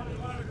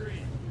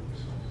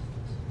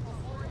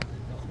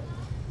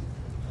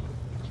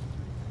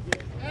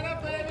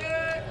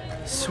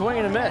 Swing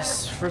and a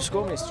miss for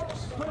Schoolmeisters.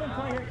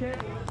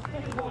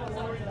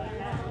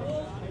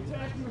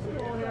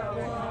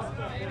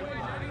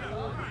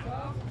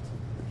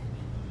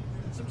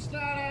 Some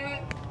snot on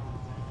it.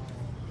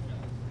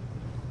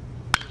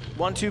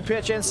 1-2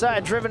 pitch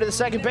inside, driven to the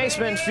second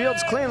baseman,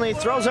 fields cleanly,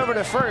 throws over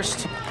to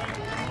first.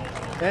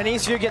 And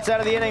Eastview gets out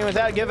of the inning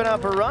without giving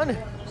up a run.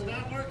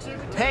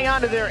 Hang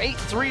on to their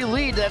 8-3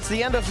 lead. That's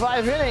the end of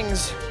 5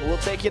 innings. We'll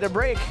take you to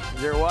break.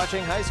 You're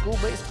watching high school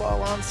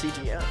baseball on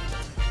CTN.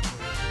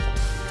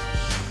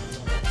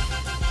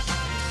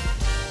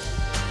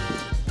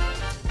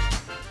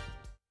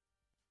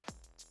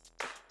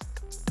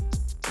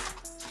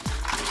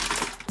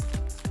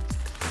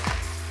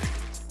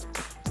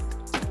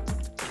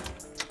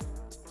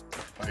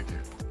 Thank you.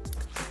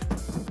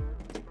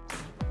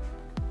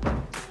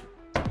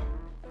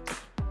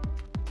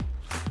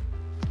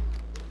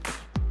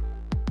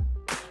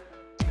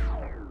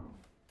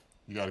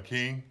 You got a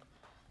king?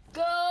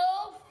 Go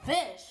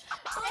fish.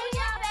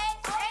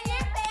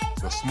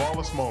 The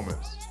smallest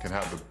moments can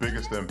have the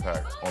biggest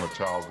impact on a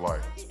child's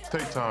life.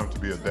 Take time to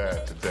be a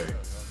dad today.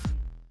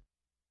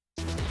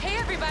 Hey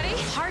everybody!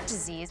 ready? Heart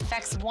disease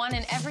affects 1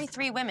 in every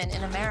 3 women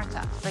in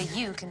America, but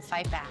you can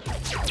fight back.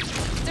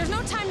 There's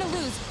no time to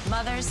lose.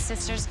 Mothers,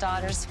 sisters,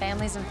 daughters,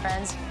 families, and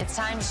friends, it's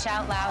time to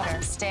shout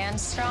louder, stand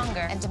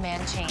stronger, and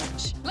demand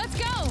change. Let's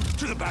go!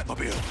 To the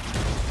Batmobile.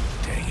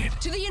 Dang it.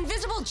 To the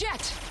invisible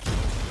jet!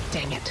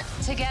 Dang it.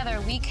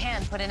 Together, we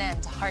can put an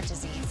end to heart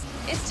disease.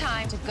 It's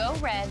time to go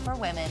red for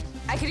women.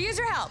 I could use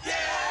your help.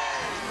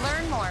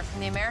 Learn more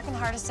from the American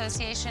Heart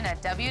Association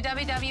at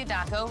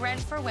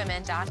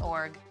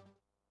www.goredforwomen.org.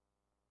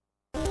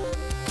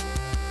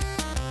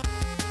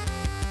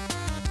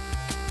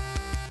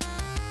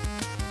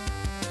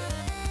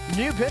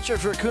 New pitcher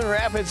for Coon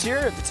Rapids here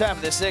at the top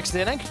of the 6th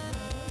inning.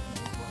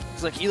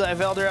 Looks like Eli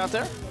Velder out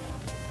there.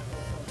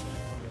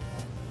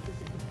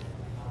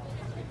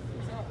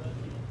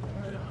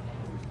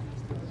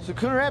 So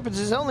Coon Rapids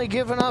has only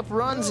given up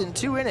runs in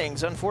 2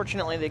 innings.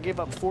 Unfortunately, they gave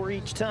up 4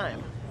 each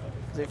time.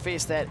 They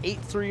face that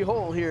 8-3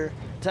 hole here,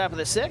 top of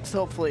the 6th.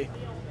 Hopefully,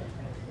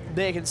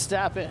 they can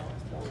stop it.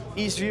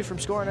 Eastview from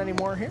scoring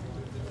anymore here.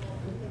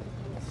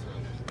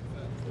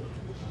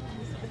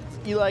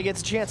 Eli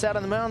gets a chance out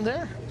on the mound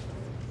there.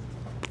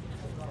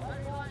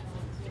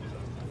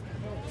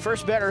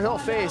 First batter he'll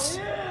face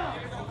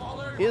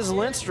is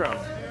Lindstrom.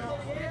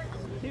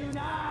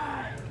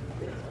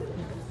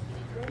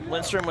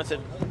 Lindstrom with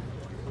a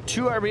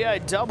 2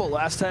 RBI double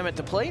last time at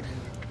the plate.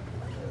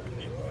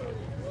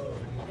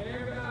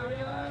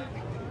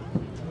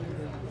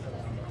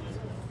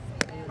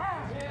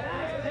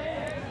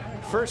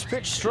 First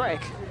pitch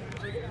strike.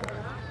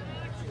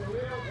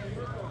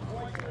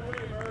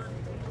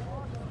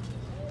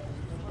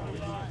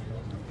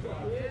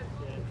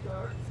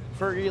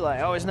 For Eli,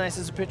 always nice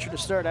as a pitcher to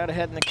start out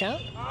ahead in the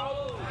count.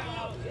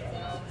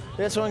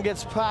 This one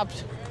gets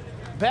popped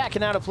back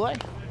and out of play.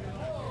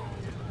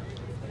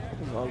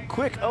 A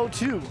quick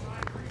 0-2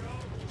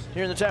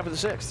 here in the top of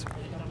the 6th.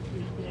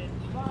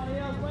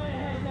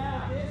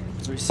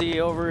 As we see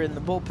over in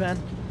the bullpen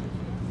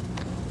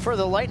for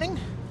the Lightning,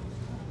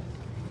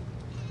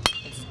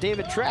 it's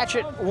David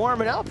Tratchett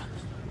warming up.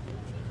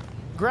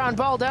 Ground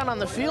ball down on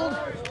the field,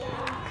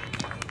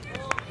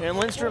 and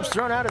Lindstrom's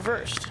thrown out at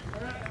first.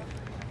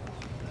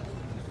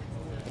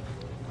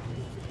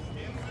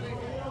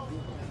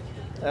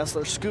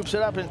 Essler scoops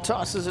it up and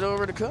tosses it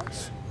over to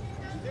Cooks.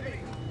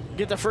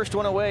 Get the first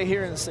one away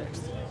here in the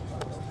 6th.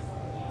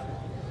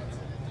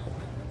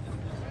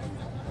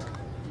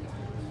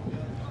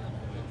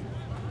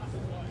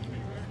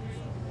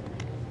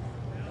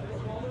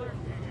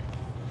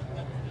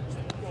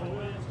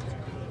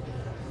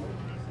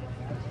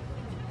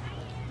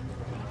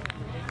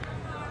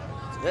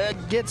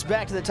 That gets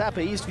back to the top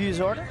of Eastview's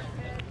order.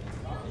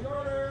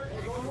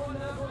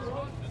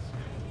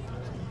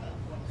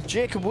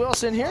 Jacob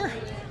Wilson here.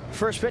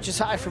 First pitch is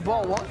high for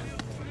ball 1.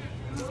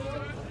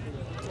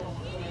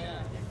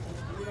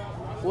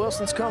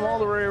 Wilson's come all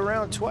the way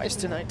around twice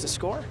tonight to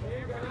score.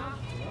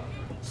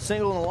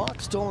 Single and a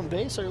walk, stolen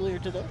base earlier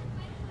today.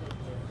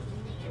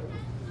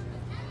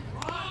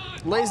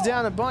 Lays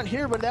down a bunt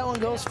here, but that one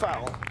goes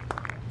foul.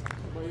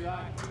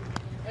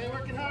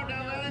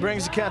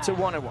 Brings the count to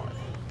 1-1.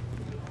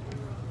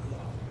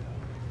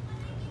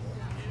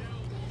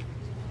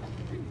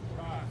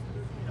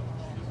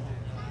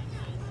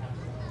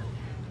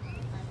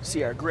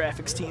 See our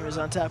graphics team is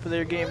on top of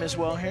their game as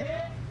well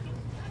here.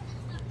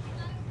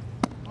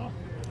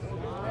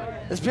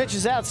 This pitch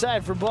is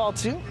outside for ball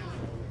 2.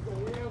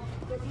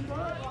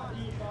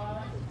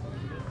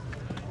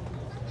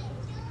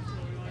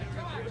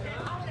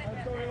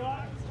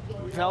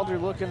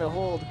 Velder looking to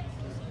hold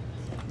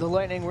the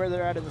Lightning where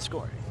they're at in the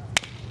scoring.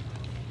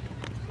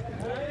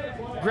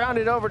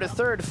 Grounded over to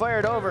third,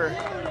 fired over.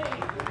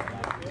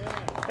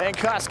 And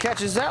Koss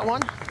catches that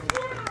one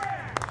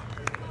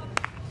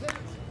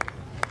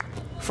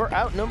for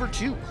out number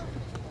 2.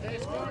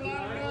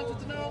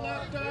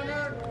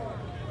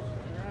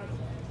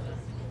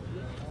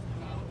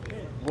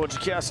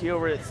 Wojciechowski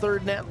over at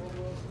third now.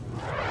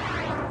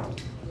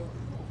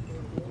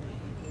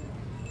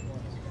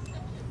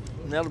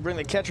 And that'll bring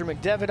the catcher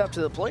McDevitt up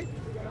to the plate.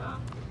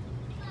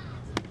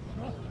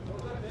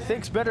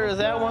 Thinks better of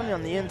that one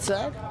on the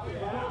inside.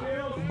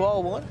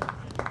 Ball 1.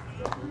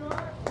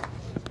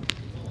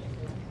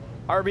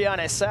 RB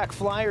on a sac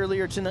fly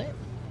earlier tonight.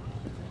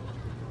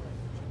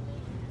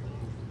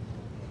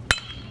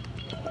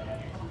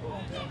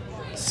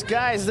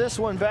 Skies this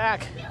one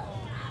back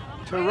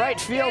to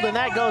right field, and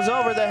that goes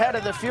over the head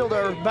of the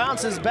fielder,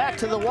 bounces back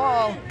to the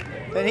wall,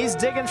 and he's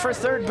digging for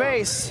third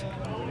base.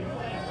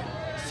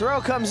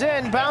 Throw comes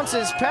in,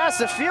 bounces past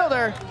the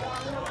fielder,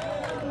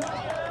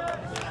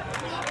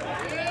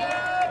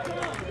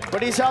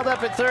 but he's held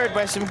up at third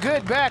by some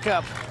good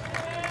backup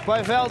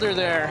by Velder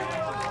there.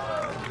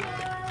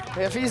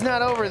 If he's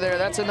not over there,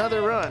 that's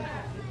another run.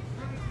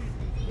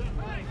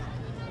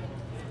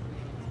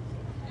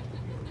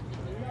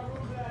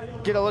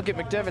 Get a look at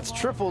McDevitt's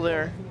triple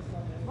there.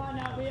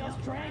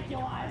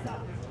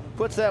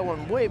 Puts that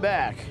one way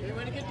back.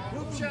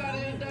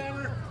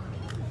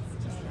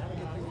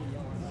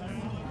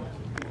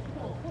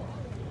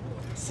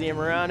 See him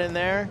around in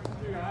there.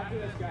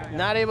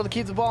 Not able to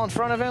keep the ball in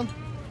front of him.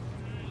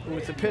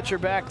 With the pitcher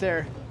back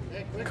there,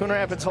 Coon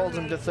Rapids holds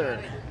him to third.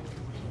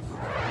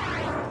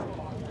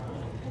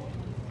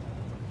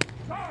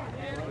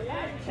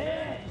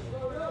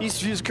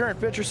 Eastview's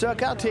current pitcher,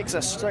 Selkow, takes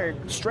a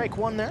strike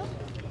one there.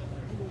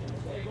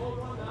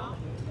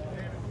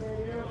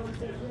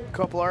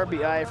 Couple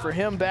RBI for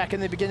him back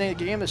in the beginning of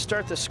the game to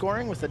start the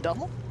scoring with a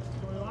double.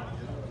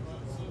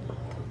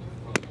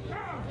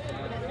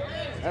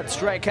 That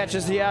strike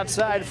catches the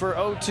outside for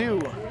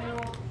 0-2.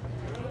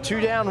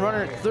 2 down,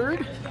 runner at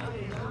third.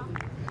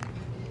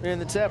 In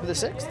the top of the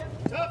sixth.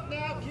 Tough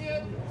now,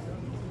 kid.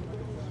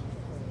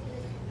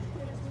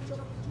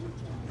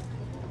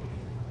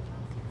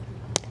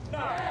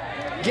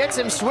 Gets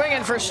him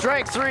swinging for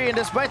strike 3, and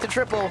despite the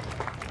triple,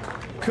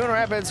 Coon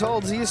Rapids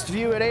holds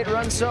Eastview at 8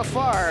 runs so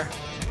far.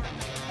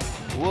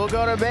 We'll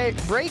go to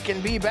break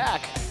and be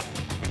back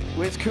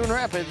with Coon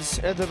Rapids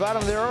at the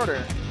bottom of their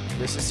order.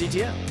 This is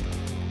CTN.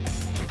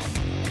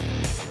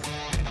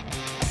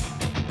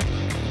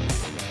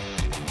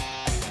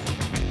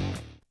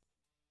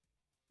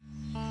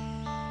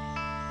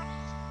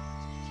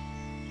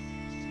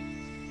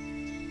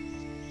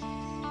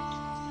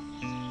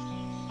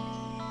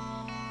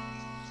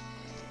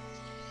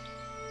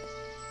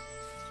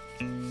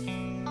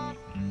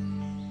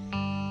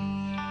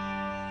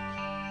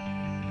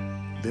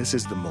 This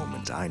is the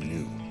moment I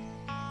knew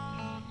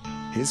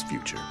his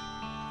future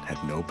had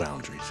no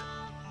boundaries.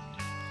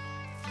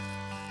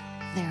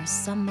 There are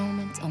some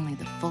moments only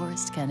the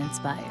forest can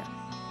inspire.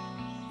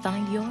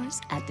 Find yours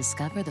at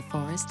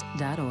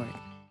discovertheforest.org.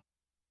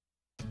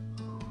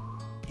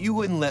 You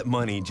wouldn't let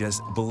money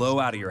just blow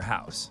out of your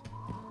house.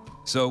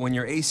 So when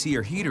your AC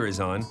or heater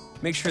is on,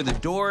 make sure the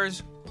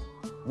doors,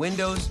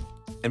 windows,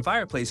 and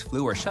fireplace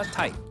flue are shut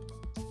tight.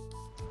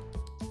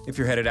 If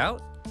you're headed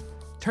out,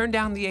 turn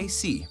down the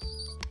AC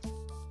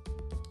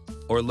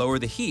or lower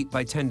the heat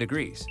by 10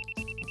 degrees.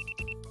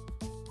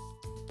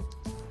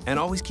 And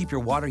always keep your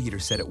water heater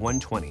set at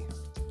 120.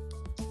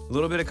 A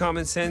little bit of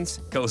common sense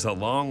goes a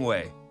long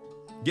way.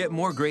 Get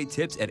more great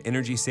tips at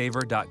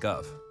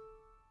energysaver.gov.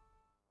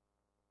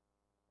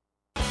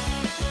 Back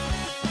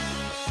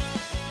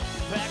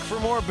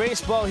for more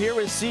baseball here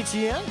with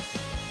CTN.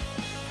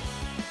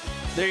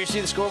 There you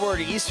see the scoreboard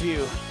at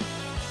Eastview.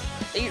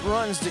 8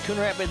 runs to Coon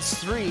Rapids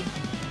 3.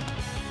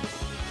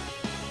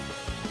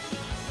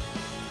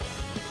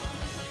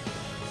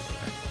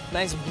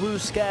 Nice blue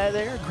sky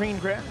there, green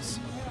grass.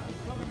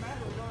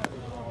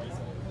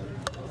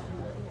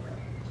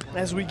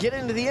 As we get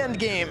into the end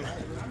game,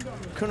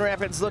 Coon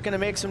Rapids looking to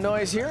make some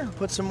noise here,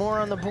 put some more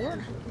on the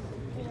board.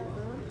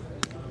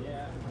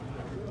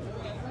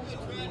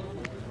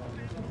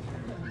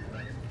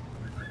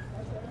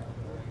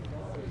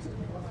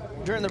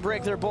 During the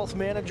break there, both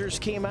managers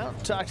came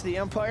out, talked to the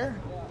umpire,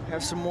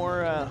 have some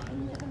more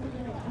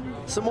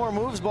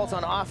moves both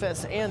on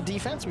offense and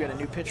defense. We got a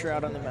new pitcher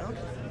out on the mound.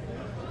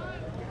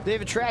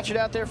 David Tratchett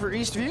out there for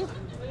Eastview.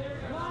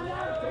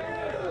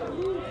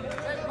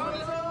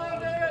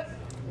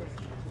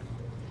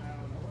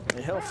 And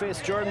he'll face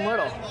Jordan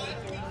Little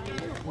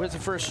with the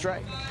first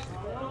strike.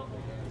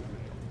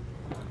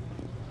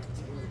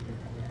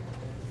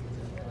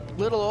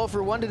 Little 0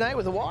 for 1 tonight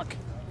with a walk.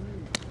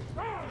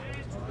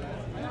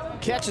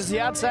 Catches the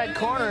outside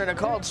corner and a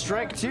called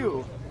strike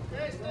 2.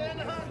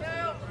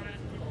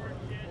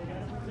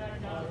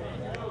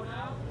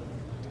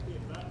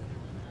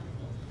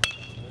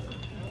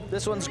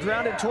 This one's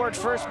grounded towards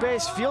first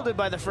base, fielded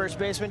by the first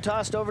baseman,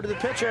 tossed over to the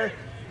pitcher,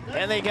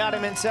 and they got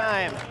him in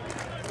time.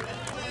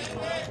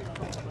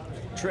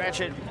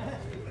 Tratchett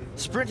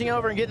sprinting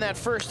over and getting that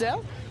first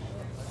out.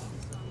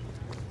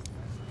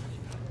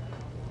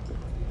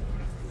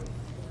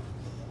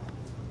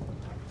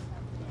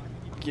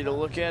 Get a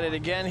look at it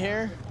again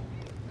here.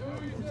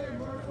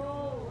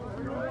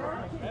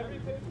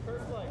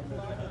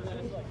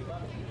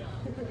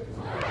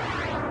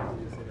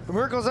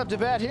 Merkel's up to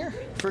bat here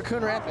for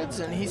Coon Rapids,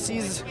 and he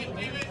sees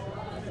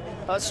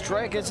a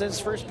strike as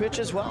his first pitch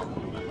as well.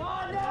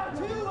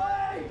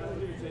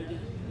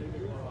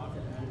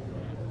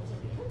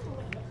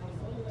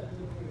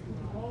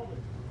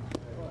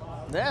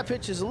 That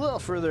pitch is a little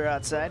further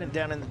outside and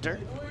down in the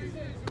dirt.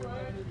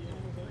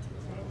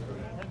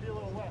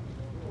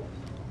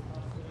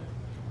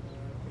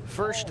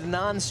 First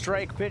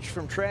non-strike pitch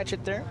from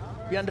Tratchett there,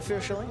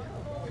 unofficially.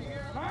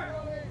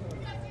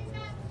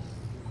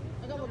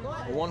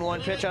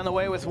 1-1 pitch on the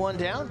way with 1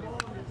 down.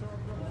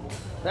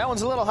 That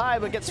one's a little high,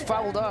 but gets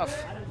fouled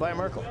off by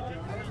Merkel.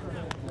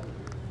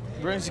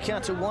 Brings the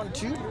count to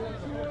 1-2.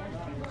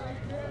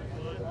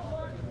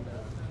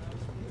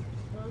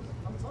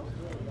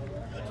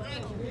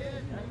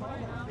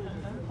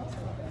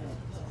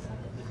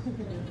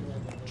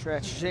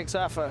 Tratchett shakes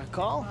off a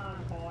call.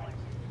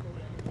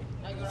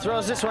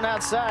 Throws this one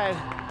outside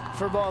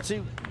for ball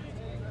 2.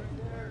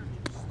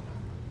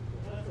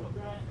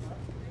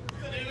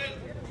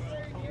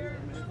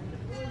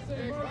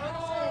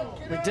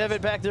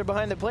 McDevitt back there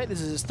behind the plate.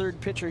 This is his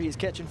 3rd pitcher he's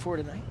catching for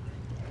tonight.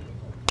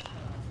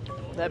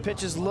 That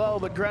pitch is low,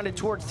 but grounded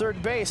toward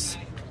third base.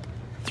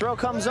 Throw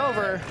comes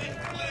over,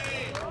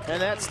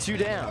 and that's 2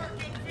 down.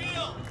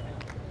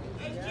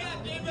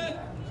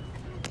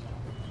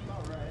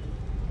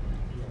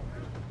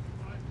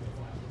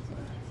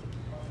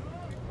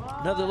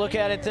 Another look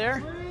at it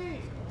there.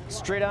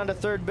 Straight on to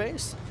third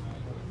base.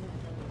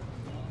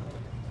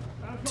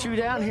 2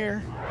 down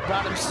here.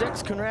 Bottom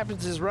 6. Coon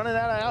Rapids is running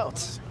out of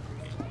outs.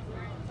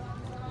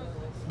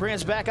 Bring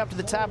us back up to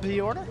the top of the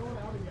order.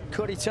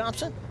 Cody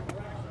Thompson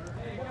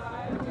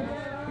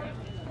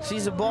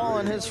sees a ball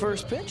on his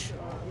first pitch.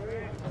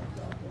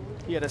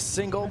 He had a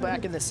single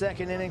back in the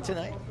second inning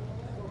tonight.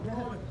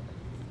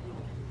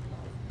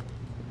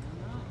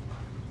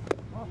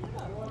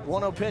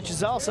 One 0 pitch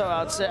is also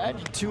outside.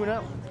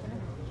 2-0.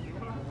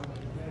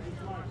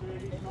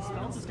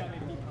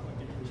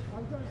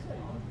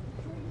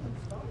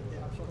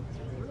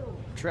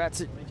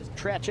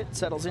 Tratchett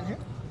settles in here.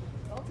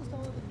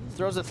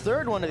 Throws a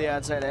third one to the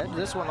outside edge.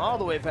 This one all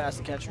the way past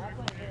the catcher.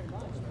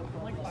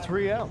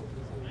 3-0.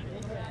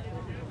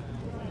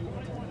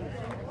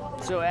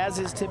 So as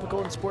is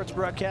typical in sports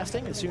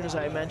broadcasting, as soon as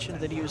I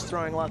mentioned that he was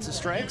throwing lots of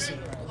strikes, he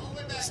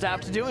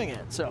stopped doing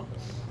it. So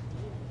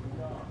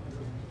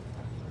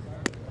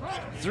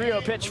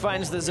 3-0 pitch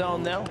finds the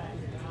zone though.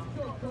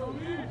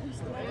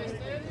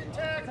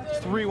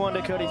 3-1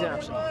 to Cody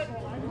Thompson.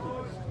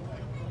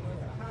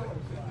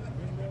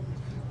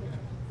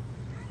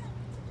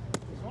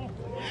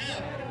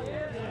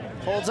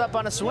 Holds up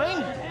on a swing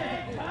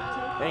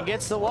and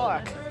gets the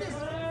walk.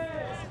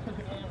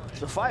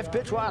 The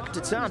 5-pitch walk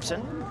to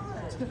Thompson.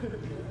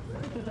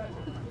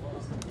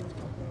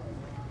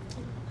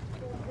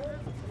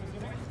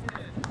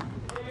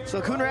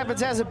 So Coon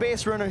Rapids has a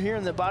base runner here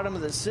in the bottom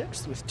of the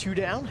 6th with 2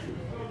 down.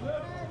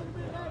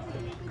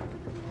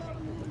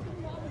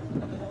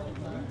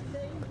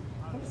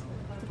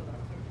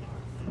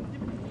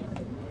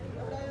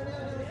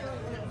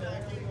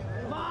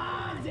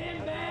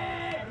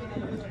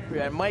 We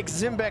got Mike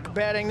Zimbeck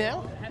batting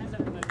now.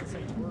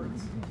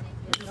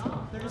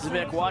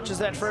 Zimbeck watches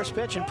that first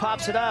pitch and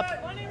pops it up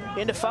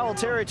into foul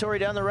territory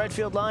down the right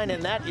field line,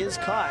 and that is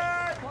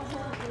caught.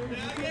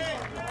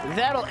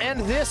 That'll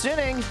end this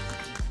inning.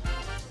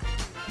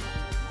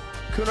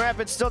 Coon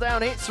Rapids still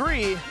down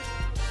 8-3.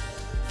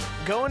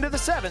 Going to the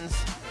 7th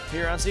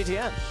here on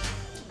CTN.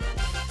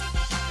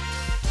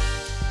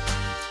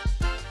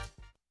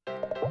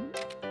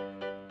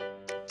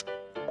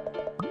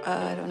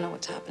 I don't know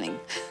what's happening.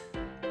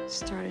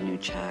 Start a new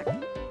chat.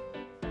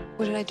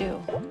 What did I do?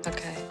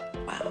 Okay.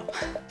 Wow.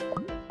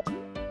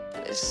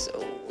 That is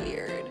so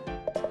weird.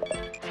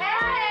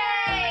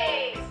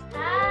 Hey!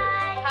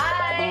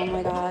 Hi! Oh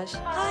my gosh.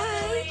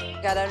 Hi!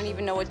 God, I don't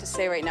even know what to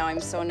say right now. I'm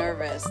so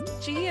nervous.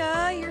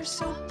 Gia, you're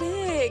so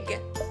big.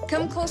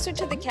 Come closer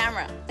to the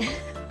camera.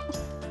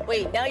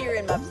 Wait, now you're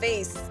in my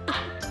face.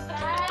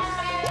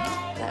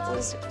 That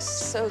was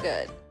so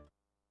good.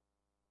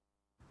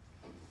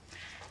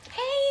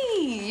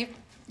 Hey, you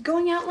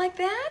going out like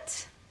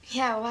that?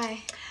 Yeah,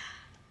 why?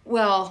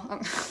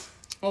 Well,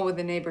 what would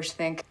the neighbors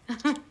think? I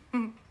see you!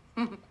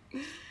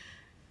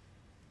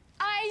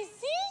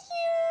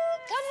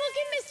 Come look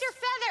at Mr.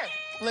 Feather.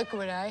 Look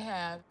what I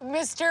have.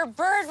 Mr.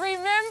 Bird,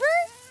 remember?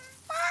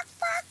 Bark,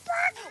 bark,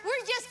 bark.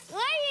 We're just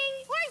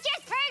playing. We're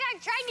just playing on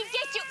trying to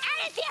get you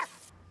out of here.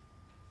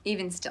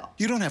 Even still.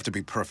 You don't have to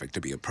be perfect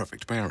to be a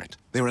perfect parent.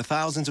 There are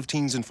thousands of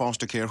teens in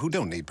foster care who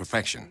don't need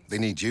perfection. They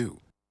need you.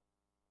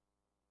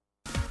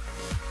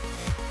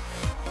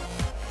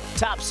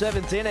 Top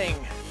 7th inning,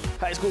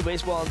 high school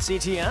baseball on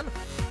CTN.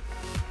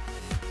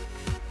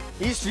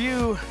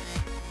 Eastview,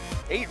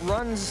 8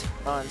 runs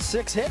on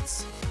 6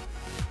 hits.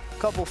 A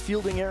couple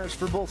fielding errors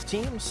for both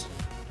teams.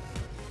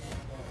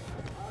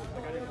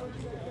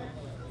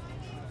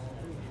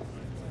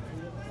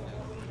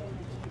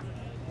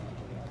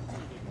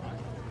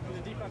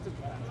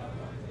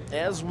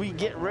 As we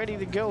get ready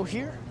to go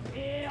here.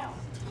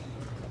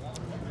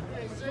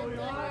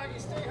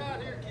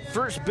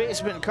 First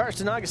baseman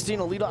Karsten Augustine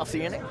will lead off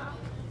the inning.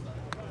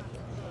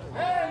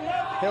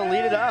 He'll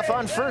lead it off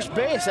on first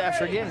base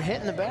after getting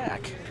hit in the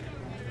back.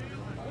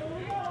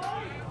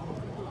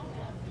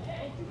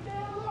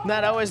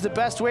 Not always the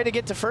best way to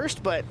get to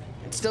first, but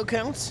it still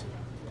counts.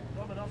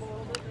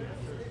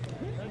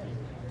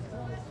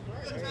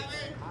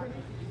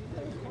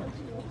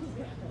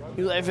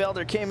 Eli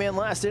Velder came in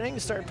last inning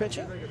to start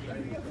pitching.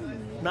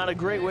 Not a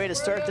great way to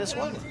start this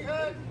one.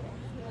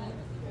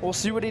 We'll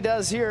see what he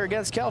does here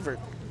against Calvert.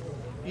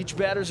 Each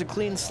batter's a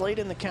clean slate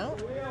in the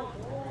count.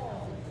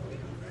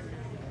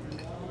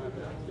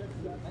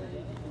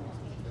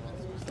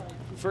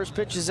 First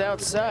pitch is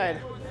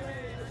outside.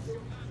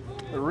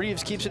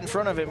 Reeves keeps it in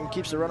front of him and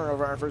keeps the runner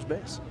over on first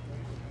base.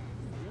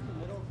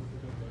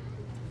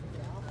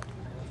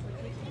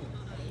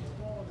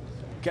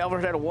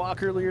 Calvert had a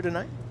walk earlier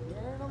tonight.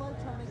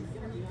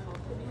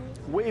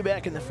 Way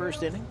back in the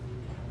first inning.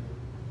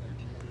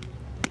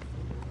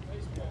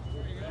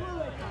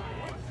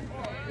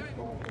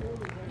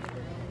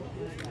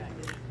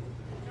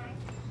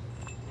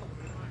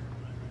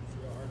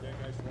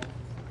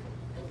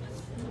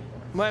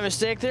 My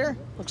mistake there.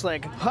 Looks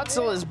like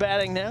Hutzel is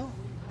batting now.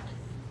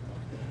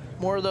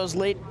 More of those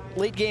late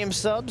game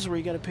subs where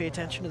you got to pay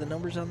attention to the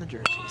numbers on the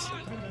jerseys.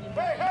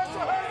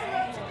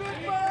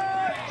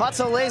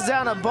 Hutzel lays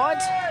down a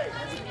bunt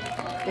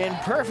in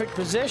perfect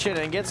position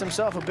and gets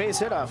himself a base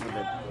hit off of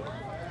it.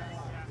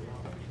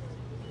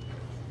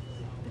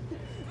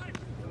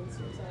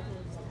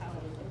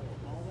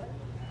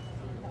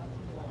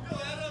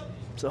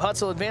 So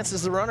Hutzel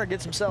advances the runner,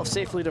 gets himself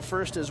safely to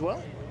first as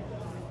well.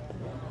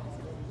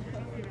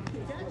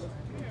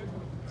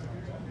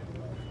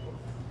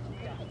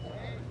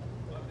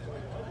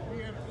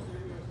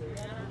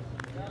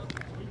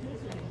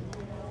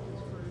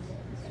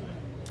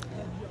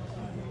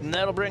 And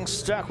that'll bring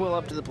Stockwell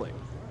up to the plate.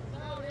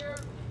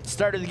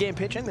 Started the game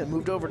pitching, then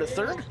moved over to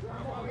third.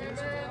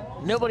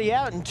 Nobody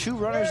out and 2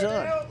 runners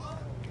on.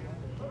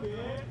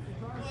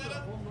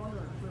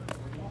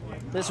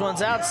 This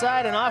one's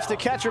outside and off the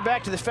catcher,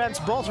 back to the fence.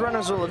 Both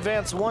runners will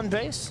advance 1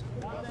 base.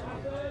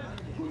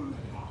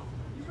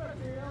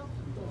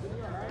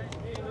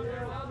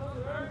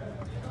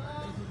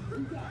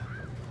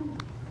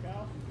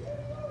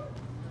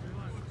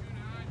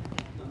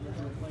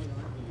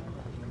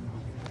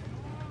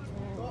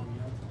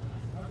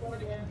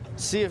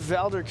 See if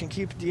Valder can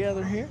keep it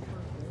together here.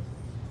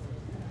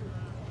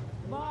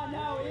 Come on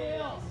now,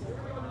 Eels.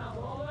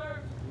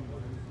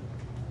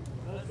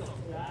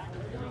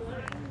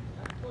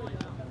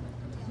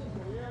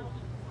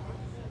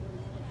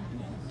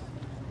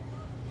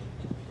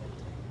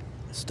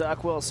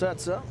 Stockwell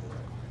sets up.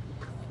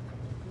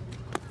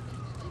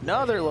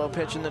 Another low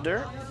pitch in the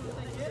dirt.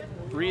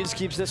 Reeves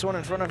keeps this one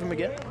in front of him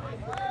again.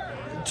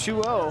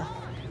 2-0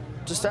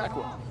 to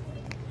Stockwell.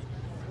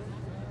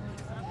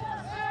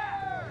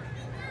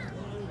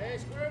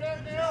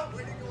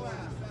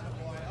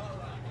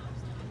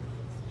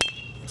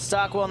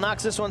 Stockwell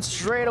knocks this one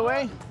straight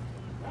away.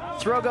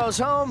 Throw goes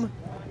home,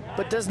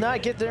 but does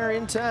not get there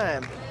in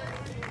time.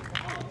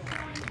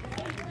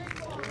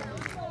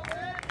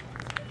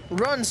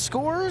 Run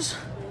scores.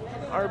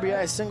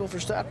 RBI single for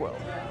Stockwell.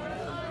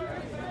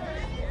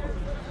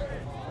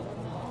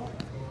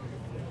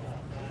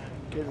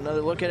 Get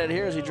another look at it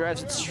here as he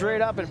drives it straight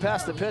up and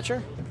past the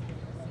pitcher.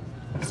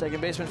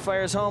 Second baseman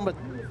fires home, but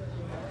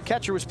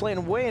catcher was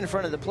playing way in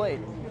front of the plate.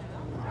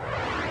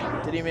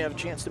 Didn't even have a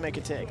chance to make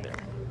a tag there.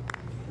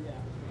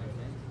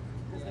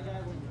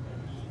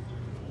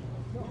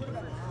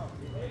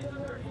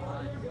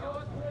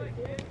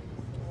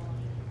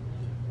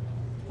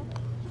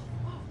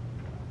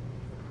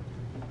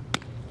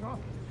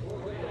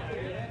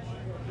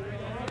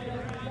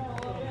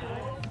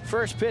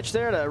 First pitch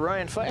there to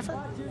Ryan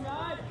Pfeiffer.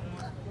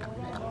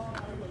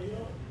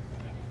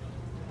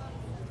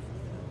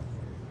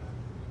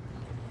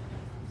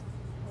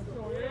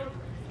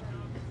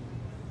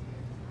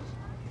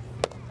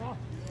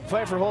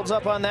 Pfeiffer holds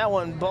up on that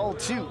one, ball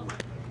 2,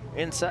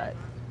 inside.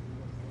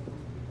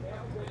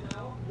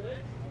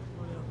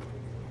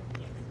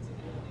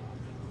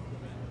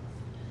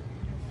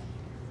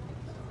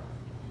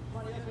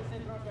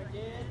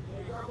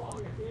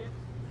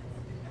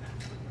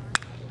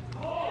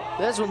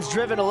 This one's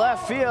driven to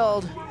left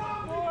field.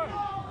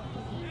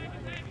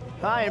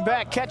 High and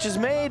back, catch is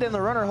made, and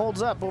the runner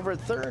holds up over at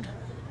third.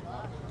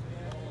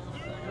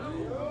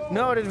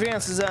 No, it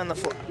advances on the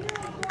fly.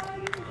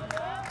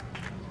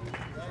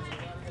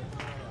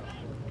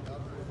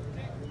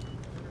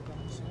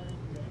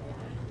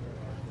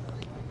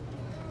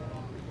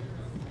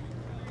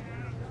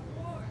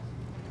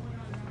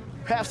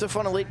 Half the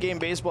fun of late game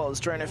baseball is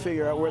trying to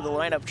figure out where the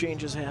lineup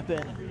changes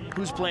happen,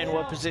 who's playing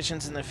what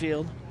positions in the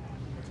field.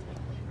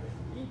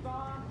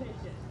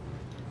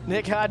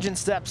 Nick Hodgins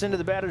steps into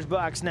the batter's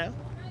box now.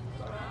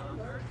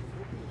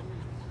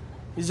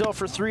 He's 0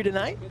 for 3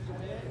 tonight.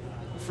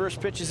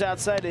 First pitch is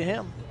outside to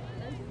him.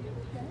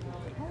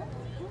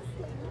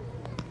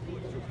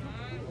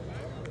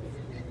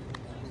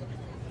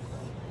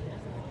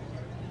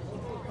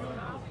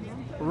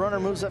 Runner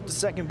moves up to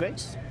second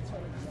base.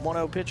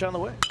 1-0 pitch on the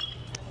way.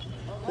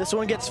 This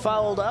one gets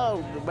fouled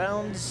out. The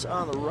bounds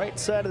on the right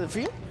side of the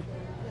field.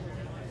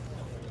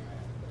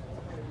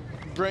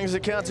 Brings the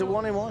count to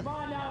 1-1.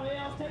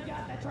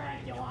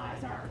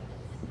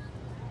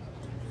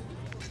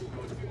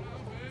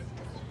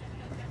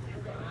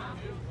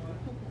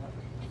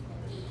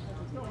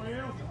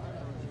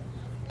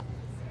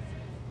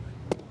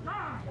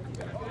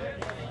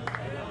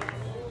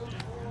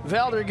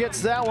 Valder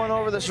gets that one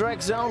over the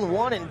strike zone,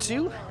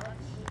 1-2.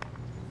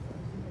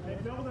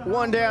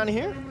 One down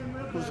here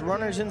with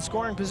runners in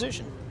scoring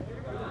position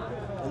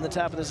in the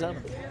top of the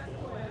 7th.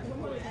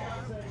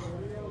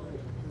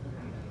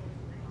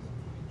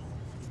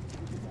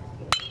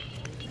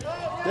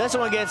 This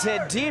one gets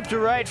hit deep to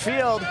right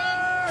field.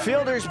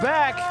 Fielder's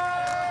back.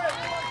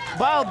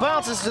 Ball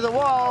bounces to the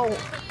wall.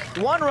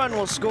 1 run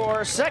will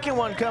score. Second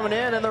one coming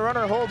in, and the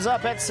runner holds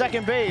up at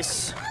second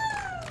base.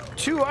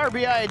 2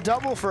 RBI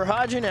double for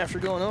Hodgin after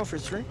going 0 for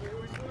 3.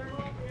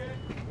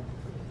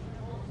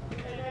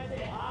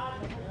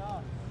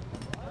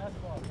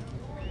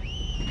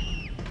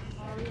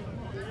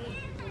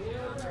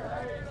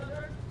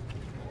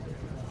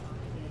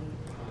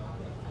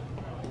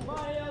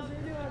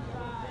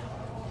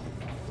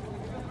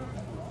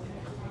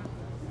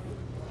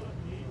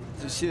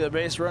 You see the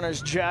base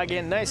runners jog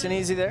in nice and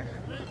easy there.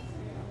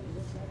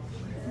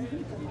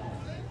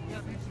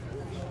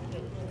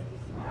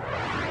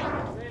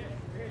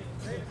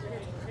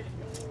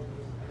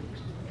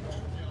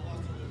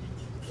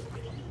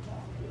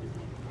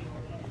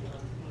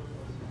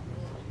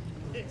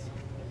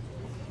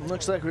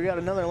 Looks like we got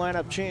another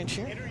lineup change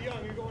here.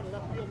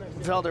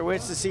 Felder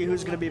waits to see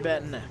who's going to be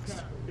batting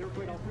next.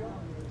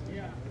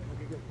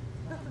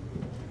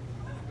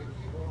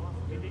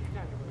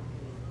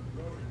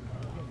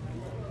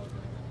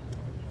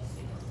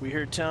 We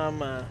heard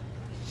Tom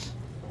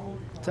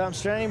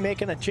Strani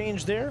making a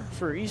change there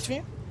for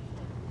Eastview.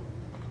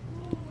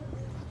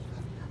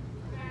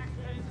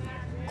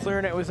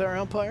 Clearing it with our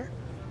umpire.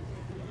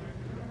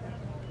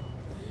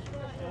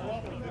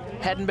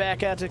 Heading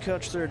back out to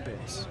coach third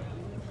base.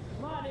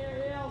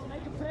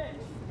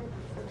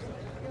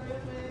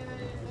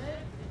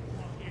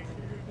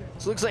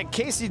 So looks like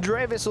Casey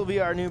Dravis will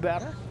be our new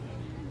batter.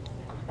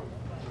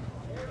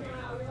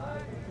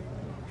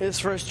 His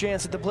first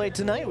chance at the plate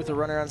tonight with a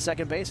runner on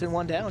second base and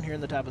one down here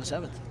in the top of the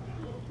seventh.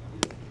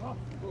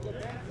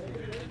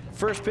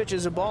 First pitch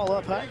is a ball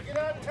up high. Get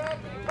on top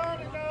and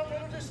pound it now,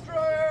 little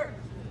destroyer.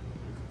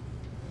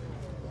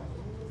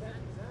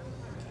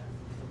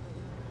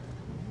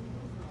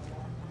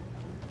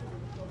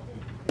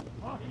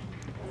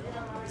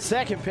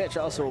 Second pitch,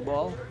 also a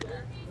ball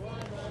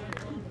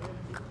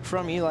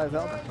from Eli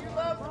Velder.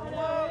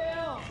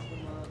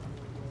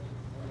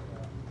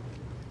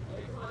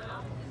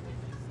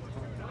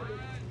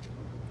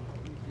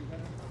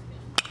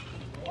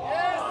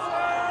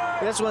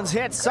 This one's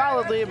hit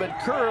solidly, but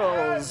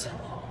curls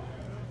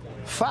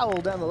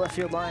foul down the left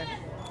field line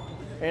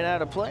and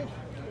out of play.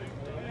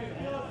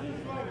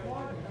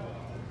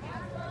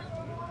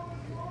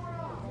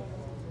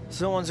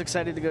 Someone's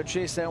excited to go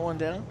chase that one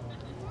down.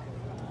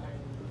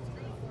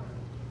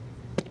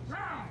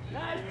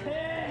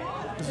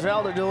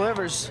 Velder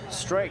delivers,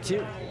 strike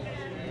two.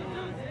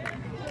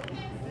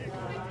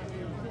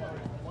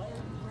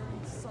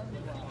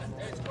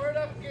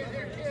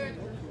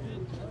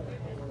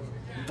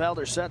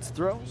 Velder sets,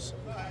 throws.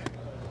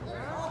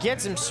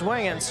 Gets him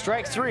swinging,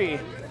 strike three.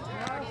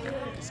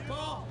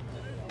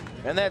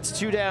 And that's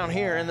two down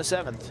here in the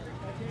seventh.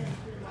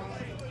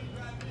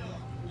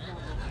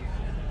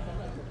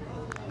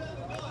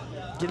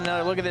 Get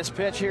another look at this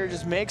pitch here,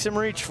 just makes him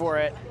reach for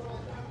it.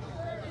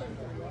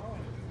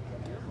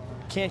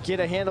 Can't get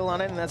a handle on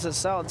it, and that's a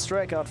solid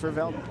strikeout for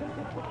Velder.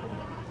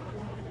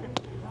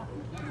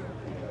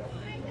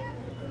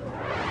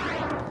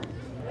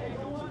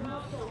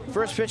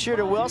 First pitch here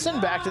to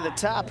Wilson, back to the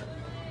top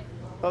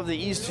of the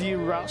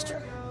Eastview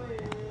roster.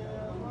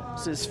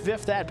 This is his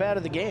fifth at-bat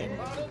of the game.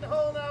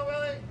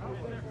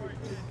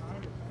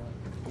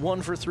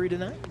 1 for 3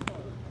 tonight.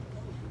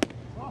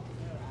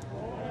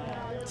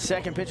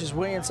 Second pitch is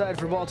way inside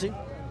for ball two.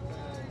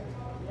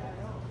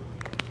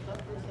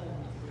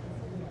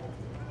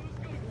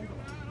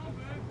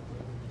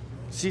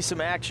 See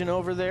some action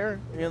over there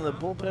in the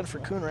bullpen for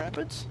Coon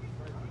Rapids.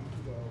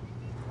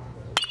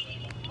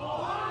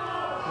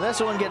 And this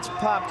one gets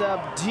popped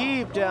up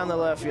deep down the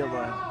left field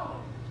line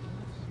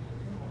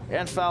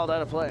and fouled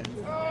out of play.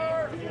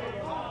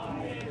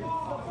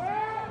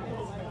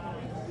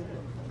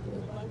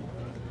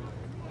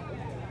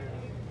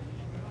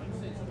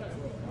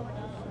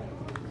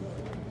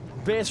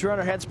 Base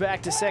runner heads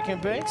back to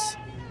second base.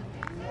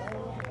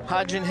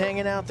 Hodgin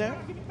hanging out there.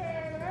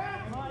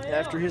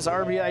 After his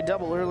RBI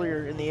double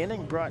earlier in the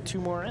inning, brought two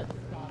more in.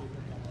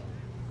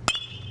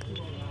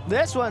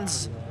 This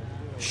one's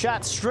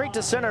shot straight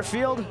to center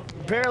field.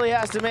 Barely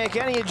has to make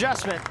any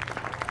adjustment.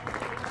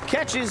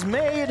 Catch is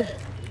made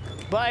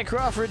by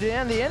Crawford to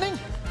end the inning.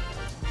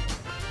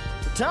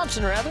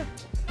 Thompson, rather.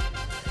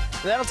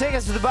 That'll take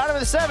us to the bottom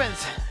of the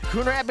seventh.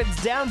 Coon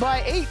Rapids down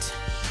by 8.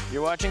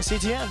 You're watching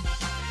CTN.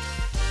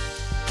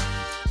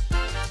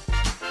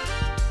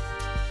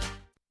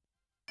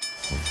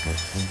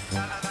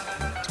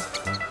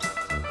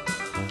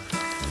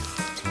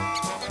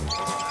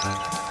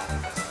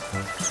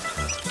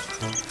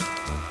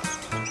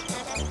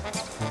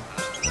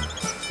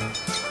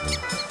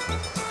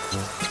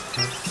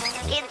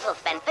 Kids will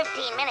spend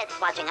 15 minutes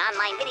watching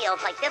online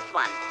videos like this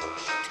one.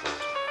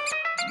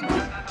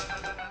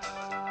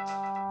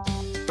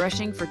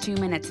 Brushing for 2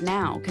 minutes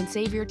now can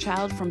save your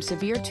child from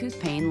severe tooth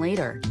pain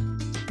later.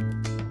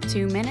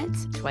 2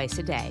 minutes, twice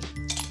a day.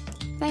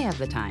 They have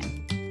the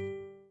time.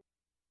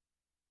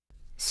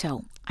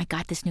 So, I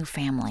got this new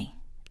family,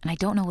 and I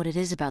don't know what it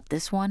is about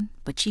this one,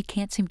 but she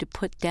can't seem to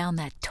put down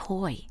that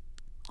toy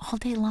all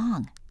day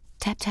long.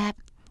 Tap, tap,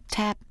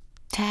 tap,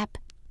 tap.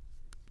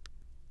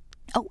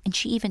 Oh, and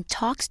she even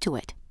talks to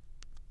it.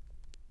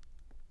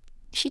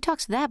 She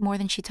talks to that more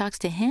than she talks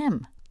to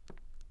him.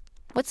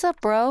 What's up,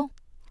 bro?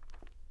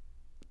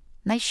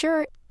 Nice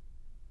shirt.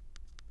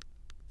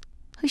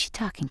 Who's she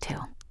talking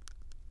to?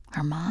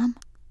 Her mom?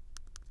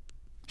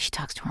 She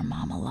talks to her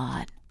mom a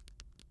lot.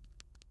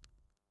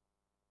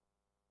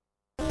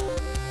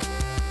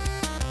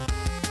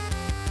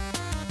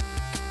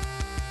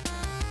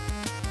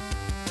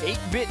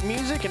 8-bit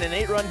music and an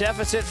 8-run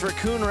deficit for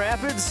Coon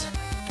Rapids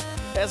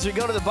as we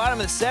go to the bottom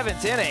of the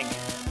 7th inning.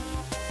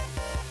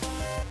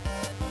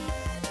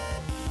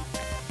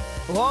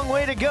 Long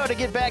way to go to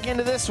get back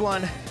into this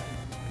one.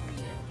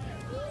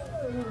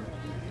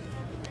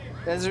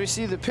 As we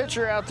see the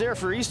pitcher out there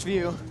for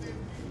Eastview,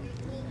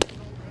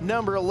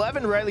 number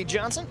 11, Riley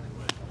Johnson.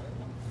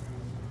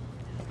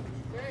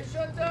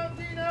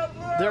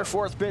 Their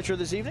 4th pitcher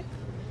this evening.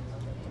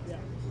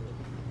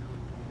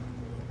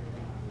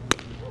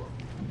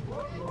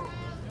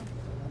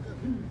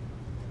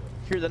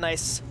 Hear the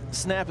nice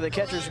snap of the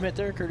catcher's mitt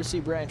there, courtesy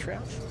Brian Trouch.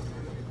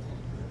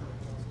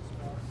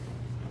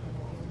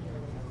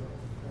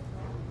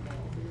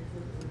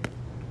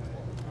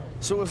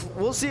 So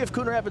we'll see if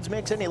Coon Rapids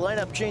makes any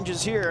lineup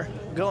changes here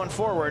going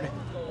forward.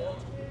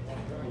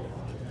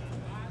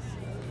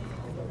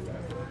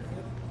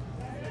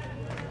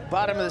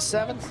 Bottom of the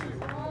 7th.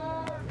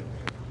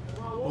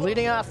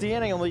 Leading off the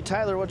inning will be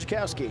Tyler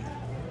Wojciechowski.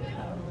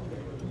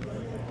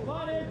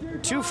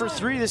 2 for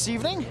 3 this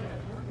evening.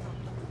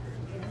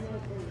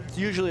 It's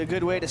usually a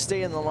good way to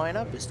stay in the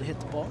lineup is to hit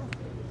the ball.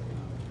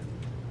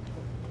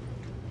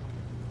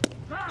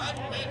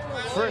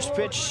 First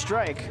pitch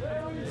strike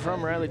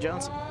from Riley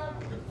Johnson.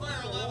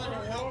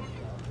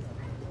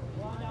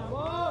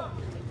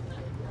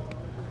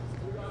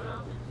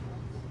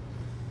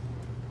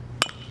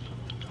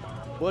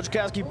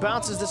 Wojciechowski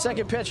bounces the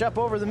second pitch up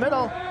over the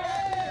middle.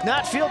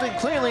 Not fielded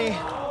cleanly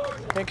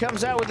and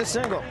comes out with a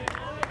single.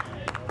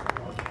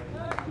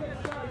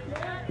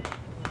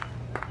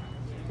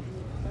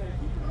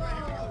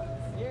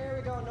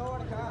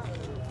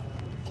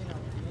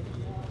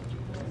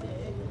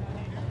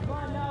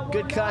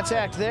 Good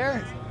contact there.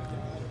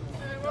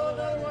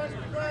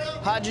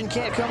 Hodgin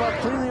can't come up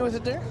cleanly with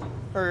it there.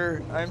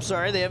 Or, I'm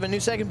sorry, they have a new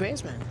second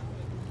baseman.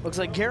 Looks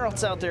like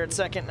Geralt's out there at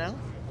second now.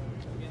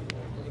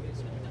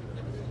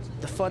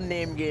 The fun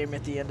name game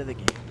at the end of the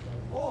game.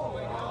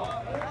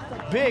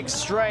 Big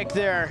strike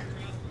there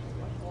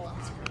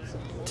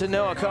to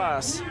Noah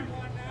Koss.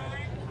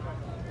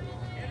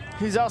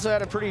 He's also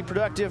had a pretty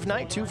productive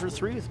night, 2 for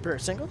 3 with a pair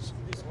of singles.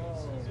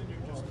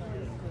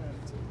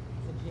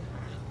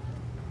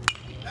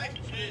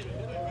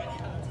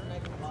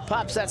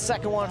 Pops that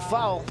second one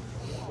foul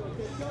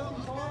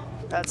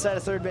outside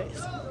of third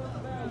base.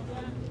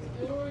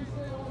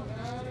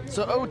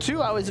 So 0-2,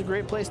 always a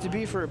great place to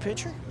be for a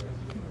pitcher.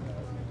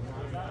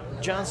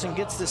 Johnson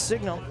gets the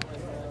signal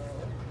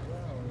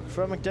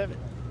from McDevitt.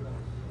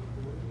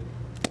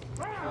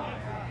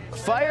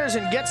 Fires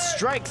and gets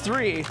strike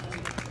 3.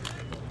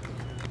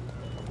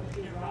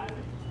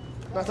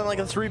 Nothing like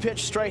a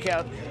 3-pitch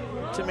strikeout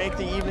to make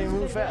the evening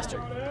move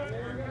faster.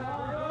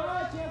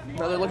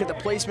 Another look at the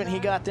placement he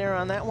got there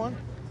on that one.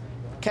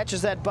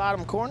 Catches that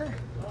bottom corner.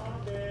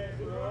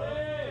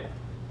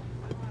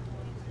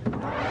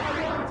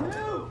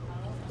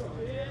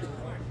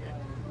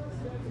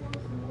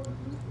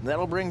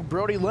 That'll bring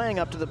Brody Lang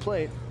up to the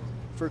plate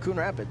for Coon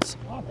Rapids.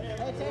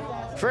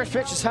 First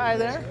pitch is high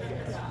there.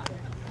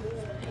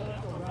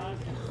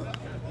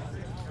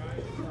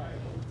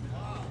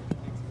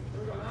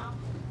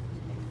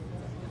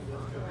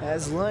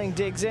 As Lang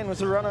digs in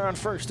with a runner on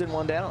first and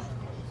 1 down.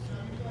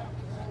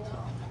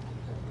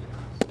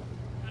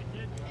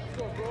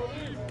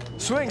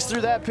 Swings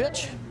through that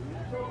pitch.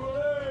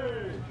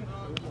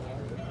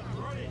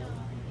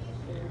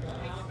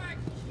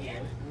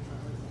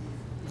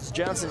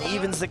 Johnson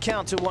evens the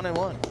count to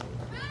 1-1.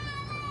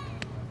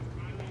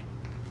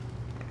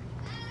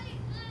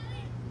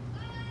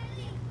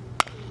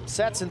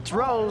 Sets and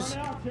throws.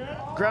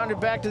 Grounded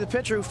back to the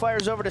pitcher who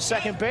fires over to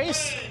second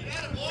base.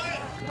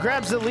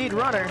 Grabs the lead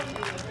runner.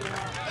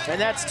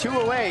 And that's 2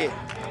 away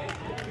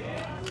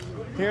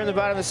here in the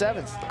bottom of the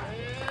 7th.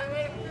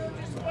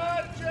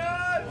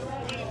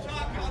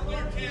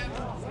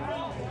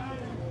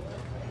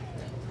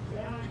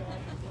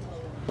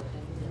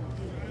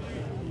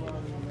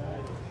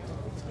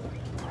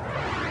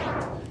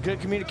 Good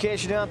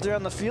communication out there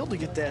on the field to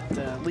get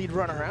that lead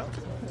runner out.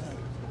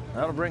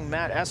 That'll bring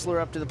Matt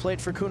Essler up to the plate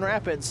for Coon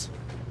Rapids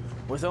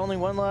with only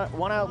one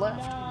out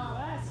left.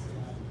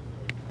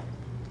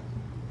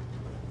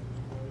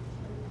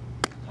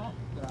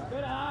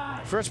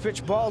 First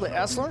pitch ball to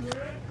Essler.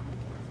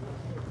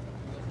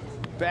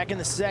 Back in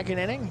the 2nd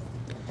inning.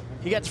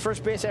 He got to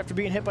first base after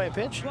being hit by a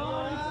pitch.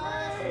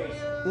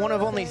 One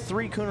of only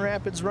 3 Coon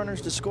Rapids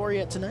runners to score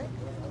yet tonight.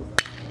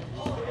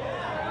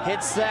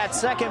 Hits that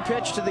second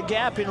pitch to the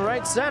gap in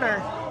right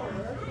center.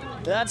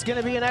 That's going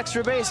to be an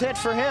extra base hit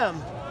for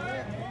him.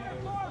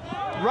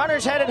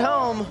 Runner's headed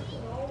home.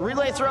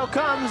 Relay throw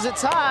comes.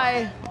 It's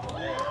high.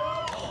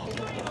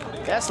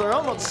 Essler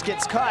almost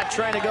gets caught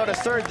trying to go to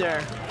third there.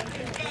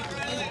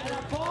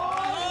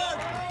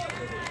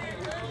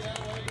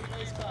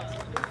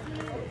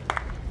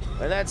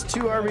 And that's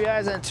 2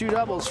 RBIs and 2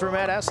 doubles for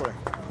Matt Essler.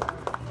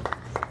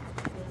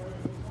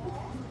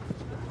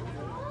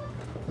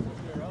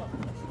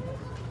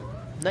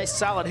 Nice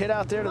solid hit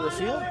out there to the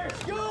field.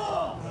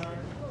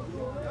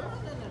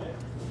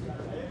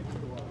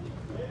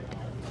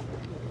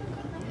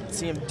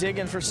 See him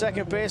digging for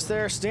second base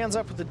there. Stands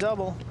up with the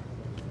double.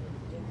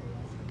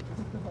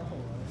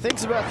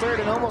 Thinks about third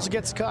and almost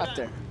gets caught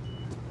there.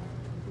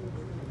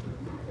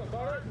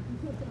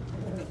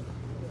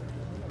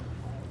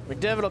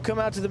 McDevitt will come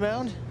out to the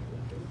mound.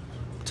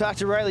 Talk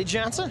to Riley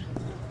Johnson.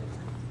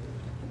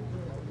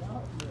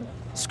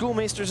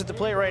 Schoolmeisters at the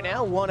plate right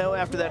now, 1-0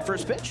 after that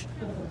first pitch.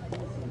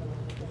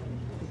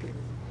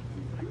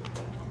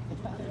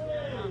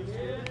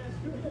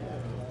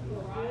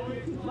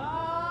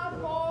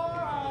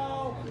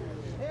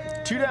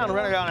 Two down,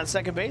 runner on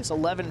second base,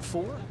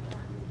 11-4.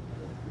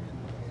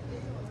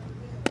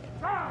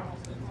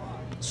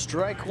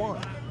 Strike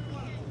one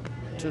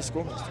to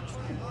Schoolmeisters.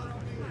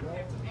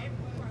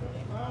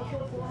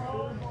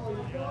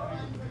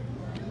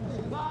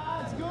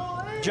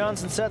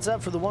 Johnson sets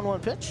up for the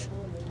 1-1 pitch.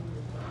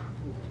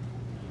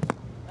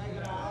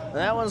 And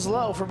that one's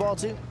low for ball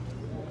two.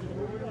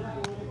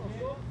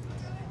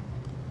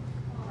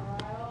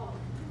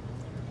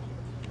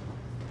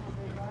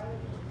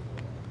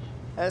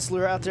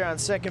 Essler out there on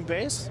second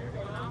base.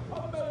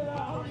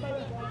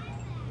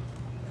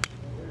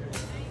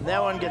 And that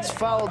one gets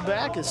fouled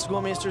back as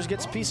Schoolmeisters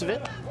gets a piece of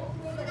it.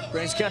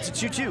 Brings count to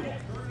 2-2.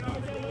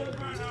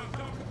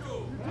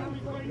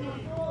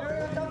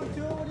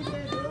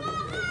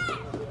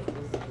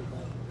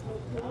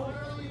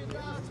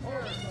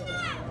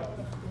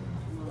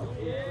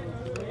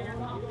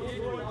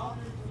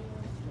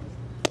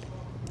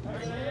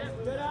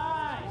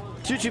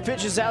 Two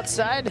pitches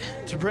outside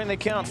to bring the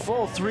count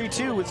full.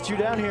 3-2 with two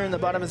down here in the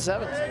bottom of the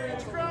seventh.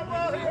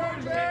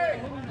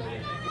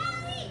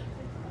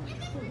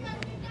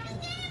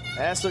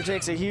 Essler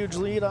takes a huge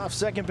lead off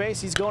second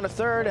base. He's going to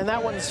third, and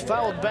that one's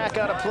fouled back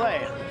out of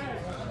play.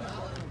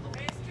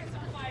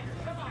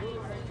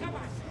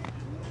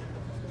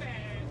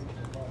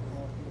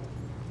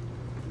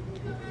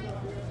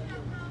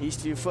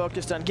 Eastview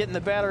focused on getting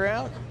the batter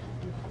out.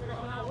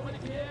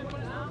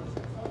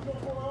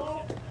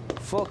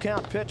 Full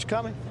count pitch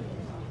coming.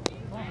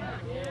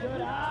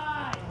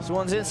 This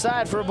one's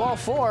inside for a ball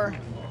four.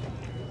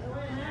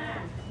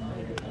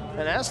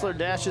 And Essler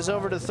dashes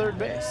over to third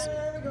base.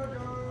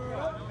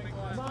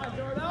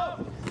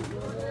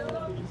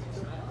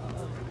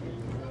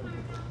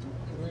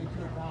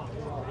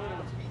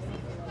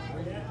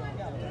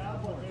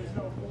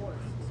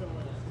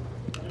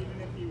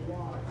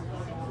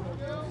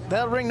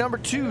 That'll bring number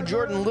 2,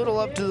 Jordan Little,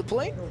 up to the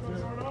plate.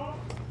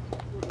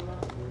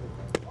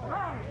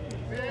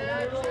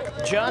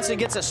 Johnson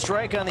gets a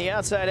strike on the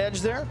outside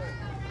edge there.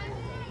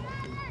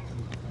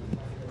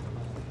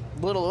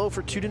 Little 0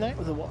 for 2 tonight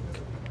with a walk.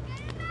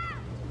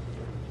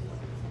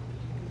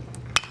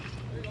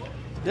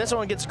 This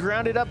one gets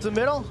grounded up the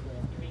middle.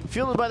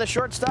 Fielded by the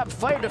shortstop,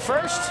 fight to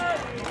first.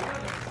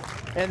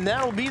 And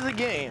that'll be the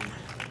game.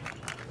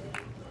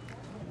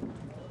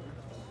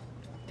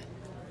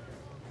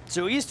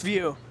 So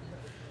Eastview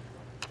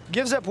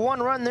gives up 1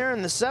 run there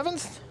in the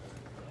 7th.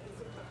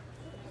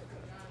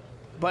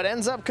 But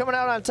ends up coming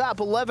out on top,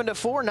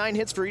 11-4, 9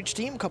 hits for each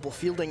team, couple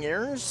fielding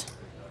errors.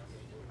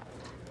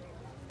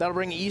 That'll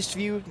bring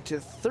Eastview to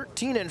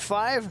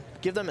 13-5,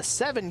 give them a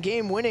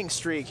 7-game winning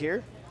streak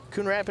here.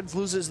 Coon Rapids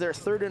loses their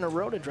 3rd in a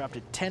row to drop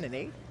to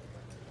 10-8.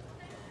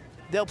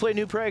 They'll play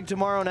New Prague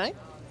tomorrow night.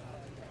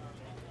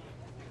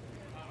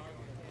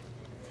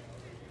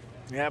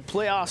 Yeah,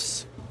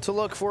 playoffs to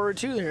look forward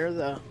to here.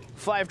 The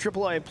 5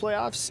 AAA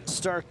playoffs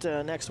start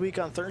next week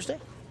on Thursday.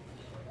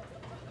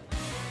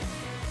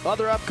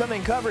 Other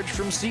upcoming coverage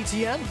from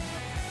CTN.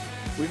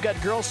 We've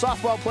got girls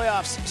softball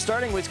playoffs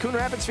starting with Coon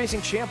Rapids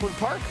facing Champlin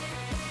Park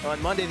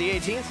on Monday the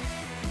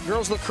 18th.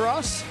 Girls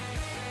lacrosse.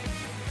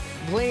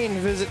 Blaine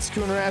visits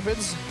Coon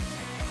Rapids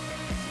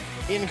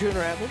in Coon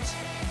Rapids.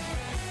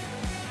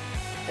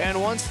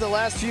 And once the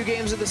last few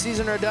games of the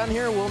season are done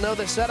here, we'll know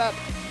the setup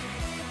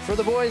for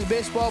the boys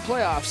baseball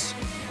playoffs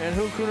and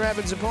who Coon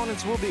Rapids'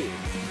 opponents will be.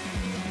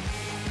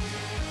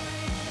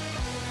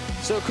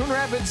 So Coon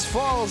Rapids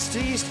falls to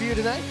Eastview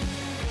tonight.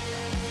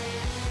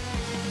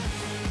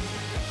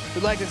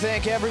 We'd like to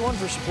thank everyone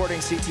for supporting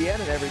CTN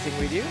and everything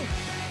we do.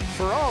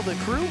 For all the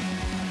crew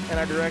and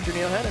our director,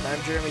 Neil Hennon,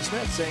 I'm Jeremy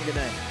Smith saying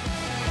goodnight.